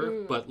it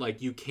better, but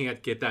like you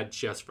can't get that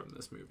just from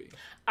this movie.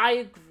 I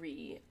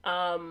agree.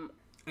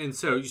 And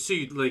so you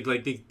see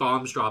like the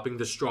bombs dropping,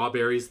 the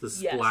strawberries, the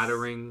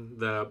splattering,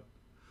 the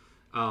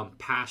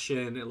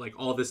passion, and like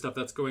all this stuff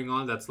that's going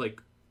on that's like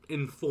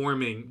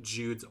informing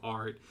Jude's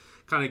art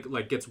kind of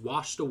like gets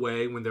washed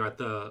away when they're at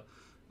the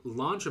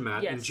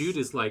laundromat. And Jude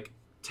is like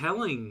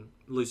telling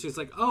Lucy, it's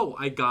like, oh,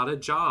 I got a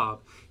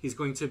job. He's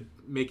going to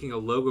making a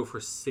logo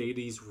for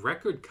Sadie's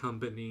record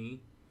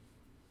company.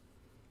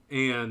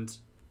 And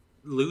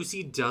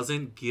Lucy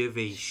doesn't give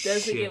a shit.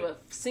 Doesn't give a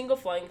single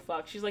flying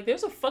fuck. She's like,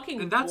 there's a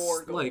fucking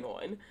war going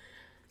on.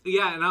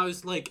 Yeah, and I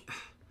was like,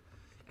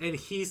 and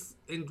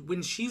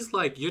when she's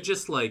like, you're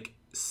just like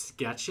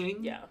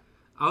sketching. Yeah.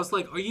 I was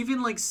like, are you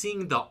even like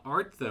seeing the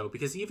art though?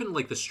 Because even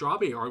like the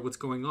strawberry art, what's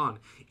going on,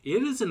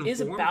 it is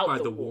informed by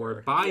the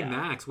war, by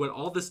Max, what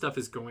all this stuff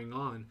is going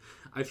on.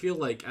 I feel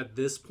like at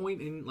this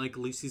point in like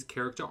Lucy's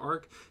character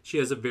arc, she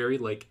has a very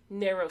like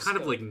narrow kind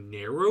scope. of like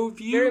narrow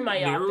view, very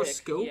myopic, narrow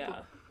scope.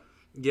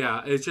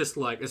 Yeah, it's just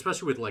like,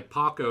 especially with like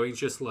Paco, he's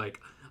just like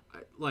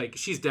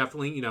she's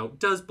definitely, you know,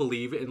 does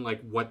believe in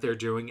like what they're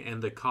doing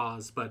and the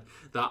cause, but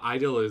the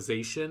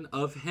idealization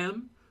of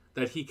him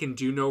that he can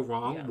do no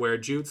wrong, where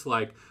Jude's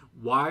like,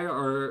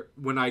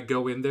 when I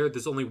go in there,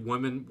 there's only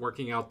women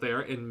working out there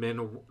and men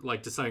are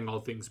like deciding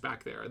all things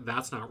back there.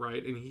 That's not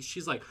right. And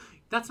she's like,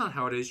 that's not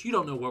how it is. You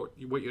don't know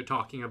what you're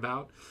talking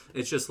about.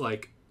 It's just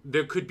like,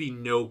 there could be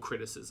no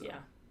criticism.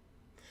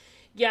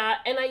 Yeah,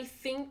 and I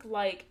think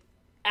like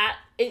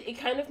it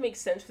kind of makes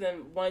sense for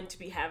them, one, to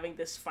be having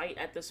this fight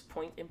at this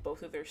point in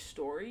both of their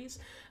stories.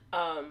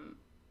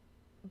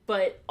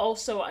 But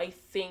also I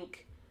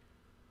think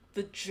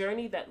the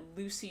journey that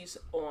Lucy's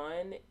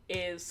on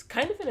is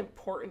kind of an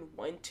important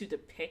one to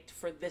depict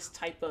for this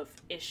type of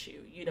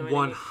issue. You know what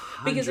I mean?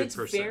 100%. Because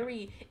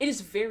it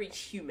is very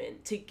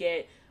human to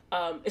get,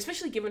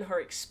 especially given her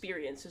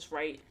experiences,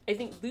 right? I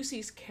think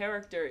Lucy's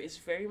character is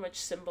very much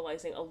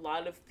symbolizing a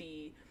lot of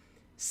the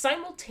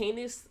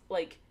simultaneous,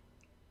 like,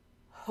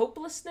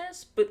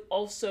 hopelessness, but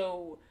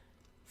also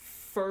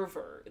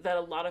fervor that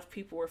a lot of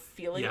people were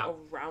feeling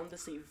around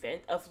this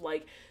event of,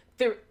 like,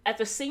 at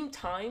the same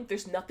time,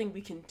 there's nothing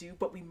we can do,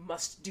 but we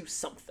must do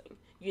something.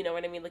 You know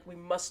what I mean? Like, we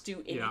must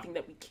do anything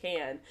that we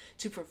can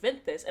to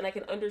prevent this. And I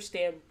can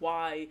understand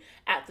why,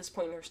 at this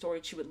point in her story,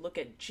 she would look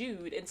at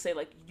Jude and say,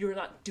 like, you're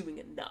not doing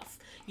enough.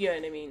 You know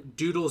what I mean?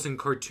 Doodles and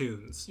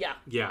cartoons. Yeah.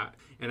 Yeah.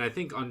 And I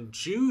think on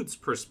Jude's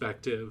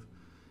perspective,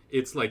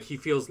 it's like he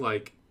feels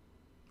like,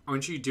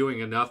 aren't you doing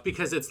enough?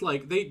 Because it's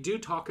like, they do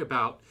talk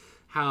about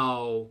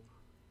how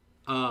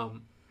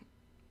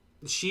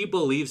she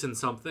believes in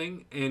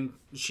something, and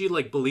she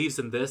like believes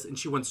in this, and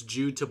she wants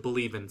Jude to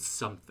believe in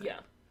something. Yeah.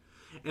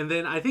 And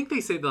then I think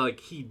they say that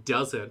like he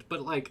doesn't,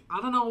 but like, I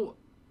don't know,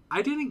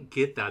 I didn't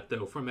get that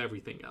though from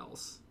everything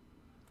else.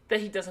 That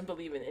he doesn't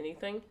believe in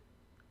anything?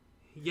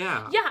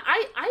 Yeah. Yeah,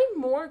 I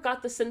more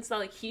got the sense that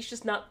like he's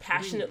just not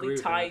passionately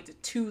tied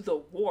to the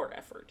war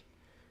effort.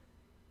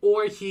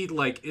 Or he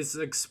like is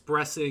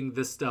expressing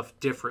this stuff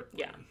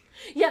differently. Yeah.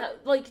 Yeah,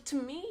 like, to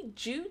me,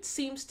 Jude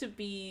seems to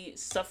be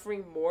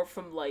suffering more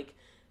from, like,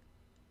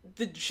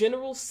 the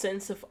general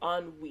sense of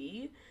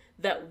ennui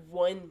that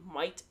one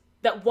might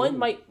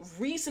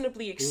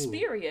reasonably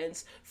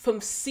experience from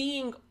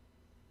seeing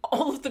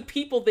all of the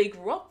people they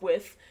grew up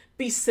with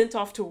be sent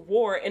off to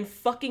war and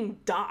fucking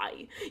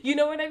die. You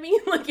know what I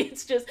mean? Like,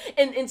 it's just,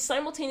 and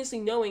simultaneously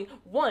knowing,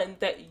 one,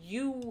 that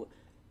you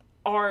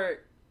are,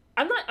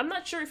 I'm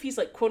not sure if he's,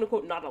 like,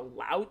 quote-unquote not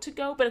allowed to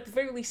go, but at the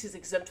very least he's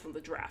exempt from the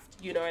draft.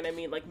 You know what I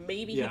mean? Like,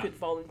 maybe he could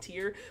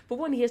volunteer, but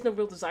one, he has no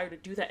real desire to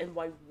do that, and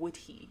why would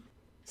he?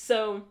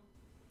 So,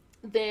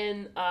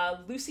 then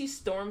Lucy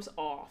storms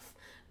off,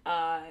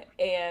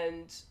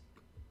 and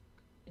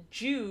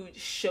Jude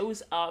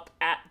shows up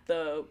at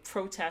the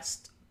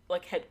protest,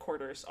 like,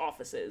 headquarters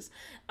offices.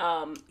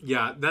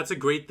 Yeah, that's a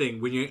great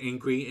thing. When you're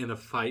angry in a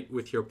fight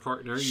with your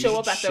partner, show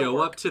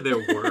up to their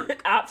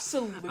work.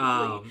 Absolutely.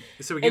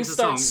 So we get the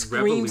song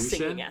Revolution.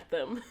 Singing at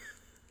them.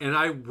 And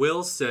I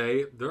will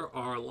say, there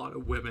are a lot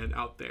of women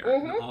out there,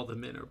 and all the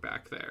men are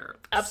back there.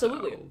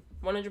 Absolutely.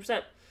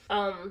 100%.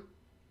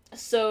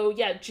 So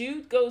yeah,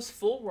 Jude goes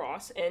full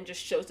Ross and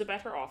just shows up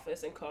at her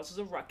office and causes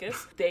a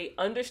ruckus. They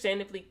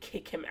understandably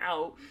kick him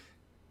out.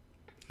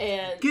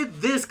 And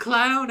get this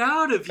clown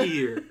out of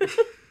here.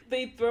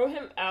 they throw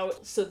him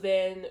out. So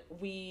then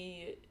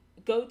we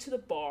go to the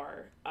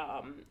bar.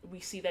 We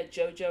see that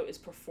JoJo is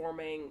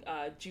performing.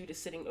 Jude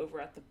is sitting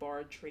over at the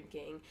bar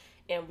drinking.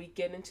 And we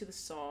get into the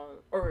song,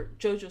 or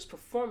JoJo's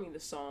performing the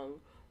song,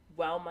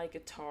 While My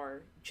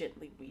Guitar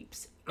Gently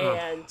Weeps.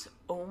 And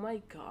oh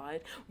my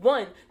god.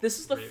 One, this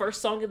is the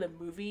first song in the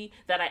movie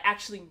that I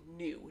actually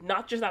knew.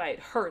 Not just that I had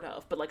heard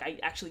of, but like I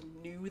actually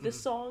knew this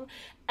song.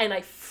 And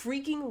I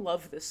freaking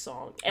love this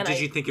song. And Did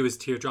you think it was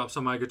Teardrops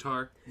on My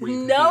Guitar?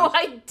 No,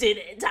 I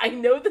didn't. I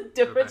know the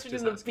difference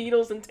between the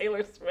Beatles and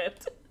Taylor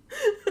Swift.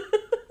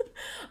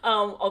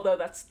 Although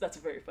that's a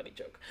very funny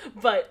joke.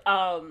 But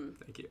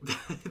thank you.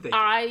 Thank you.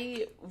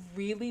 I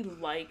really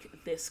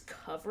like this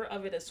cover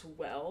of it as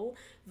well.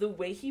 The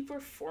way he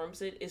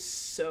performs it is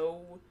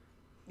so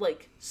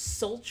like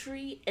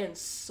sultry and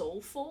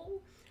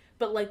soulful,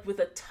 but like with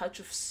a touch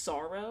of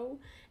sorrow,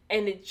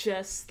 and it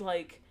just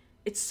like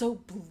it's so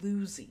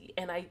bluesy,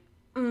 and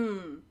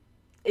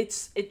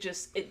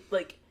it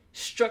like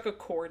struck a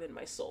chord in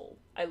my soul.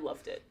 I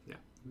loved it. Yeah.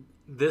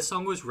 This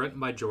song was written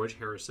by George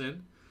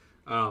Harrison,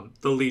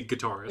 the lead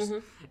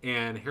guitarist,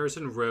 and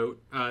Harrison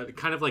wrote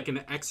kind of like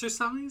an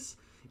exercise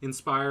in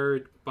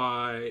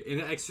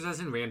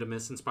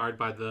randomness inspired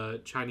by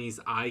the Chinese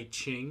I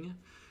Ching.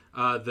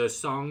 The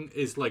song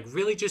is like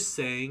really just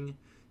saying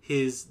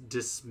his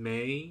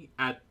dismay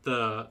at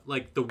the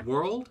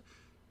world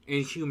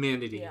and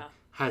humanity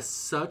has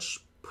such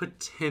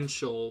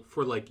potential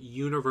for like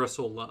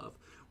universal love.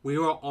 We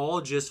are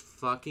all just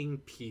fucking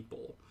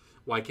people.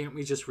 Why can't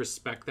we just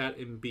respect that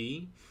and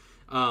be?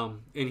 And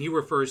he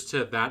refers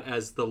to that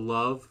as the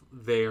love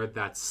there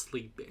that's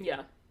sleeping.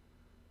 Yeah.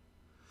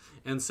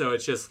 And so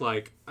it's just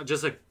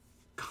a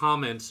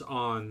comment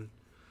on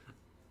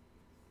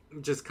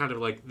just kind of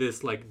like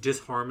this like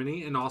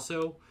disharmony, and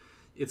also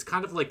it's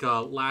kind of like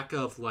a lack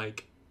of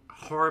like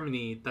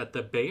harmony that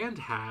the band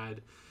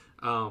had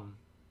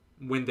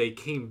when they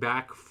came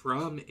back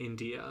from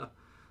India.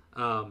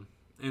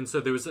 And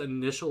so there was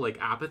initial like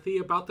apathy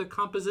about the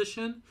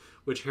composition,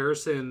 which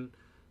Harrison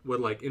would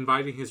like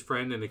inviting his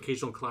friend and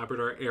occasional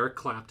collaborator Eric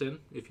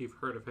Clapton, if you've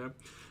heard of him,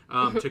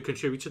 to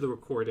contribute to the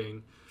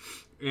recording.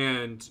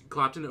 And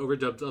Clapton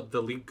overdubbed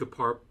the lead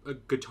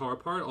guitar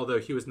part, although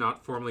he was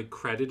not formally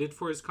credited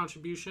for his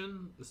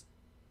contribution. It's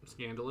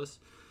scandalous.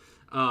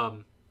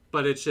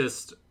 But it's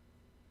just,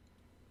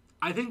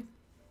 I think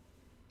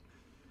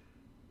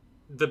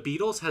the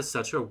Beatles has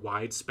such a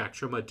wide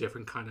spectrum of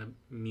different kind of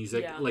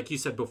music. Yeah. Like you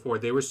said before,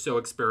 they were so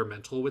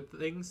experimental with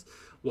things.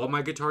 While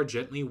My Guitar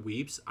Gently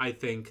Weeps, I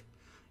think,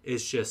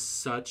 is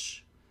just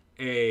such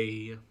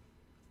a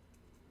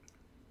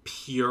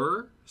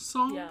pure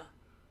song. Yeah.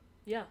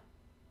 Yeah.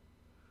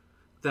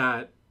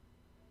 That,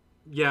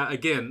 yeah,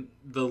 again,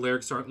 the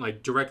lyrics aren't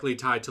like directly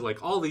tied to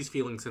like all these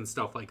feelings and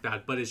stuff like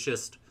that, but it's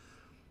just,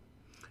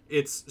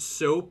 it's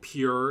so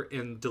pure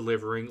in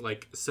delivering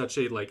like such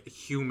a like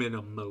human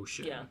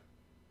emotion. Yeah.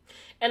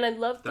 And I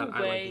love the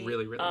that way I like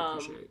really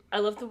appreciate. I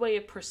love the way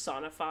it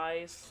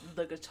personifies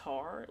the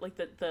guitar. Like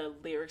the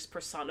lyrics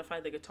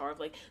personify the guitar of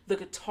like the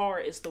guitar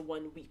is the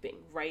one weeping,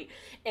 right?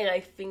 And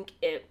I think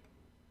it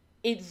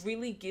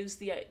really gives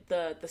the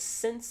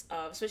sense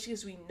of, especially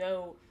as we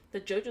know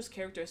that JoJo's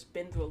character has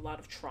been through a lot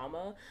of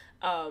trauma.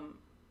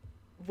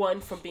 One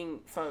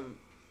from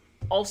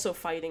also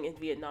fighting in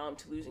Vietnam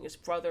to losing his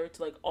brother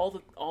to like all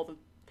the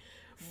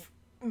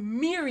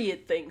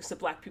myriad things that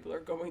Black people are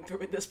going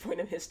through at this point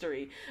in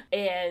history.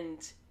 And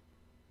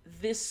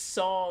this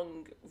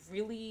song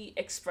really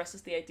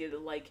expresses the idea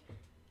that like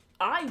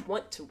I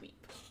want to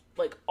weep.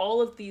 Like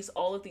all of these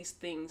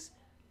things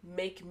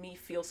make me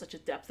feel such a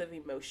depth of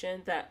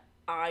emotion that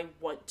I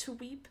want to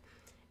weep,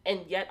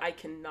 and yet I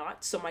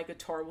cannot, so my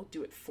guitar will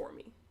do it for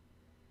me.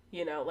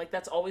 You know, like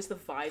that's always the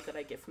vibe that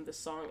I get from this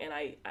song, and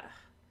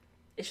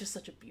it's just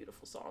such a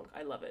beautiful song.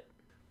 I love it.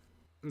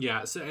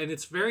 Yeah, so and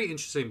it's very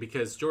interesting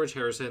because George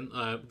Harrison,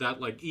 that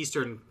like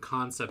Eastern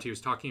concept he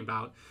was talking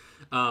about,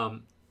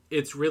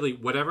 it's really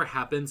whatever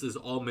happens is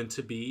all meant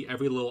to be.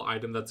 Every little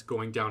item that's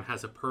going down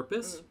has a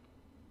purpose.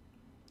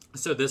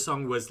 So this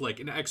song was like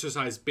an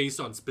exercise based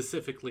on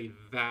specifically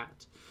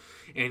that.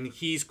 And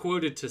he's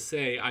quoted to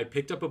say, I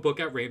picked up a book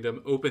at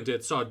random, opened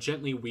it, saw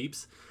Gently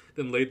Weeps,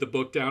 then laid the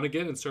book down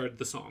again and started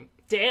the song.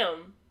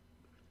 Damn.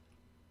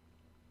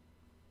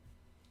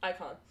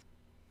 Icon.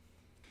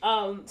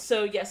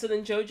 So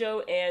then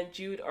JoJo and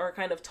Jude are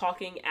kind of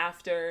talking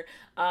after,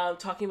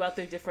 talking about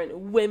their different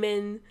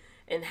women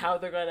and how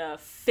they're gonna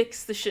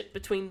fix the shit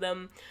between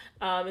them.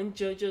 And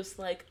JoJo's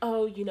like,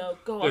 oh, you know,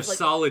 go There's off. Like,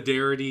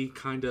 solidarity,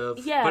 kind of,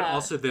 yeah, but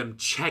also them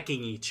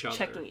checking each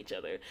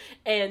other.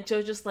 And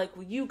JoJo's like,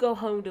 will you go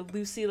home to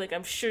Lucy? Like,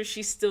 I'm sure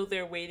she's still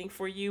there waiting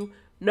for you.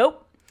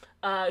 Nope.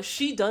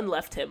 She done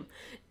left him.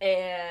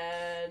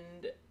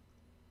 And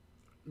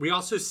we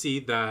also see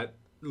that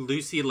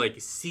Lucy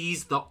like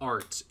sees the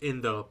art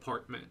in the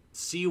apartment,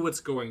 see what's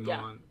going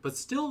on, but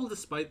still,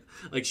 despite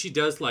like she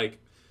does like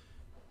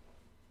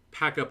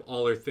pack up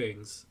all her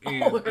things,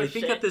 and I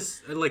think that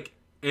this like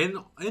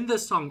in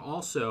this song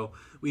also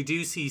we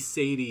do see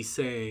Sadie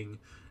saying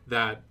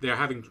that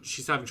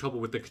she's having trouble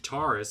with the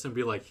guitarist and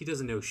be like, he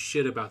doesn't know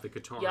shit about the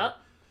guitar. Yep.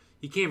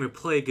 He can't even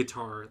play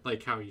guitar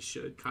like how he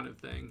should, kind of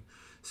thing.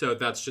 So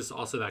that's just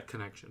also that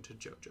connection to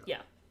JoJo.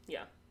 Yeah,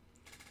 yeah.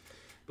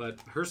 But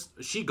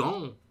she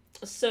gone.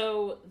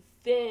 So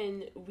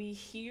then we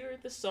hear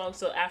the song.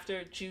 So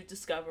after Jude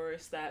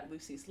discovers that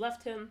Lucy's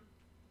left him,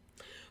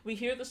 we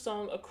hear the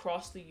song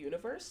Across the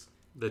Universe.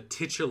 The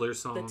titular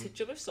song. The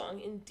titular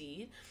song,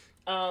 indeed.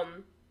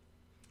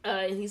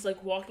 And he's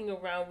like walking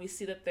around. We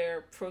see that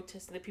they're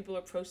protesting. The people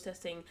are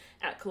protesting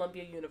at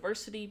Columbia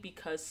University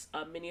because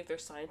many of their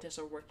scientists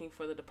are working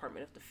for the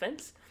Department of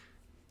Defense,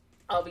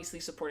 obviously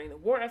supporting the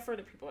war effort,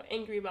 and people are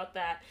angry about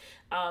that.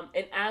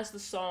 And as the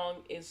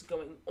song is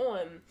going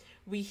on,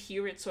 we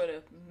hear it sort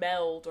of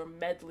meld or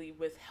medley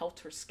with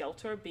Helter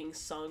Skelter being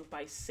sung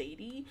by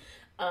Sadie.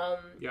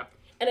 Yeah.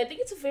 And I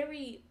think it's a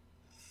very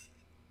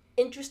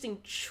interesting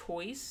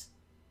choice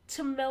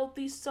to meld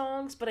these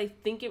songs, but I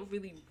think it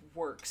really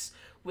works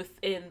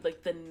within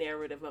like the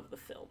narrative of the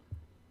film,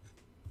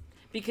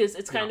 because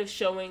it's kind of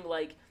showing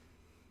like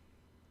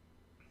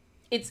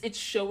it's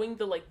showing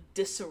the like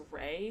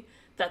disarray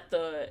that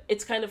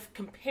it's kind of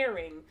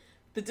comparing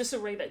the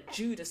disarray that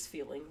Jude is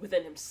feeling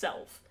within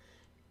himself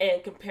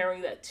and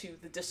comparing that to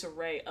the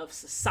disarray of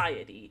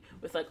society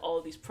with like all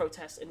of these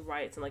protests and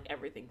riots and like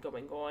everything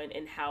going on,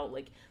 and how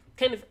like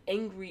kind of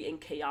angry and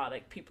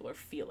chaotic people are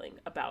feeling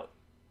about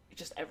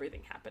just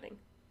everything happening.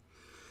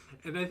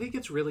 And I think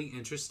it's really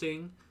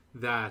interesting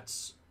that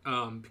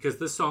because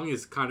this song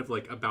is kind of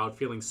like about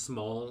feeling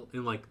small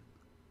in like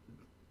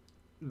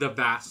the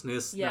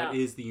vastness that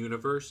is the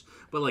universe,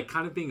 but like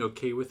kind of being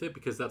okay with it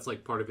because that's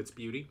like part of its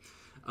beauty.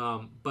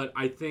 But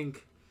I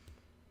think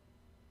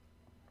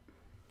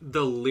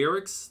the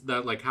lyrics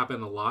that like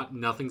happen a lot,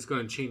 nothing's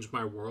going to change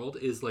my world,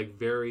 is like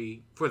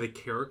very, for the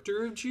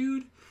character of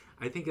Jude,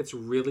 I think it's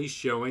really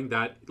showing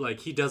that like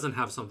he doesn't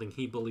have something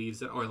he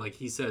believes in, or like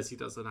he says he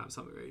doesn't have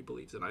something that he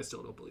believes in. I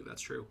still don't believe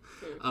that's true.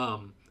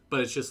 But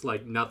it's just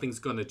like nothing's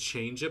going to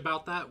change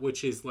about that,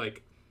 which is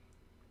like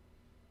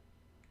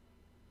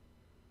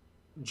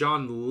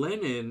John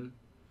Lennon,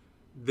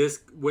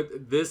 this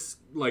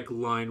like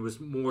line was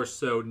more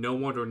so no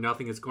one or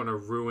nothing is going to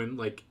ruin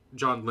like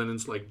John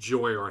Lennon's like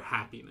joy or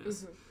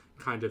happiness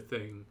kind of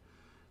thing.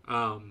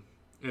 And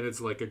it's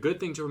like a good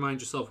thing to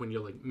remind yourself when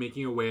you're like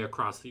making your way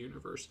across the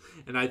universe.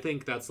 And I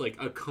think that's like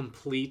a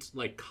complete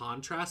like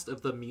contrast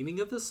of the meaning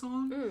of the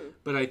song.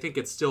 But I think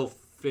it still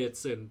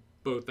fits in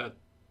both that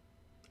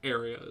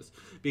areas,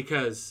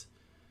 because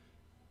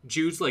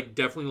Jude's like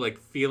definitely like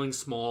feeling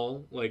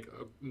small, like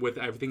with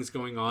everything's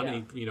going on,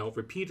 and you know,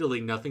 repeatedly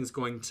nothing's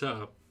going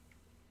to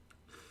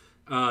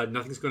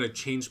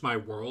change my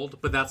world.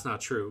 But that's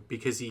not true,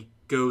 because he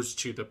goes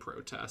to the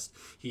protest,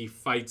 he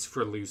fights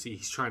for Lucy,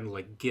 he's trying to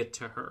like get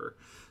to her.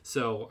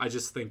 So I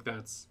just think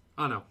that's,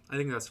 I don't know, I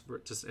think that's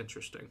just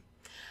interesting.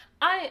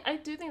 I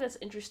do think that's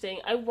interesting.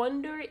 I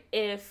wonder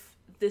if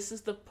this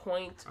is the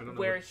point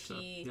where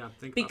he,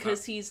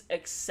 because he's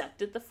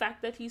accepted the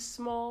fact that he's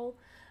small,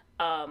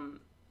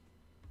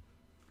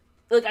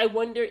 like I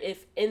wonder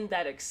if in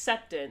that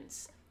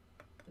acceptance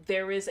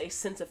there is a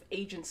sense of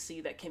agency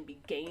that can be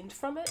gained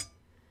from it,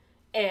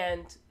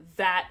 and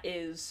that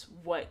is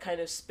what kind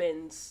of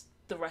spins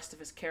the rest of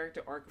his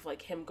character arc of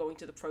like him going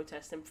to the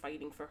protest and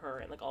fighting for her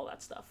and like all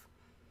that stuff.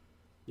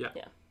 Yeah.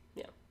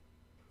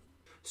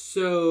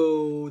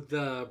 So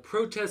the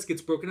protest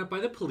gets broken up by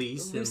the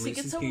police, and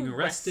Lucy's getting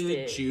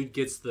arrested. Jude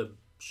gets the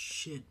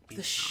shit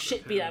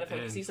beat out of him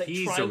because he's like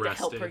trying to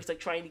help her. He's like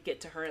trying to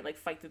get to her and like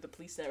fight through the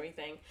police and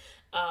everything.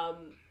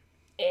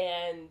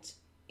 And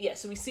yeah,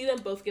 so we see them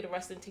both get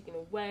arrested and taken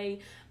away.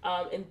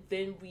 And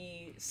then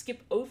we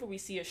skip over. We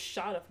see a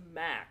shot of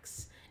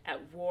Max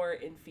at war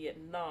in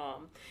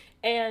Vietnam,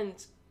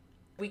 and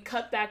we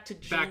cut back to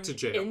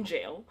Jude in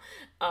jail.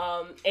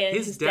 And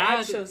his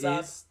dad shows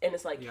up and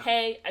is like,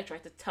 hey, I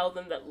tried to tell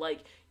them that, like,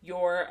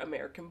 you're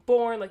American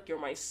born, like, you're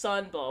my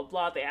son, blah, blah,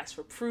 blah. They asked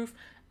for proof.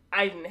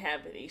 I didn't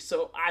have any,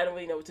 so I don't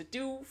really know what to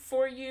do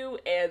for you,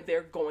 and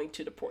they're going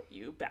to deport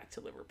you back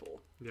to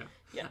Liverpool. Yeah.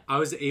 I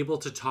was able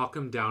to talk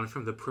him down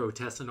from the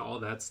protests and all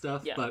that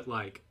stuff, but,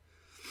 like,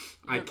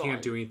 I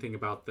can't do anything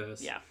about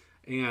this. Yeah.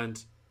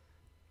 And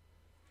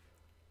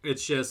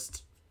it's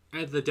just...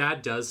 And the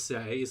dad does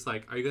say, he's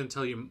like, are you going to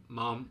tell your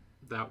mom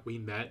that we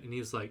met? And he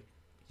was like,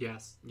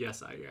 yes,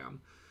 I am.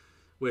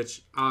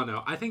 Which, I don't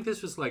know. I think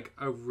this was like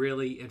a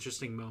really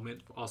interesting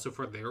moment also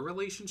for their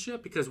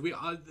relationship, because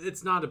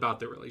it's not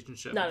about their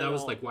relationship. That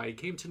was like why he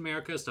came to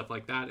America, stuff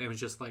like that. And it was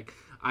just like,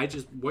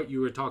 what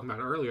you were talking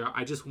about earlier,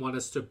 I just want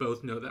us to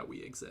both know that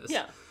we exist.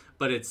 Yeah.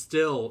 But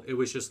it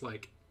was just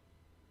like,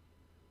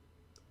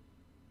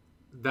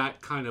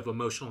 that kind of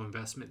emotional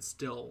investment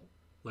still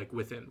like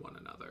within one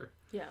another.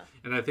 Yeah.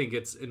 And I think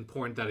it's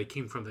important that it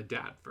came from the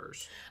dad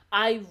first.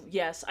 I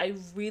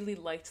really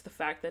liked the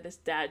fact that his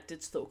dad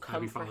did still come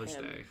Happy for Father's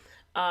him. Day.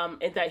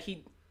 And that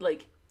he,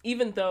 like,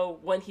 even though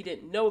when he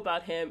didn't know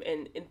about him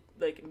and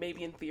like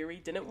maybe in theory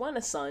didn't want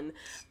a son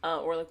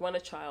or like want a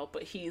child,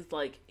 but he's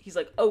like,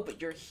 oh,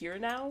 but you're here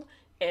now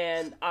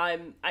and I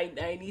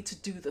need to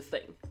do the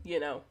thing, you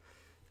know.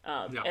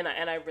 And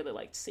I really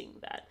liked seeing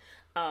that.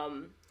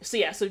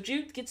 So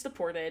Jude gets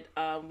deported.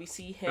 We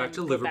see him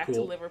go back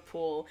to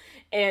Liverpool,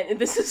 and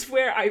this is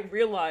where I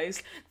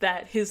realized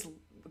that his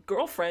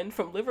girlfriend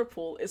from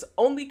Liverpool is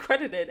only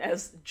credited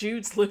as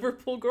Jude's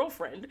Liverpool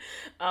girlfriend.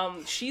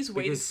 She's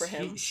waiting for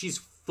him. She's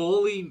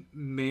fully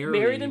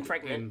married and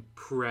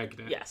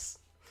pregnant. Yes.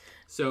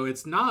 So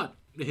it's not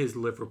his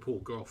Liverpool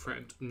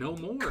girlfriend no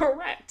more.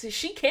 Correct.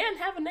 She can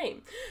have a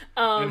name.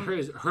 And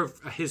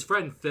his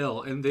friend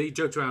Phil, and they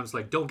joked around, it's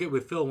like, don't get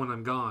with Phil when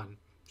I'm gone.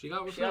 She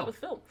got with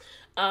Phil.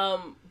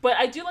 But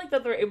I do like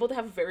that they're able to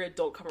have a very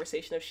adult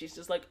conversation if she's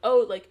just like,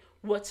 oh, like,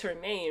 what's her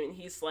name? And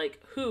he's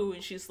like, who?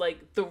 And she's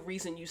like, the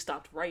reason you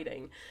stopped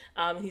writing.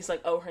 And he's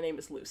like, oh, her name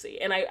is Lucy.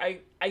 And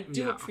I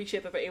do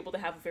appreciate that they're able to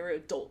have a very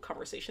adult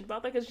conversation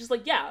about that, because it's just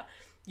like, yeah,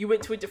 you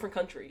went to a different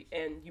country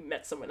and you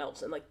met someone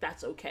else, and like,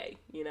 that's okay,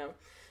 you know?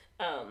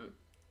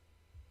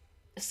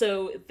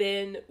 So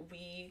then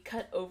we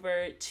cut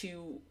over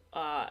to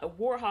a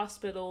war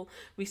hospital.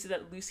 We see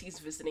that Lucy's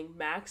visiting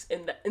Max,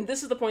 and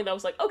this is the point that I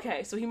was like,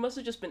 okay, so he must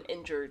have just been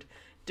injured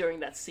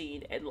during that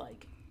scene and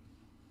like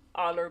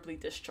honorably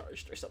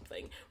discharged or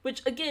something,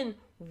 which again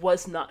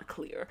was not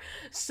clear.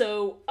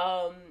 So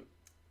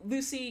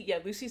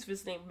Lucy's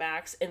visiting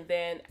Max, and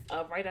then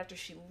right after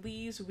she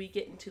leaves, we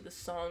get into the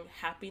song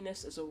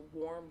 "Happiness is a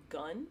Warm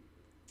Gun,"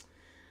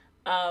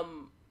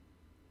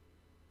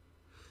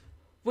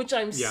 which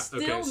I'm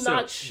still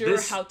not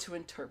sure how to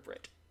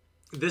interpret.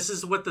 This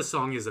is what the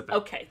song is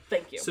about. Okay,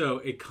 thank you. So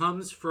it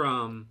comes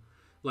from,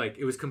 like,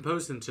 it was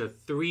composed into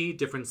 3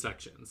 different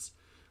sections.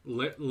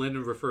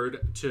 Lennon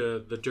referred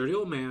to the dirty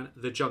old man,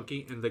 the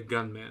junkie, and the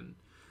gunman.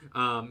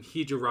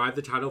 He derived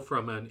the title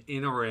from an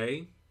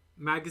NRA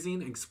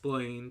magazine,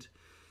 explained,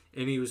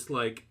 and he was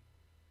like,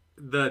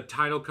 the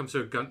title comes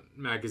from a gun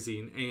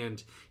magazine,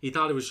 and he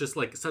thought it was just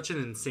like such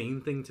an insane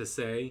thing to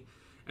say,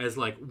 as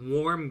like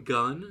warm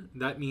gun.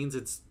 That means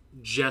it's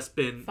just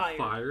been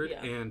fired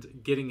yeah.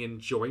 And getting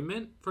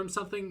enjoyment from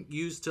something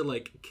used to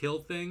like kill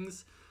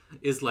things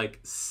is like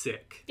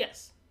sick.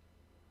 Yes,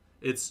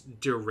 it's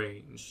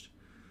deranged.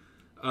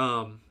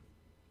 And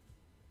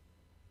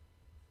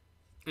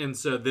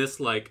so this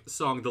like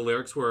song, the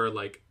lyrics were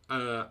like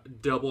a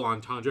double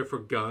entendre for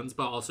guns,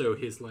 but also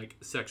his like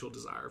sexual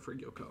desire for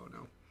Yoko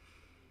Ono.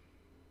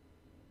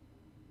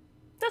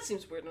 That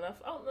seems weird enough.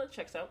 Oh, that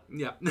checks out.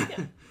 Yeah.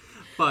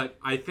 But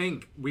I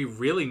think we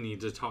really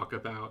need to talk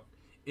about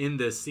in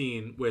this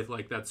scene with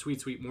like that sweet,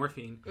 sweet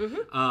morphine,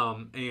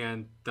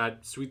 and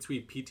that sweet,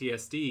 sweet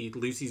PTSD.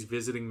 Lucy's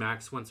visiting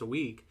Max once a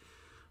week,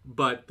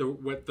 but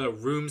with the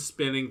room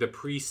spinning, the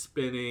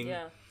pre-spinning,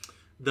 yeah.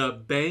 The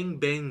bang,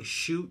 bang,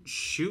 shoot,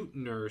 shoot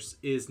nurse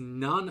is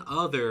none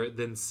other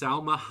than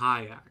Salma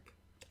Hayek.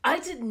 I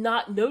did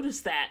not notice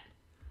that.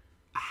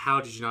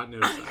 How did you not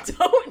notice that?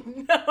 I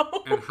don't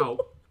know. And how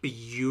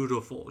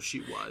beautiful she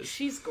was.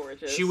 She's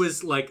gorgeous. She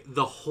was like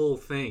the whole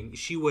thing.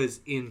 She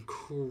was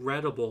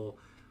incredible.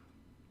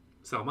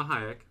 Salma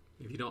Hayek,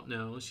 if you don't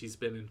know, she's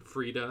been in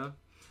Frida.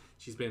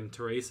 She's been in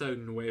Teresa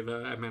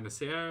Nueva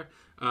Amanecer.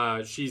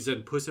 She's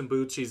in Puss in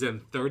Boots. She's in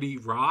 30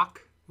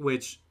 Rock,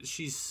 which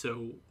she's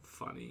so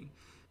funny.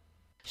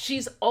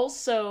 She's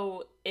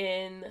also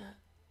in...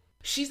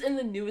 She's in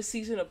the newest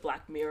season of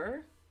Black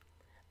Mirror.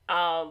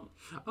 Oh,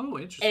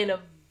 interesting.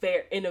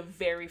 In a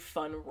very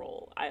fun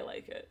role. I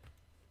like it.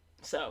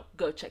 So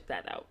go check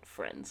that out,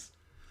 friends.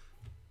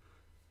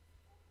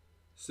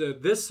 So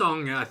this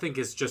song, I think,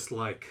 is just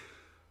like...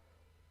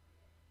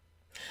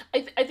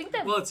 I think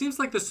that... Well, it seems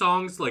like the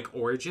song's like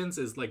origins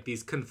is like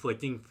these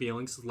conflicting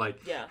feelings.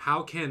 Like, yeah.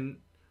 How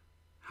can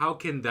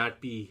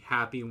that be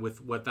happy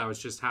with what that was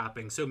just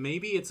happening? So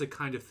maybe it's a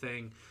kind of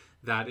thing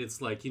that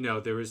it's like, you know,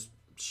 there was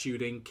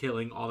shooting,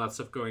 killing, all that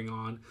stuff going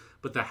on,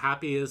 but the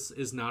happiest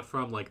is not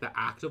from like the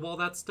act of all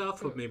that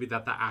stuff, but maybe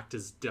that the act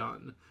is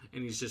done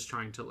and he's just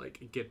trying to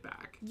like get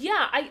back.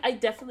 Yeah, I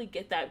definitely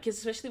get that, because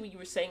especially when you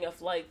were saying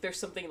of like there's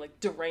something like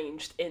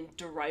deranged in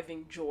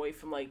deriving joy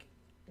from like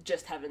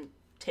just having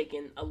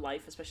taken a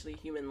life, especially a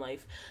human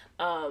life.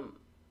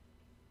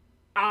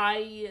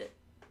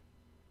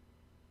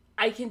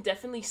 I can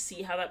definitely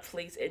see how that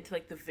plays into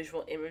like the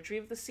visual imagery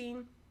of the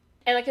scene,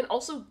 and I can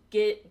also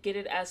get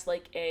it as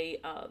like a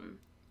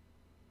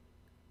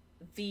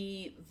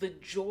the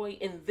joy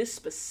in this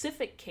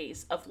specific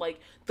case of like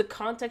the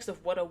context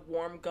of what a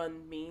warm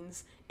gun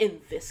means in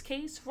this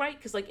case, right?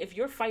 Because like if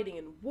you're fighting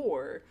in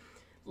war,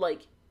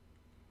 like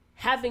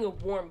having a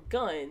warm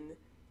gun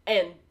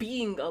and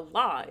being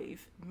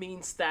alive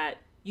means that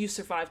you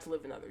survived to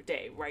live another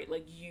day, right?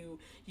 Like you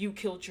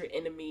killed your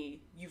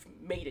enemy, you've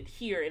made it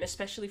here. And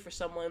especially for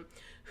someone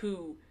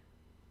who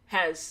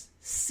has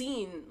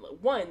seen,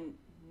 one,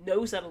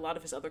 knows that a lot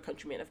of his other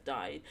countrymen have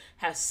died,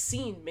 has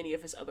seen many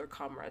of his other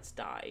comrades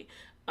die,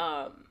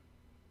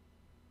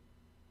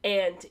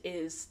 and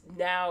is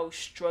now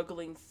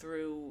struggling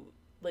through,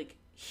 like,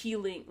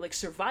 healing, like,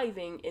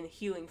 surviving and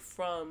healing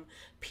from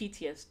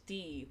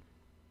PTSD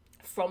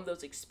from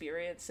those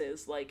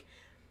experiences. Like,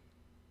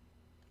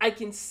 I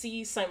can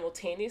see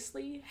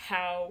simultaneously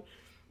how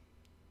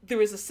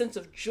there is a sense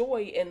of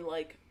joy in,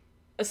 like,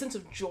 a sense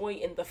of joy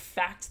in the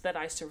fact that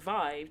I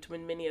survived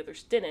when many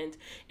others didn't,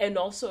 and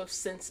also a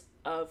sense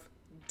of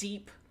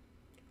deep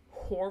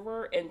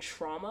horror and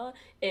trauma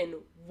in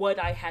what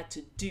I had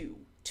to do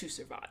to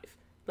survive.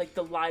 Like,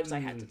 the lives I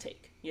had to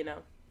take, you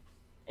know?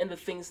 And the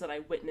things that I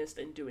witnessed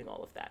in doing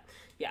all of that.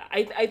 Yeah,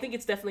 I think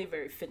it's definitely a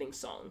very fitting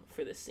song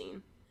for this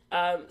scene.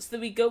 So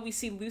we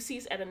see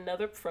Lucy's at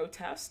another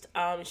protest.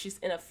 She's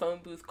in a phone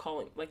booth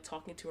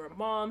talking to her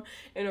mom,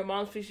 and her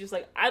mom's just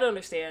like, I don't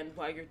understand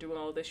why you're doing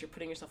all of this. You're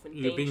putting yourself in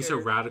danger. You're being so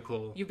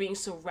radical. You're being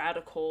so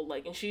radical.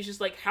 Like, and she's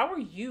just like, how are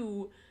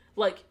you,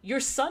 like, your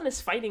son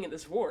is fighting in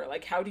this war.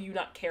 Like, how do you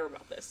not care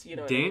about this? You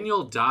know,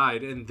 Daniel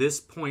died, and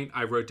this point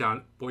I wrote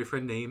down,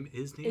 boyfriend name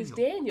is Daniel. Is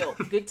Daniel.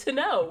 Good to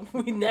know.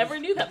 We never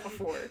knew that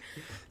before.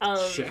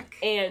 Check.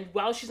 And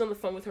while she's on the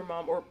phone with her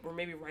mom, or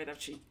maybe right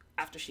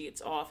after she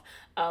gets off,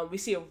 we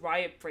see a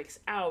riot breaks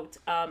out,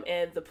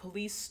 and the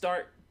police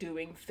start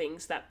doing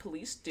things that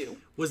police do.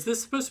 Was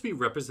this supposed to be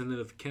representative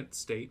of Kent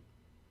State?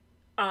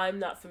 I'm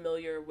not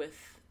familiar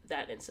with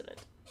that incident.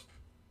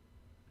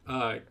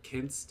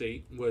 Kent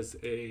State was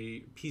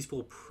a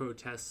peaceful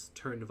protest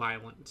turned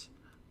violent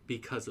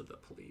because of the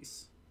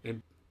police,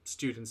 and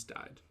students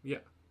died. Yeah.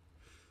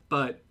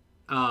 But,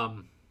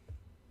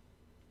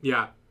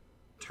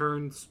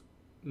 turns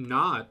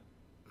not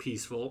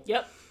peaceful.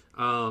 Yep.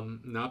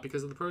 Not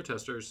because of the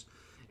protesters.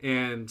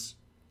 And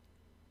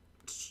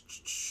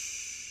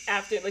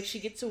after, like, she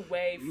gets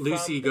away from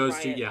Lucy the goes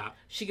riot, to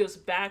she goes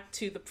back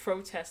to the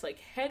protest, like,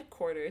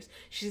 headquarters.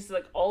 She's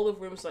like, all the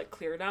rooms, like,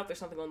 cleared out.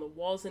 There's nothing on the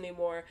walls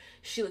anymore.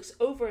 She looks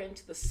over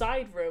into the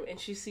side room, and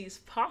she sees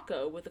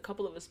Paco with a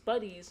couple of his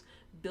buddies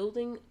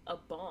building a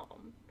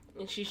bomb.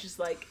 And she's just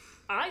like,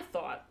 I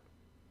thought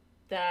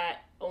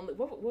that only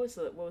what was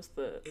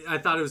the I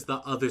thought it was the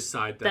other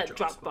side that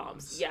dropped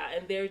bombs. Yeah,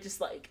 and they're just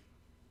like,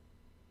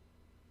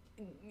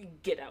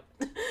 get out.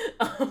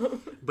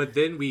 But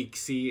then we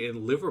see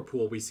in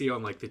Liverpool, we see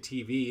on, like, the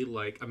TV,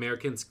 like,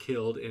 Americans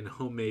killed in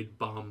homemade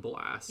bomb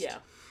blast. Yeah.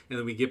 And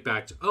then we get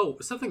back to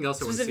something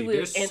else I want to see.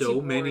 There's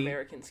so many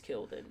Americans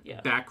killed in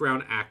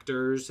background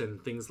actors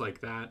and things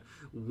like that.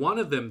 One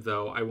of them,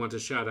 though, I want to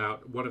shout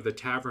out, one of the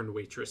tavern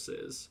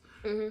waitresses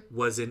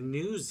was in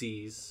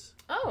Newsies.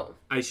 Oh.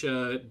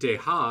 Aisha De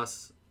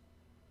Haas,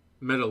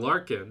 Meta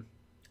Larkin.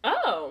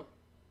 Oh.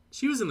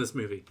 She was in this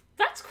movie.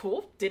 That's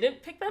cool.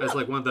 Didn't pick that up. As,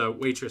 like, one of the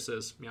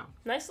waitresses. Yeah.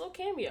 Nice little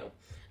cameo.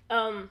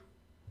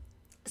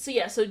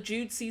 So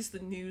Jude sees the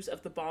news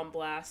of the bomb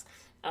blast,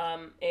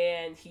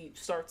 and he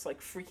starts, like,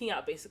 freaking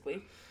out,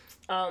 basically.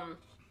 And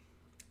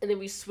then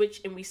we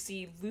switch, and we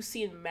see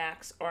Lucy and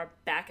Max are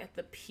back at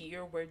the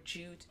pier where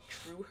Jude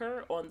drew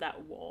her on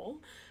that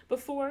wall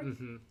before.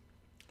 Mm-hmm.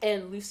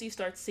 And Lucy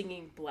starts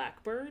singing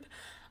Blackbird.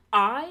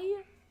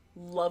 I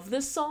love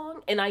this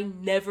song, and I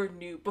never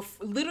knew,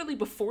 literally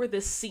before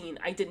this scene,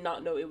 I did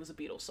not know it was a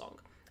Beatles song.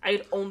 I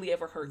had only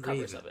ever heard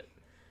covers of it.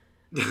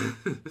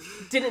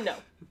 Didn't know.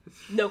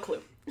 No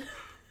clue.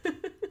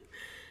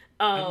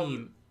 I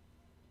mean,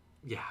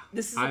 yeah.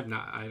 Let's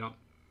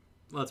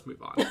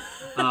move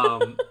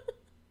on.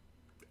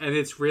 And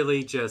it's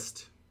really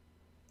just,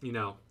 you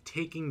know,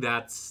 taking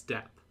that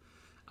step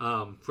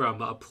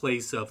from a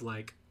place of,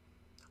 like,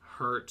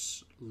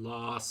 hurt,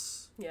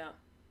 loss,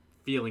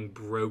 feeling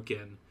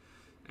broken,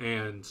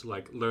 and,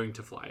 like, learning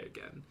to fly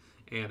again.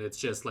 And it's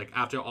just, like,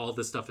 after all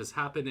this stuff has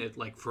happened, it,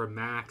 like, for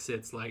Max,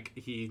 it's like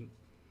he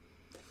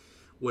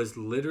was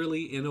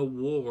literally in a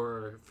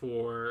war.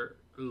 For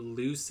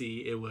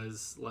Lucy, it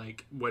was,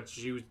 like, what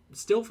she was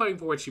still fighting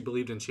for, what she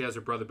believed in. She has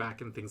her brother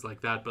back and things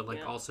like that, but,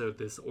 like, also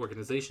this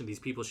organization, these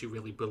people she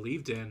really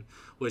believed in,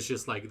 was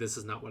just like, this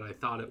is not what I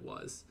thought it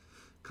was,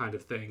 kind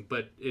of thing.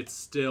 But it's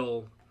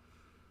still,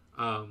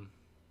 I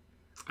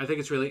think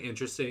it's really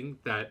interesting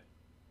that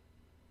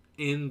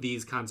in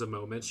these kinds of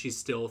moments, she's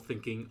still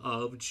thinking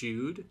of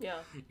Jude. Yeah.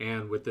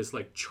 And with this,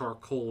 like,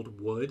 charcoal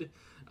wood.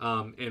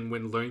 And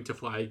when learning to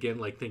fly again,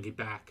 like, thinking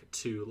back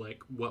to,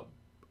 like, what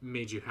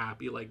made you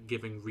happy, like,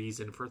 giving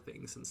reason for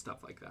things and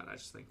stuff like that, I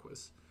just think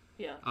was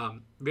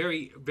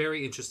very,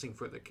 very interesting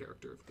for the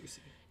character of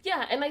Lucy.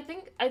 Yeah, and I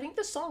think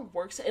the song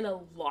works in a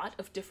lot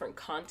of different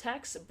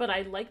contexts, but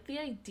I like the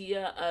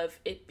idea of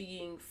it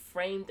being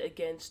framed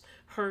against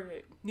her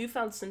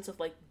newfound sense of,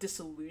 like,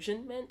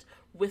 disillusionment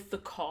with the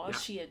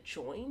cause she had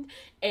joined,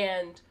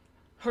 and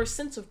her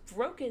sense of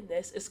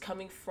brokenness is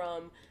coming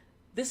from,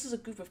 this is a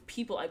group of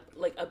people I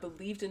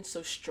believed in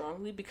so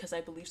strongly because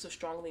I believe so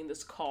strongly in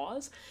this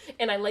cause.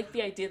 And I like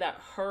the idea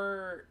that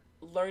her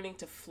learning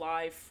to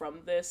fly from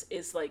this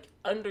is like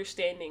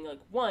understanding like,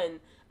 one,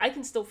 I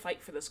can still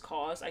fight for this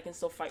cause. I can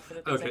still fight for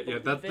the things I Okay, yeah,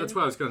 believe that's in.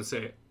 what I was going to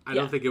say. I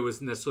Yeah. don't think it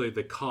was necessarily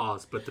the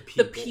cause, but the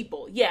people. The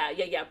people, yeah.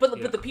 But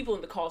Yeah. the people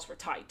in the cause were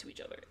tied to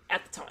each other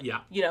at the time.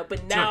 Yeah. You know,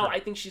 but now her. I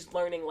think she's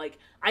learning like,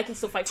 I can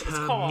still fight for this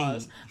To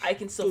cause. me. I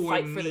can still For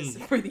fight me.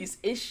 for these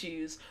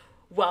issues,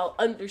 while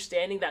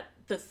understanding that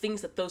the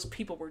things that those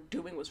people were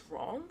doing was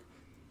wrong,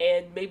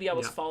 and maybe I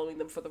was Yeah. following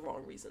them for the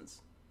wrong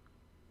reasons.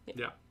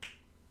 Yeah.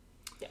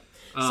 Yeah.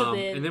 So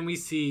And then we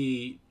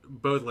see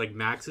both like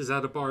Max is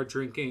at a bar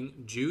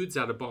drinking, Jude's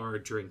at a bar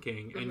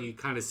drinking, and you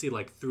kind of see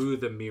like through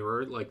the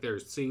mirror, like they're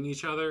seeing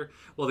each other.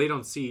 Well, they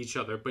don't see each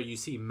other, but you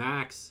see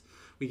Max.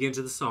 We get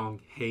into the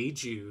song "Hey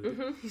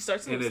Jude," he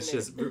starts and it's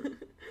listening. just,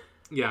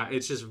 yeah,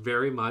 it's just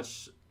very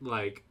much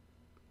like,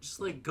 just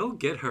like go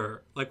get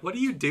her. Like, what are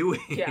you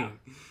doing?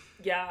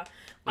 Yeah.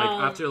 Like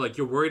after like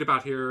you're worried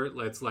about her,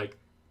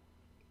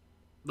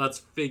 let's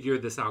figure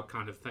this out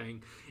kind of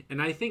thing.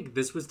 And I think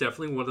this was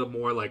definitely one of the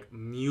more like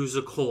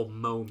musical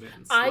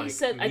moments. I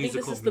think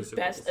this is the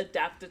best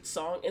adapted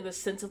song in the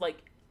sense of like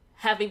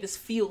having this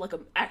feel like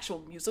an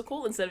actual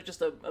musical instead of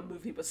just a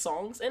movie with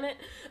songs in it.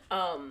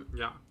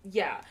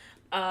 Yeah.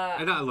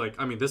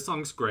 And this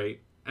song's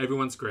great.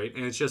 Everyone's great.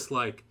 And it's just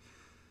like,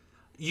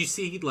 you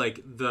see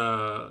like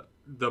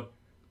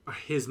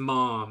his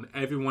mom,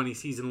 everyone he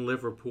sees in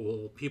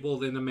Liverpool,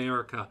 people in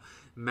America,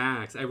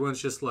 Max,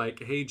 everyone's just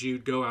like, hey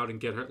Jude, go out and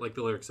get her, like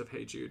the lyrics of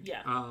Hey Jude.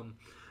 Yeah.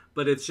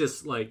 But it's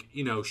just like,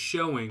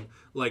 showing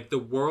like the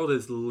world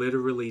is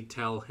literally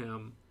tell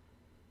him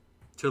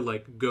to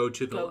like go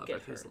to the love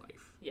of his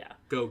life. Yeah.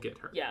 Go get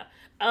her. Yeah.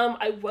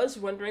 I was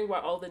wondering why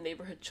all the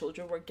neighborhood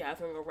children were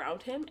gathering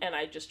around him, and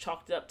I just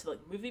chalked it up to like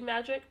movie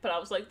magic, but I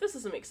was like, this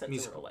doesn't make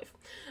sense in real life.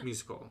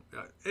 Musical.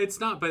 It's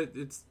not, but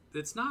it's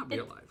not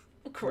real life.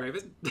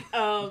 Correct.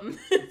 Raven.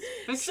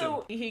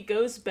 So he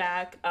goes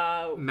back.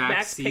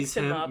 Max sees picks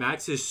him up.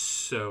 Max is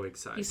so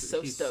excited. He's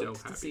so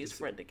stoked to see his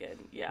friend again.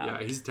 Yeah.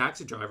 Yeah, he's a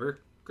taxi driver.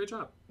 Great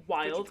job.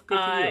 Wild. Good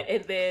for you.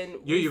 And then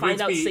You're find going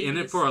to out be Sadie's... in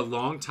it for a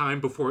long time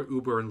before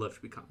Uber and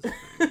Lyft becomes a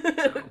thing.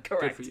 So, correct.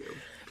 Good for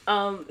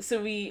you.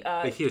 So we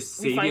hear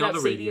Sadie find on out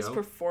the Sadie is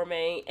radio.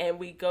 performing, and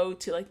we go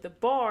to like the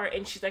bar,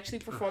 and she's actually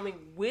performing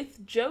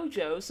with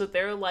JoJo. So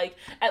they're like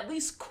at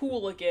least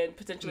cool again,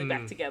 potentially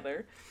back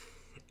together.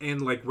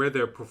 And like where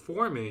they're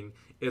performing,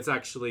 it's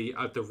actually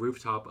at the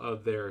rooftop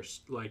of their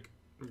like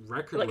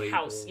record label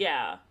house.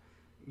 Yeah.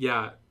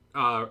 Yeah.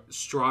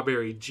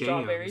 Strawberry Jams.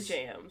 Strawberry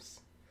Jams.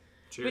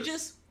 Cheers. Which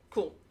is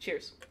cool.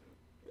 Cheers.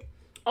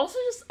 Also,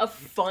 just a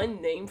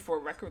fun name for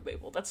a record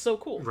label. That's so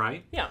cool.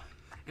 Right? Yeah.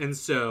 And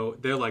so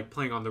they're like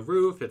playing on the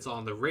roof, it's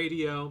on the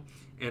radio,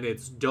 and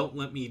it's Don't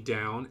Let Me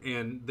Down,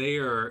 and they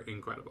are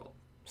incredible.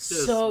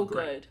 Just so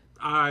great. good.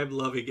 I'm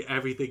loving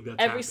everything that's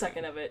Every happening.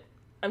 second of it.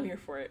 I'm here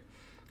for it.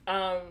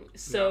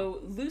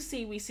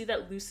 Lucy, we see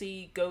that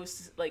Lucy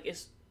goes, like,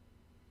 is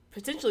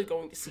potentially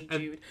going to see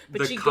Jude,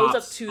 but she goes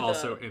up to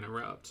also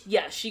interrupt.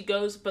 Yeah, she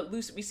goes, but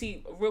Lucy, we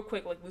see real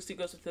quick, like, Lucy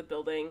goes up to the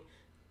building,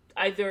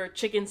 either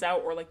chickens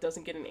out or, like,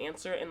 doesn't get an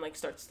answer and, like,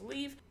 starts to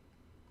leave.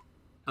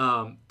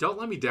 Don't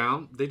Let Me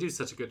Down, they do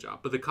such a good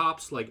job. But the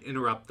cops, like,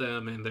 interrupt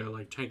them, and they're,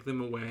 like, take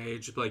them away.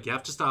 Just like, you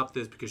have to stop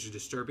this because you're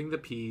disturbing the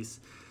peace.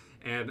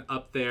 And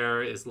up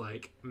there is,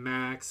 like,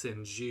 Max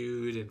and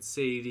Jude and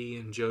Sadie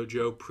and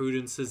JoJo.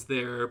 Prudence is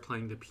there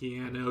playing the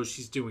piano.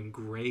 She's doing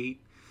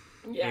great.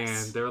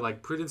 Yes. And they're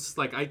like, Prudence is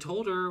like, I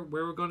told her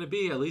where we're going to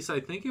be. At least I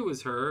think it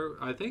was her.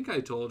 I think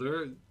I told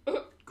her.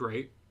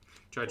 Great.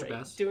 Tried your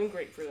best. Doing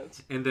great,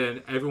 Prudence. And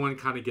then everyone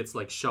kind of gets,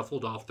 like,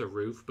 shuffled off the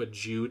roof. But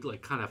Jude,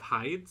 like, kind of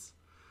hides.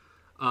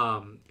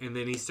 And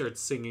then he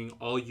starts singing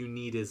All You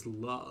Need Is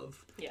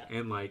Love. Yeah.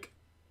 And, like,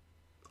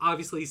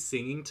 obviously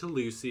singing to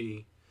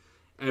Lucy.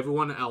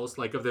 Everyone else,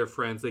 like, of their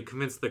friends, they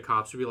convince the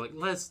cops to be like,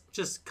 let's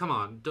just, come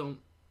on, don't,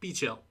 be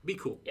chill. Be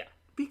cool. Yeah.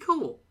 Be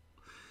cool.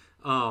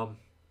 And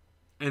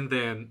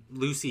then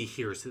Lucy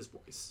hears his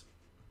voice.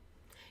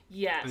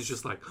 Yes. And it's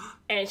just like...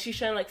 and she's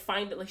trying to, like,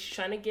 find it. Like, she's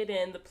trying to get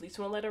in. The police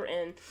won't let her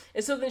in.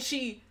 And so then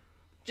she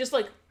just,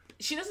 like...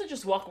 She doesn't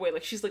just walk away.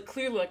 Like, she's, like,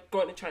 clearly, like,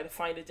 going to try to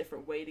find a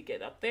different way to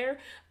get up there.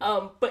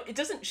 But it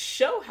doesn't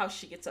show how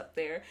she gets up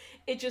there.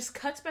 It just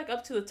cuts back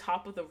up to the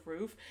top of the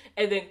roof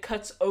and then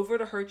cuts over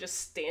to her just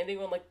standing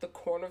on, like, the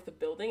corner of the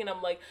building. And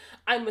I'm like,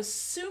 I'm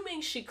assuming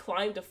she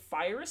climbed a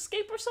fire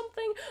escape or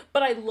something.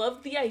 But I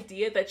love the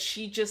idea that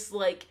she just,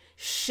 like,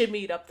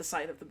 shimmied up the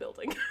side of the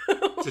building.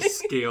 Like, just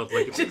scaled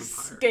like a vampire. Just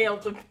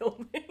scaled the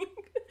building.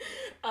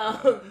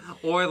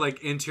 Or, like,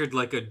 entered,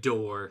 like, a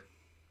door.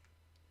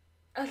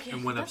 Okay,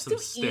 and went up that's some too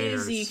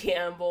stairs. easy,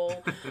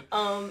 Campbell.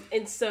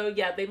 And so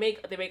yeah, they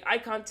make eye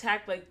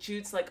contact. Like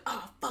Jude's like,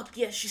 oh fuck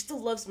yeah, she still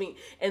loves me.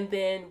 And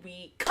then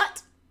we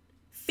cut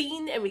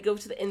Fiend and we go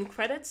to the end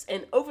credits.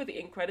 And over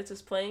the end credits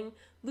is playing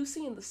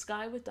Lucy in the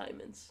Sky with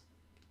Diamonds.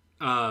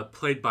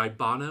 Played by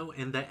Bono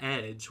and The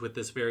Edge with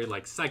this very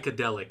like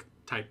psychedelic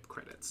type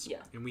credits.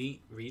 Yeah. And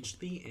we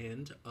reached the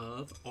end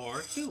of our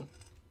film.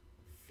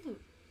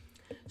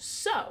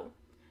 So,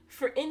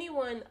 for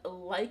anyone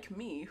like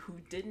me who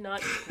did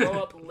not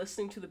grow up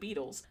listening to the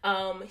Beatles,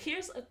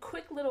 here's a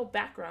quick little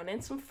background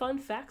and some fun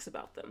facts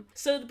about them.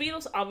 So the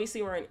Beatles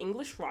obviously were an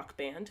English rock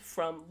band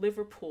from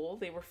Liverpool.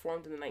 They were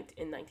formed in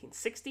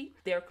 1960.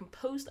 They are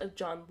composed of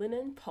John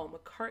Lennon, Paul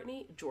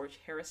McCartney, George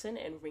Harrison,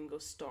 and Ringo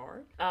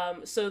Starr.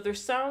 So their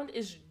sound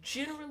is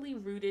generally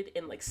rooted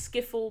in like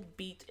skiffle,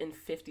 beat, and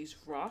 50s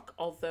rock,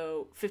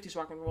 50s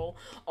rock and roll,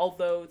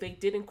 although they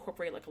did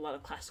incorporate like a lot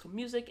of classical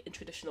music and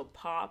traditional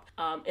pop,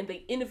 and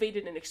they innovated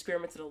and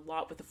experimented a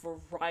lot with a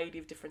variety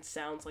of different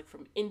sounds, like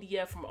from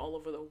India, from all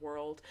over the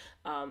world.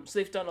 So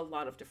they've done a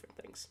lot of different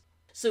things.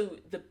 So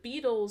the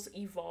Beatles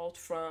evolved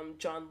from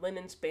John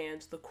Lennon's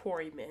band, the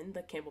Quarrymen,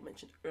 that Campbell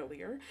mentioned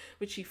earlier,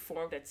 which he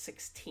formed at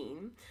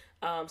 16.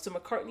 So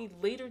McCartney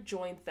later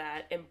joined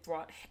that and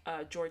brought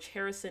George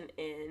Harrison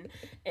in,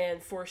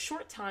 and for a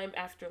short time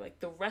after like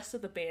the rest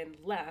of the band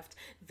left,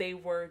 they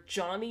were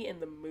Johnny and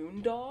the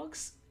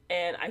Moondogs.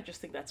 And I just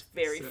think that's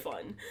very Sick.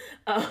 fun.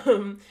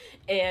 And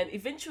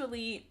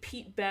eventually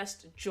Pete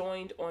Best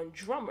joined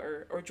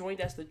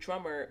as the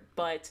drummer,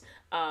 but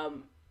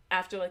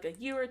after like a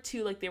year or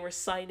two, like they were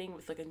signing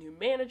with like a new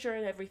manager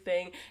and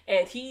everything,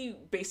 and he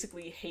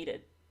basically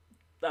hated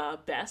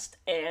Best,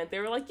 and they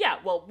were like, yeah,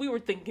 well, we were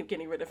thinking of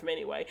getting rid of him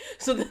anyway.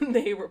 So then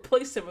they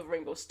replaced him with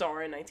Ringo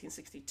Starr in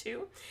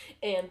 1962,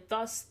 and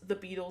thus the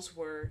Beatles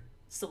were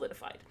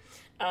solidified.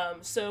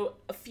 So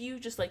a few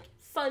just like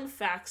fun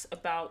facts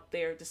about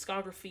their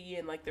discography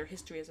and like their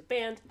history as a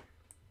band.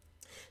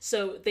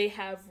 So they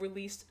have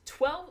released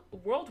 12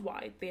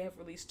 worldwide. They have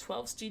released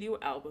 12 studio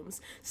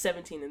albums,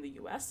 17 in the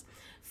US,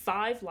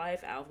 5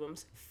 live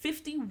albums,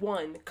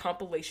 51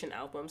 compilation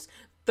albums,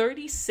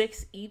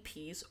 36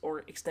 EPs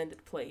or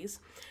extended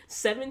plays,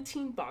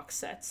 17 box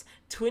sets,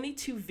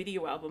 22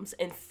 video albums,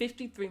 and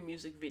 53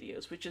 music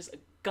videos, which is a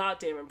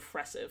goddamn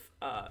impressive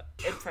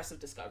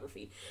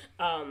discography.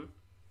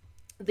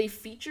 They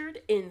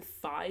featured in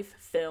 5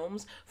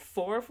 films,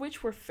 4 of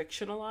which were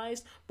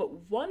fictionalized,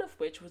 but one of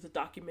which was a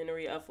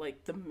documentary of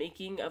like the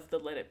making of the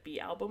Let It Be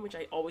album, which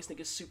I always think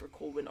is super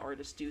cool when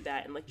artists do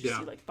that and like you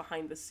see like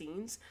behind the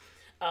scenes.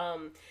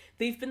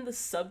 They've been the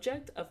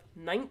subject of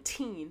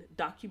 19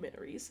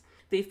 documentaries.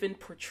 They've been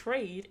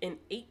portrayed in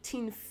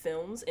 18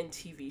 films and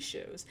TV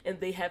shows, and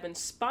they have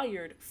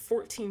inspired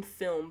 14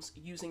 films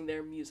using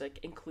their music,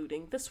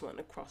 including this one,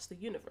 Across the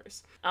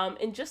Universe.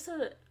 And just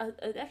an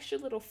extra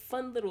little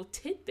fun little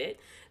tidbit,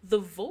 the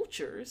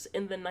vultures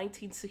in the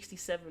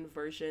 1967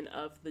 version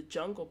of The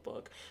Jungle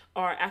Book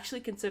are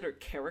actually considered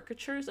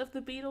caricatures of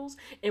the Beatles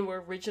and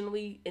were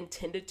originally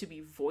intended to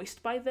be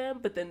voiced by them,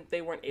 but then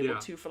they weren't able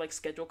to for like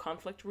schedule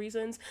conflict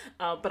reasons.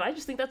 But I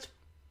just think that's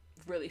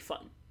really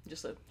fun.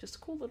 Just a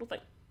cool little thing.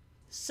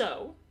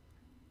 So,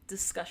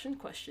 discussion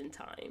question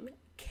time.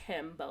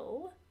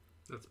 Campbell.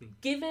 That's me.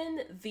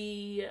 Given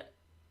the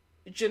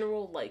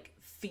general like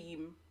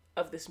theme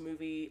of this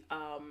movie,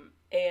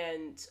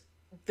 and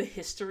the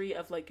history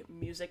of like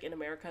music in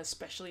America,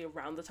 especially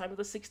around the time of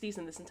the 60s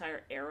and this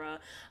entire era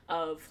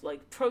of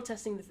like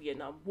protesting the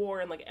Vietnam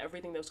War and like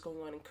everything that was going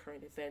on in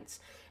current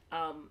events,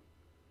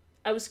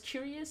 I was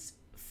curious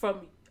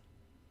from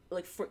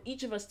like for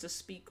each of us to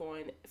speak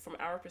on from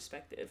our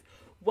perspective,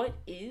 what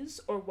is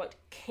or what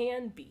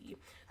can be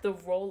the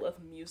role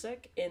of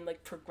music in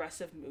like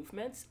progressive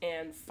movements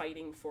and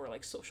fighting for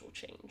like social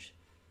change?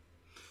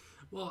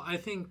 Well, I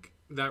think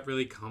that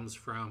really comes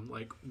from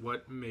like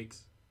what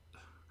makes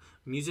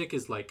music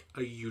is like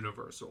a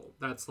universal.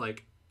 That's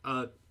like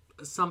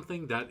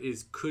something that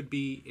could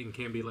be and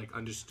can be like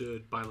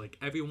understood by like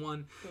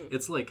everyone.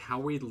 It's like how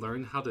we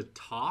learn how to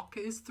talk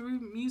is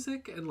through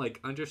music and like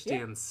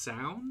understand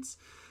sounds.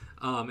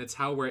 It's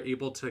how we're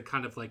able to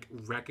kind of like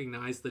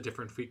recognize the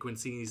different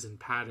frequencies and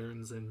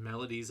patterns and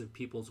melodies of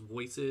people's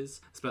voices,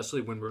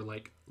 especially when we're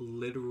like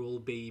literal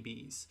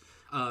babies.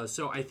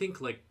 So I think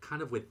like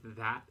kind of with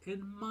that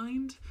in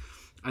mind,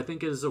 I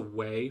think it is a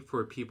way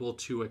for people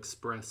to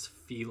express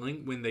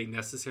feeling when they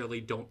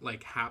necessarily don't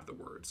like have the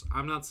words.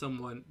 I'm not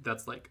someone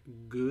that's like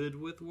good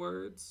with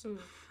words.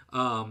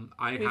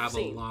 I have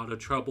a lot of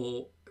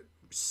trouble.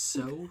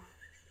 So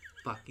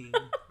fucking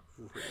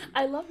rude.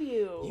 I love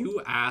you.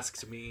 You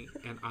asked me,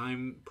 and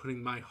I'm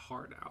putting my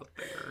heart out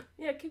there.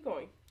 Yeah, keep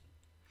going.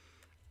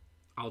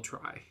 I'll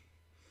try.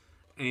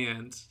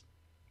 And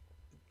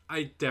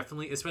I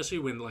definitely, especially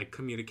when like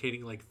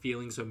communicating like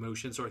feelings,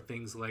 emotions, or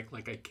things like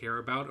I care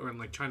about, or I'm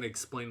like trying to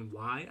explain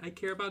why I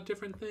care about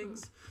different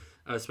things,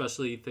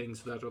 especially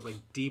things that are like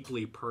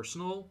deeply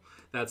personal.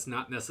 That's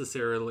not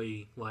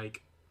necessarily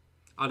like,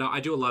 I know I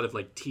do a lot of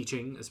like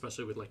teaching,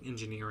 especially with like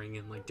engineering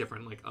and like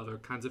different like other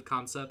kinds of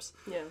concepts.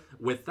 Yeah.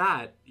 With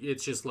that,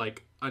 it's just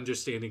like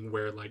understanding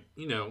where like,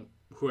 you know,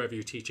 whoever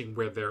you're teaching,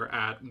 where they're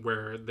at,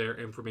 where their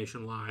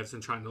information lies,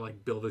 and trying to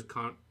like build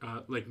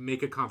like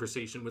make a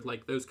conversation with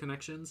like those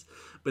connections.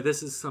 But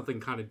this is something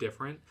kind of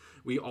different.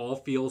 We all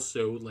feel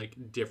so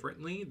like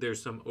differently.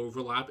 There's some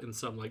overlap in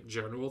some like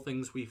general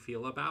things we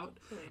feel about,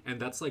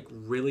 and that's like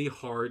really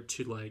hard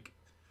to like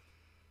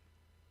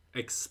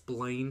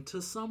explain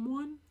to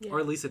someone, or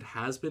at least it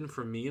has been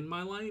for me in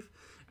my life.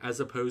 as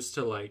opposed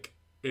to like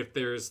if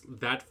there's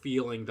that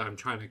feeling that I'm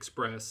trying to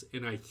express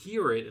and I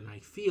hear it and I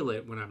feel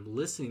it when I'm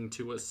listening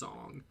to a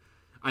song,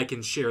 I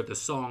can share the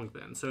song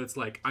then. So it's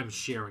like I'm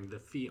sharing the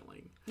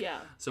feeling. Yeah.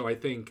 So I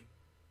think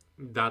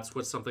that's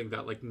what's something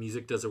that like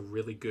music does a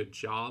really good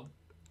job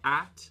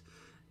at,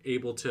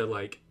 able to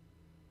like,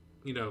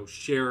 you know,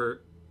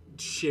 share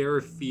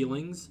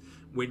feelings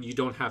when you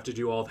don't have to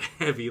do all the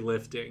heavy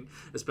lifting,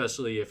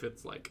 especially if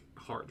it's like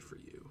hard for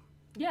you.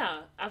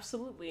 Yeah,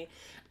 absolutely.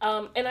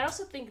 And I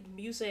also think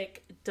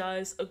music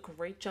does a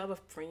great job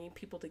of bringing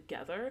people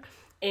together,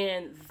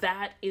 and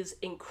that is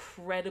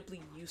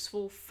incredibly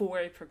useful for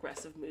a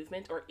progressive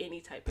movement or any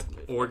type of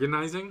movement.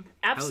 Organizing?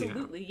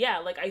 Absolutely, yeah.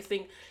 Like, I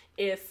think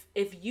if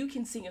you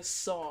can sing a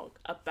song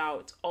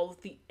about all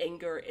of the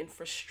anger and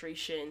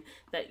frustration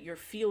that you're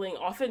feeling,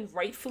 often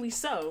rightfully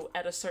so,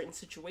 at a certain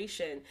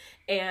situation,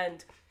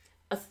 and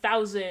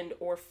 1,000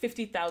 or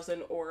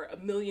 50,000 or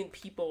 1,000,000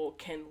 people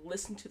can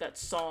listen to that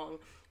song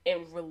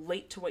and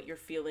relate to what you're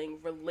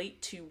feeling, relate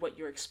to what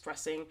you're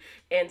expressing,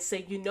 and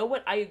say, you know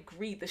what, I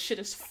agree, this shit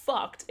is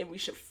fucked, and we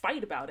should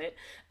fight about it,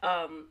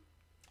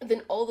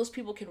 then all those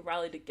people can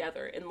rally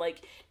together. And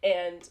like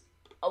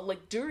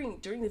during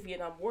the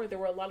Vietnam War, there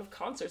were a lot of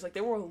concerts. Like,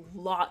 there were a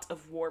lot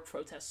of war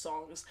protest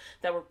songs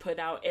that were put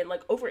out, and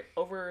like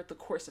over the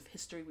course of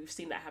history, we've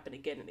seen that happen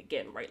again and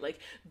again, right? Like,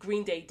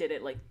 Green Day did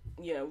it, like,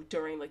 you know,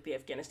 during like the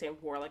Afghanistan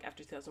war, like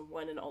after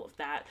 2001 and all of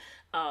that.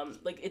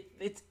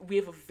 We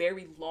have a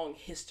very long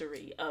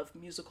history of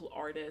musical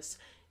artists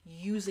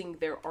using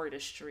their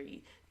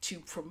artistry to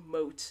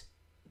promote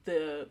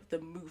the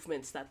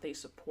movements that they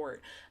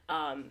support,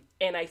 and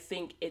I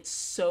think it's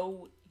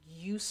so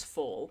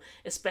useful,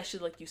 especially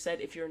like you said,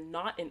 if you're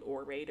not an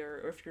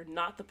orator or if you're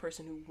not the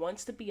person who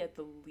wants to be at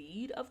the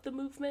lead of the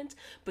movement,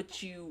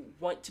 but you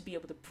want to be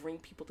able to bring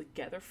people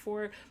together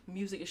for it.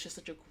 Music is just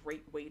such a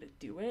great way to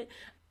do it.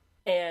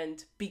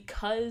 And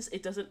because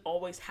it doesn't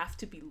always have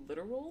to be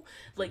literal,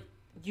 like,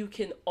 you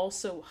can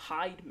also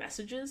hide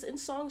messages in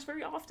songs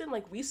very often.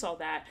 Like, we saw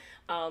that,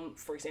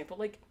 for example,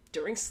 like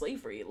during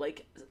slavery,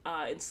 like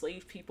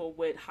enslaved people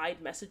would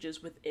hide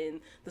messages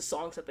within the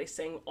songs that they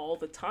sang all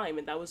the time,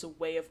 and that was a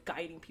way of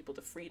guiding people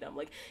to freedom.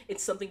 Like,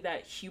 it's something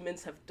that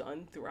humans have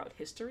done throughout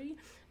history,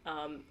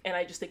 and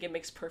I just think it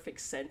makes perfect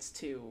sense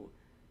to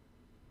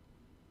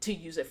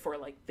use it for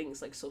like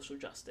things like social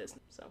justice.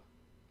 So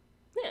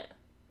yeah.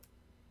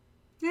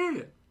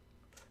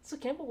 So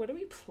Campbell, what are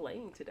we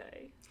playing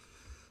today?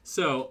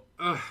 So,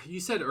 you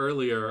said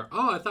earlier,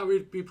 I thought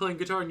we'd be playing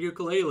guitar and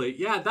ukulele.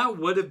 Yeah, that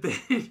would have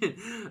been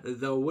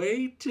the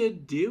way to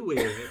do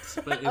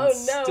it. But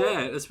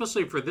instead,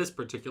 especially for this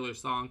particular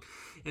song,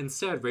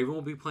 instead, Raven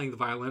will be playing the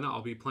violin,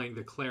 I'll be playing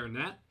the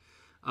clarinet.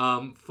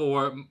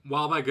 While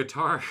my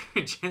guitar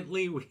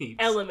gently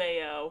weeps.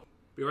 LMAO.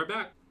 Be right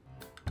back.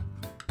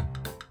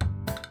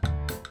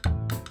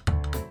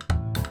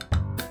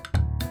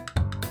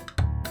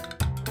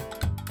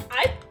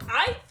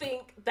 I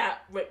think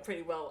that went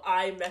pretty well.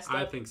 I messed up,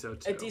 I think so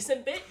too, a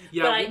decent bit,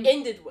 yeah, but I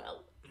ended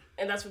well,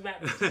 and that's what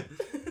matters.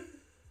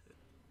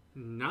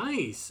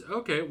 Nice.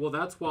 Okay, well,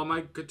 that's While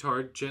My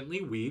Guitar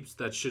Gently Weeps.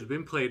 That should have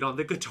been played on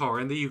the guitar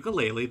and the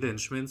ukulele, the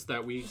instruments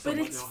that we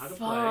somewhat know how to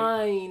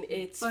play.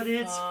 It's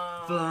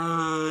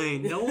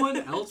fine. No one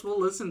else will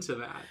listen to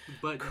that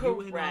but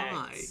Correct. You and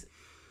I.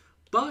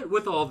 But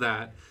with all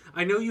that,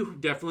 I know you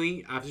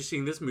definitely, after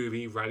seeing this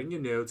movie, writing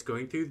your notes,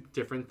 going through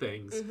different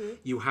things,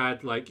 you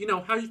had, like, you know,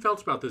 how you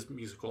felt about this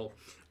musical.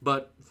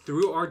 But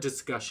through our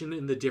discussion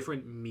and the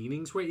different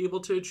meanings we're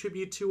able to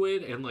attribute to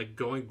it and, like,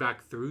 going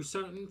back through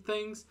certain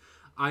things,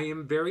 I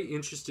am very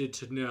interested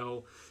to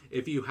know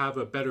if you have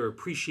a better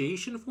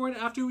appreciation for it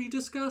after we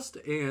discussed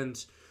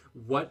and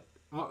what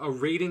a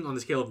rating on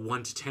the scale of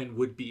 1 to 10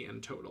 would be in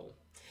total.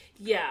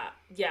 Yeah.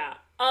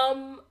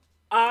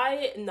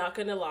 I, not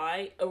gonna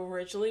lie,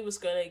 originally was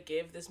gonna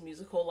give this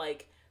musical,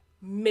 like,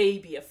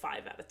 maybe a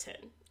 5 out of 10.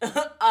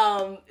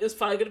 It was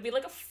probably gonna be,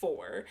 like, a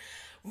 4.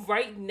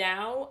 Right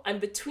now, I'm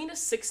between a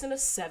 6 and a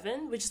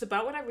 7, which is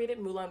about what I rated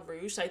Moulin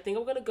Rouge, so I think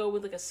I'm gonna go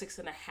with, like, a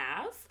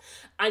 6.5.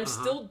 I'm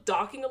still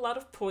docking a lot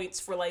of points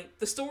for, like,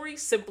 the story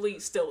simply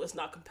still is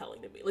not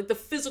compelling to me. Like, the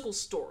physical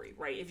story,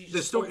 right? If you just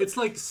the story, it's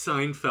like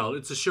Seinfeld.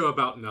 It's a show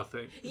about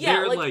nothing. Yeah,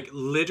 they're, like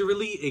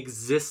literally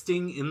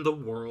existing in the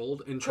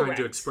world and trying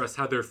to express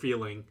how they're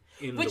feeling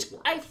in the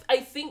world. I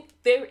think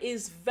there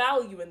is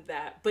value in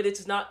that, but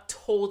it's not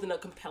told in a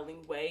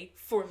compelling way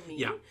for me.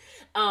 Yeah.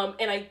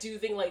 And I do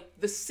think, like,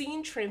 the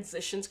scene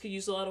transitions could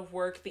use a lot of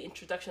work. The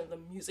introduction of the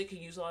music could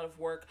use a lot of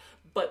work.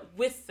 But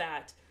with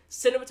that,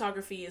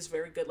 cinematography is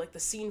very good. Like, the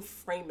scene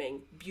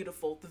framing,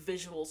 beautiful. The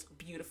visuals,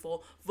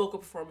 beautiful. Vocal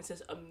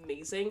performances,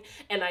 amazing.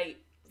 And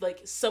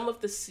like, some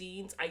of the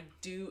scenes I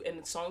do, and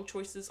the song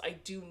choices, I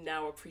do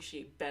now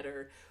appreciate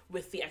better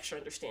with the extra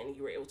understanding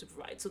you were able to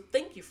provide. So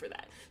thank you for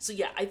that. So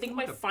yeah, I think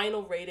my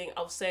final rating,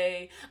 I'll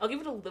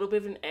give it a little bit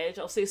of an edge.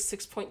 I'll say a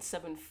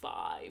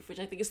 6.75, which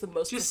I think is the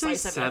most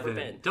precise I've ever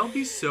been. Don't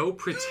be so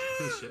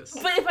pretentious.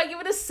 But if I give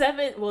it a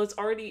 7, well, it's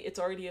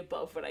already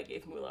above what I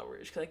gave Moulin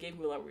Rouge, because I gave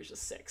Moulin Rouge a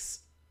 6.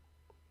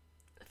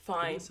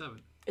 Fine.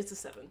 It's a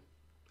 7.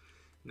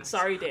 Nice.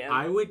 Sorry, Dan.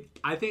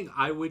 I think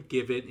I would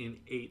give it an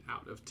 8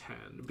 out of 10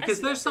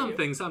 because there's some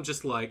things I'm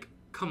just like,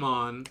 come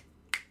on,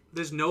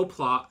 there's no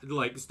plot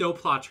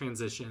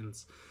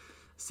transitions.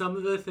 Some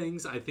of the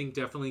things I think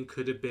definitely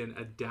could have been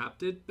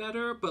adapted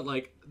better, but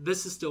like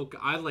this is still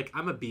I'm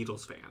a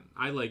Beatles fan.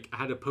 I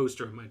had a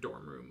poster in my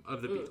dorm room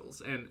of the Beatles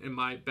and in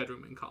my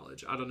bedroom in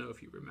college. I don't know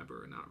if you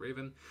remember or not,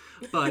 Raven,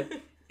 but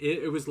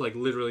it was like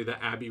literally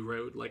the Abbey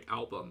Road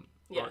album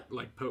art,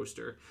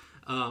 poster.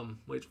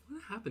 What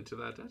happened to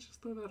that? Did I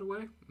just throw that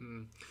away?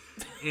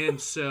 And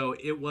so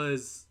it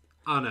was,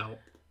 I don't know.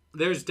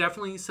 There's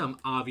definitely some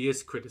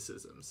obvious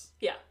criticisms.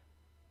 Yeah.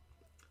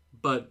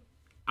 But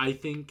I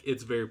think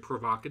it's very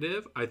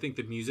provocative. I think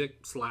the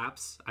music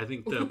slaps. I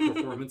think the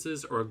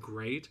performances are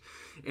great.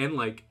 And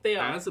they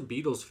are. As a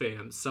Beatles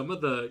fan, some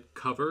of the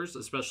covers,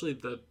 especially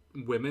the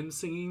women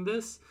singing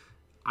this,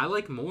 I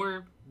like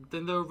more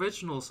than the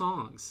original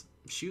songs.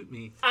 Shoot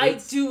me. I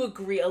do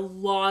agree. A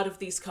lot of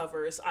these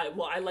covers, I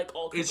like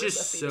all covers. It's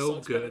just so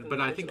good,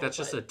 but I think that's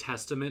just a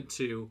testament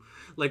to,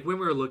 when we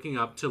were looking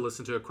up to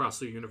listen to Across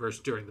the Universe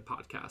during the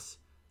podcast.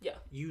 Yeah.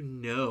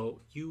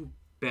 You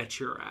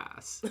bet your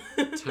ass.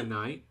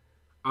 Tonight,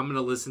 I'm going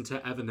to listen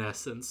to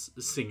Evanescence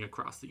sing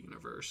Across the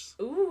Universe.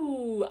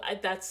 Ooh,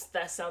 that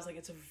sounds like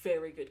it's a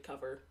very good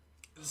cover.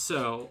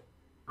 So,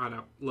 I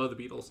know, love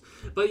the Beatles.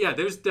 But yeah,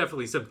 there's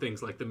definitely some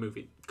things like the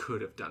movie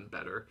could have done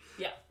better.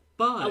 Yeah.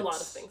 But a lot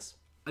of things.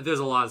 There's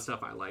a lot of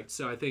stuff I liked,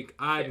 so I think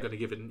I'm going to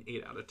give it an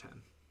 8 out of 10.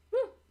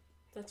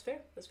 That's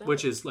fair. That's valid.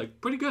 Which is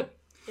pretty good.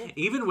 Yeah.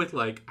 Even with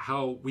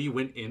how we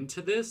went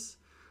into this,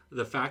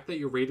 the fact that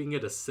you're rating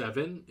it a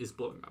 7 is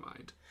blowing my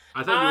mind.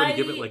 I thought you were going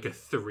to give it a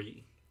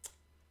 3.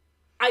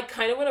 I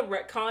kind of want to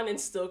retcon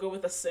and still go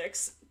with a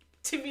 6,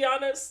 to be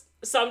honest.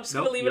 So I'm just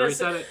going to leave it at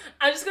 6.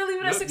 I'm just going to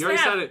leave it at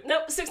 6.5.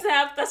 Nope,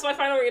 6.5. That's my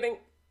final rating.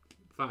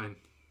 Fine.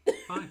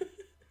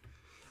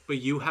 But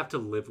you have to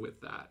live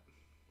with that.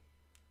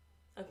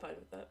 I'm fine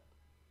with that.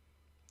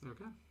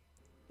 Okay.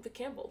 But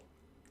Campbell,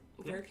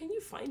 where can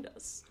you find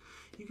us?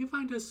 You can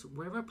find us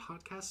wherever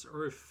podcasts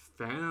are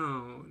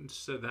found.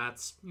 So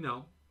that's,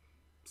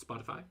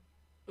 Spotify,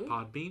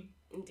 Podbean,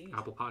 Indeed.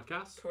 Apple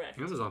Podcasts, correct,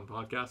 Amazon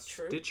Podcasts,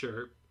 True.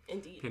 Stitcher,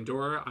 Indeed.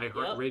 Pandora,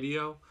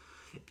 iHeartRadio,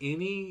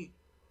 any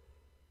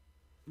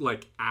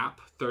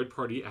app,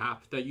 third-party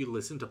app that you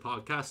listen to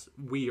podcasts,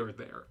 we are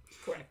there.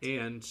 Correct.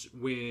 And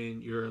when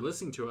you're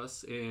listening to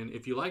us, and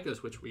if you like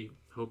us, which we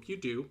hope you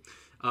do,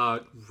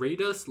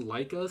 rate us,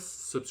 like us,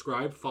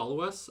 subscribe,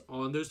 follow us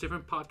on those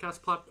different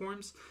podcast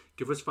platforms.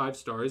 Give us 5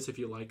 stars if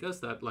you like us.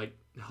 That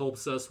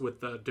helps us with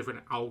the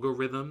different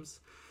algorithms,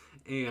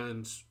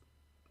 and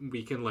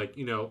we can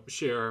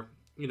share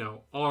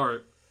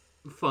our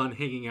fun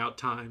hanging out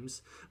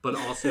times, but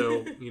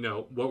also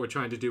what we're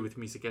trying to do with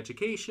music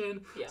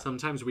education. Yeah.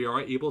 Sometimes we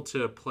are able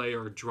to play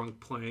our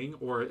drunk playing,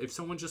 or if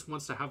someone just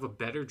wants to have a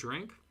better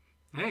drink,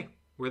 hey,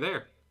 we're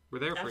there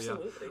for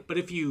Absolutely. you. But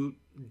if you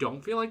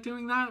don't feel like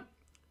doing that,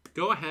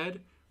 go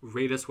ahead,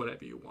 rate us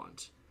whatever you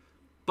want.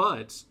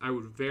 But I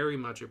would very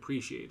much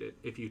appreciate it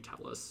if you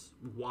tell us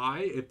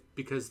why.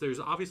 Because there's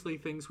obviously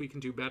things we can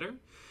do better.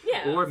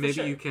 Yeah, or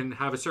maybe you can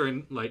have a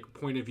certain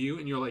point of view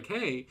and you're like,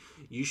 hey,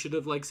 you should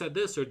have said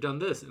this or done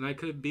this. And I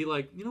could be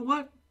like, you know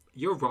what?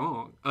 You're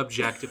wrong.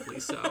 Objectively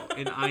so.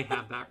 And I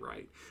have that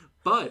right.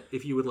 But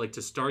if you would like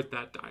to start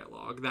that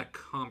dialogue, that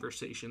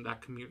conversation,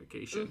 that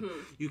communication,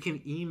 you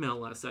can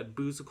email us at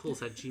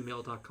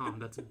boozicles@gmail.com.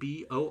 That's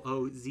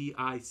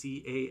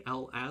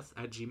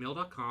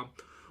boozicals@gmail.com.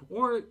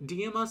 Or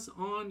DM us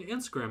on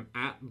Instagram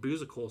at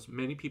boozicles.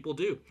 Many people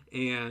do.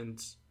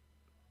 And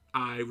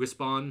I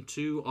respond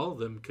to all of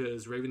them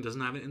because Raven doesn't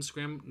have an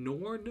Instagram,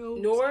 nor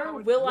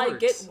will I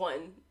get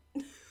one.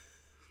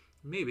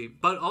 Maybe.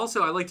 But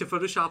also, I like to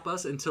Photoshop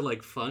us into,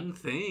 fun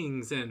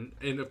things. And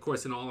of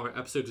course, in all our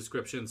episode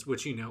descriptions,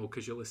 which you know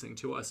because you're listening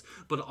to us.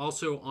 But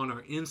also on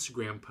our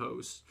Instagram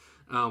posts,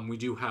 we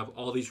do have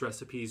all these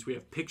recipes. We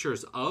have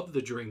pictures of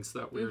the drinks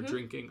that we're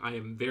drinking. I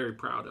am very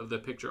proud of the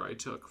picture I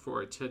took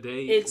for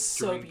today. It's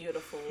drink. So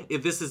beautiful.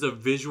 If this is a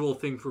visual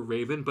thing for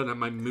Raven, but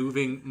am I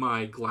moving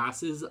my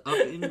glasses up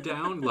and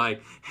down? For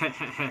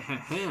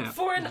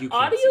an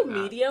audio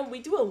medium, we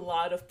do a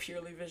lot of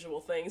purely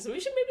visual things. So we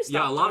should maybe stop.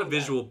 Yeah, a lot of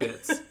visual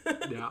bits.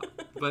 Yeah.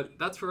 But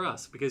that's for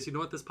us. Because you know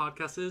what this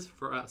podcast is?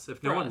 For us.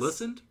 If no one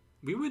listened,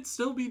 we would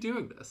still be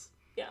doing this.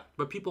 Yeah.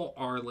 But people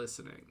are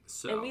listening.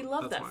 So and we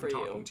love that for you.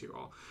 Talking to you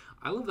all.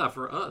 I love that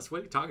for us. What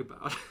are you talking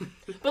about?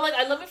 But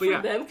I love it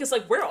for them because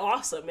we're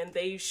awesome and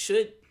they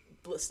should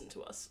listen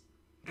to us.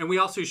 And we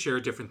also share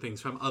different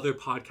things from other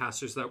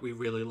podcasters that we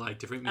really like,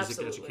 different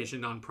music education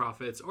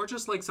nonprofits, or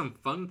just some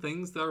fun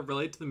things that are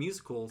related to the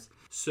musicals.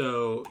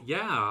 So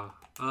yeah.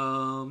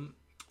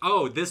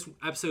 This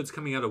episode's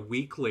coming out a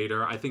week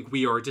later. I think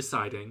we are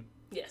deciding.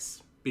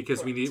 Yes.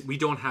 Because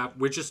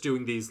we're just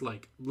doing these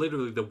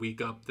literally the week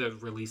up the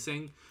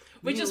releasing.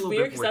 Which is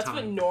weird because that's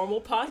what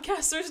normal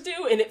podcasters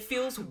do and it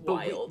feels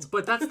wild.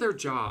 But that's their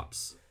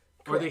jobs.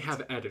 Or they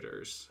have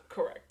editors.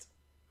 Correct.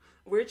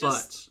 We're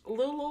just a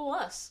little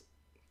less.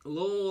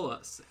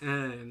 Lolas.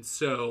 And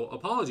so,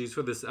 apologies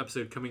for this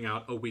episode coming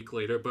out a week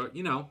later, but,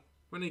 you know,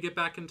 we're going to get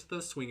back into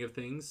the swing of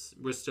things.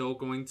 We're still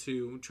going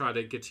to try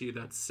to get to you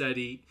that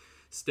steady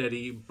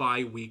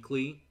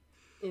bi-weekly.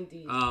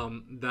 Indeed.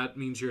 That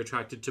means you're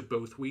attracted to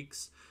both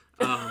weeks.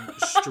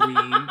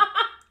 Stream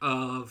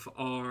of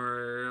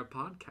our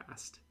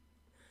podcast.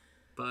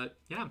 But,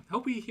 yeah,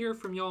 hope we hear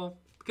from y'all,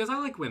 because I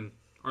like when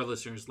our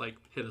listeners, like,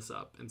 hit us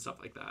up and stuff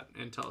like that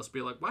and tell us,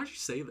 be like, why'd you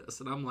say this?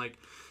 And I'm like,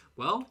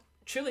 well...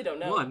 Truly don't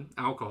know. 1,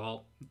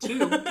 alcohol. 2,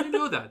 you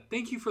know that.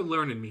 Thank you for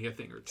learning me a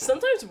thing or two.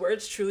 Sometimes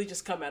words truly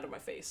just come out of my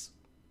face.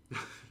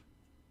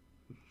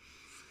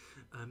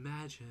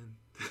 Imagine.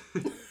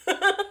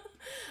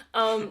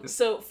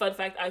 So, fun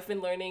fact, I've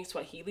been learning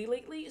Swahili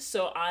lately,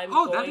 so I'm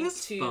going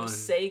to fun.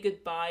 say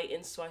goodbye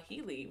in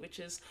Swahili, which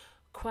is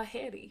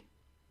kwaheri.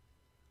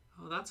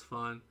 Oh, that's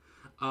fun.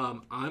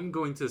 I'm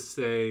going to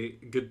say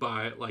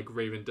goodbye like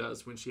Raven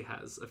does when she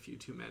has a few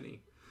too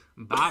many.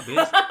 Bye,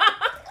 bitch.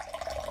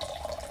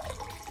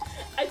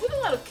 I did a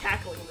lot of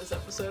cackling in this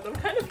episode. I'm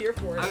kind of here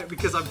for it.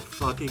 Because I'm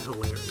fucking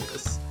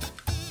hilarious.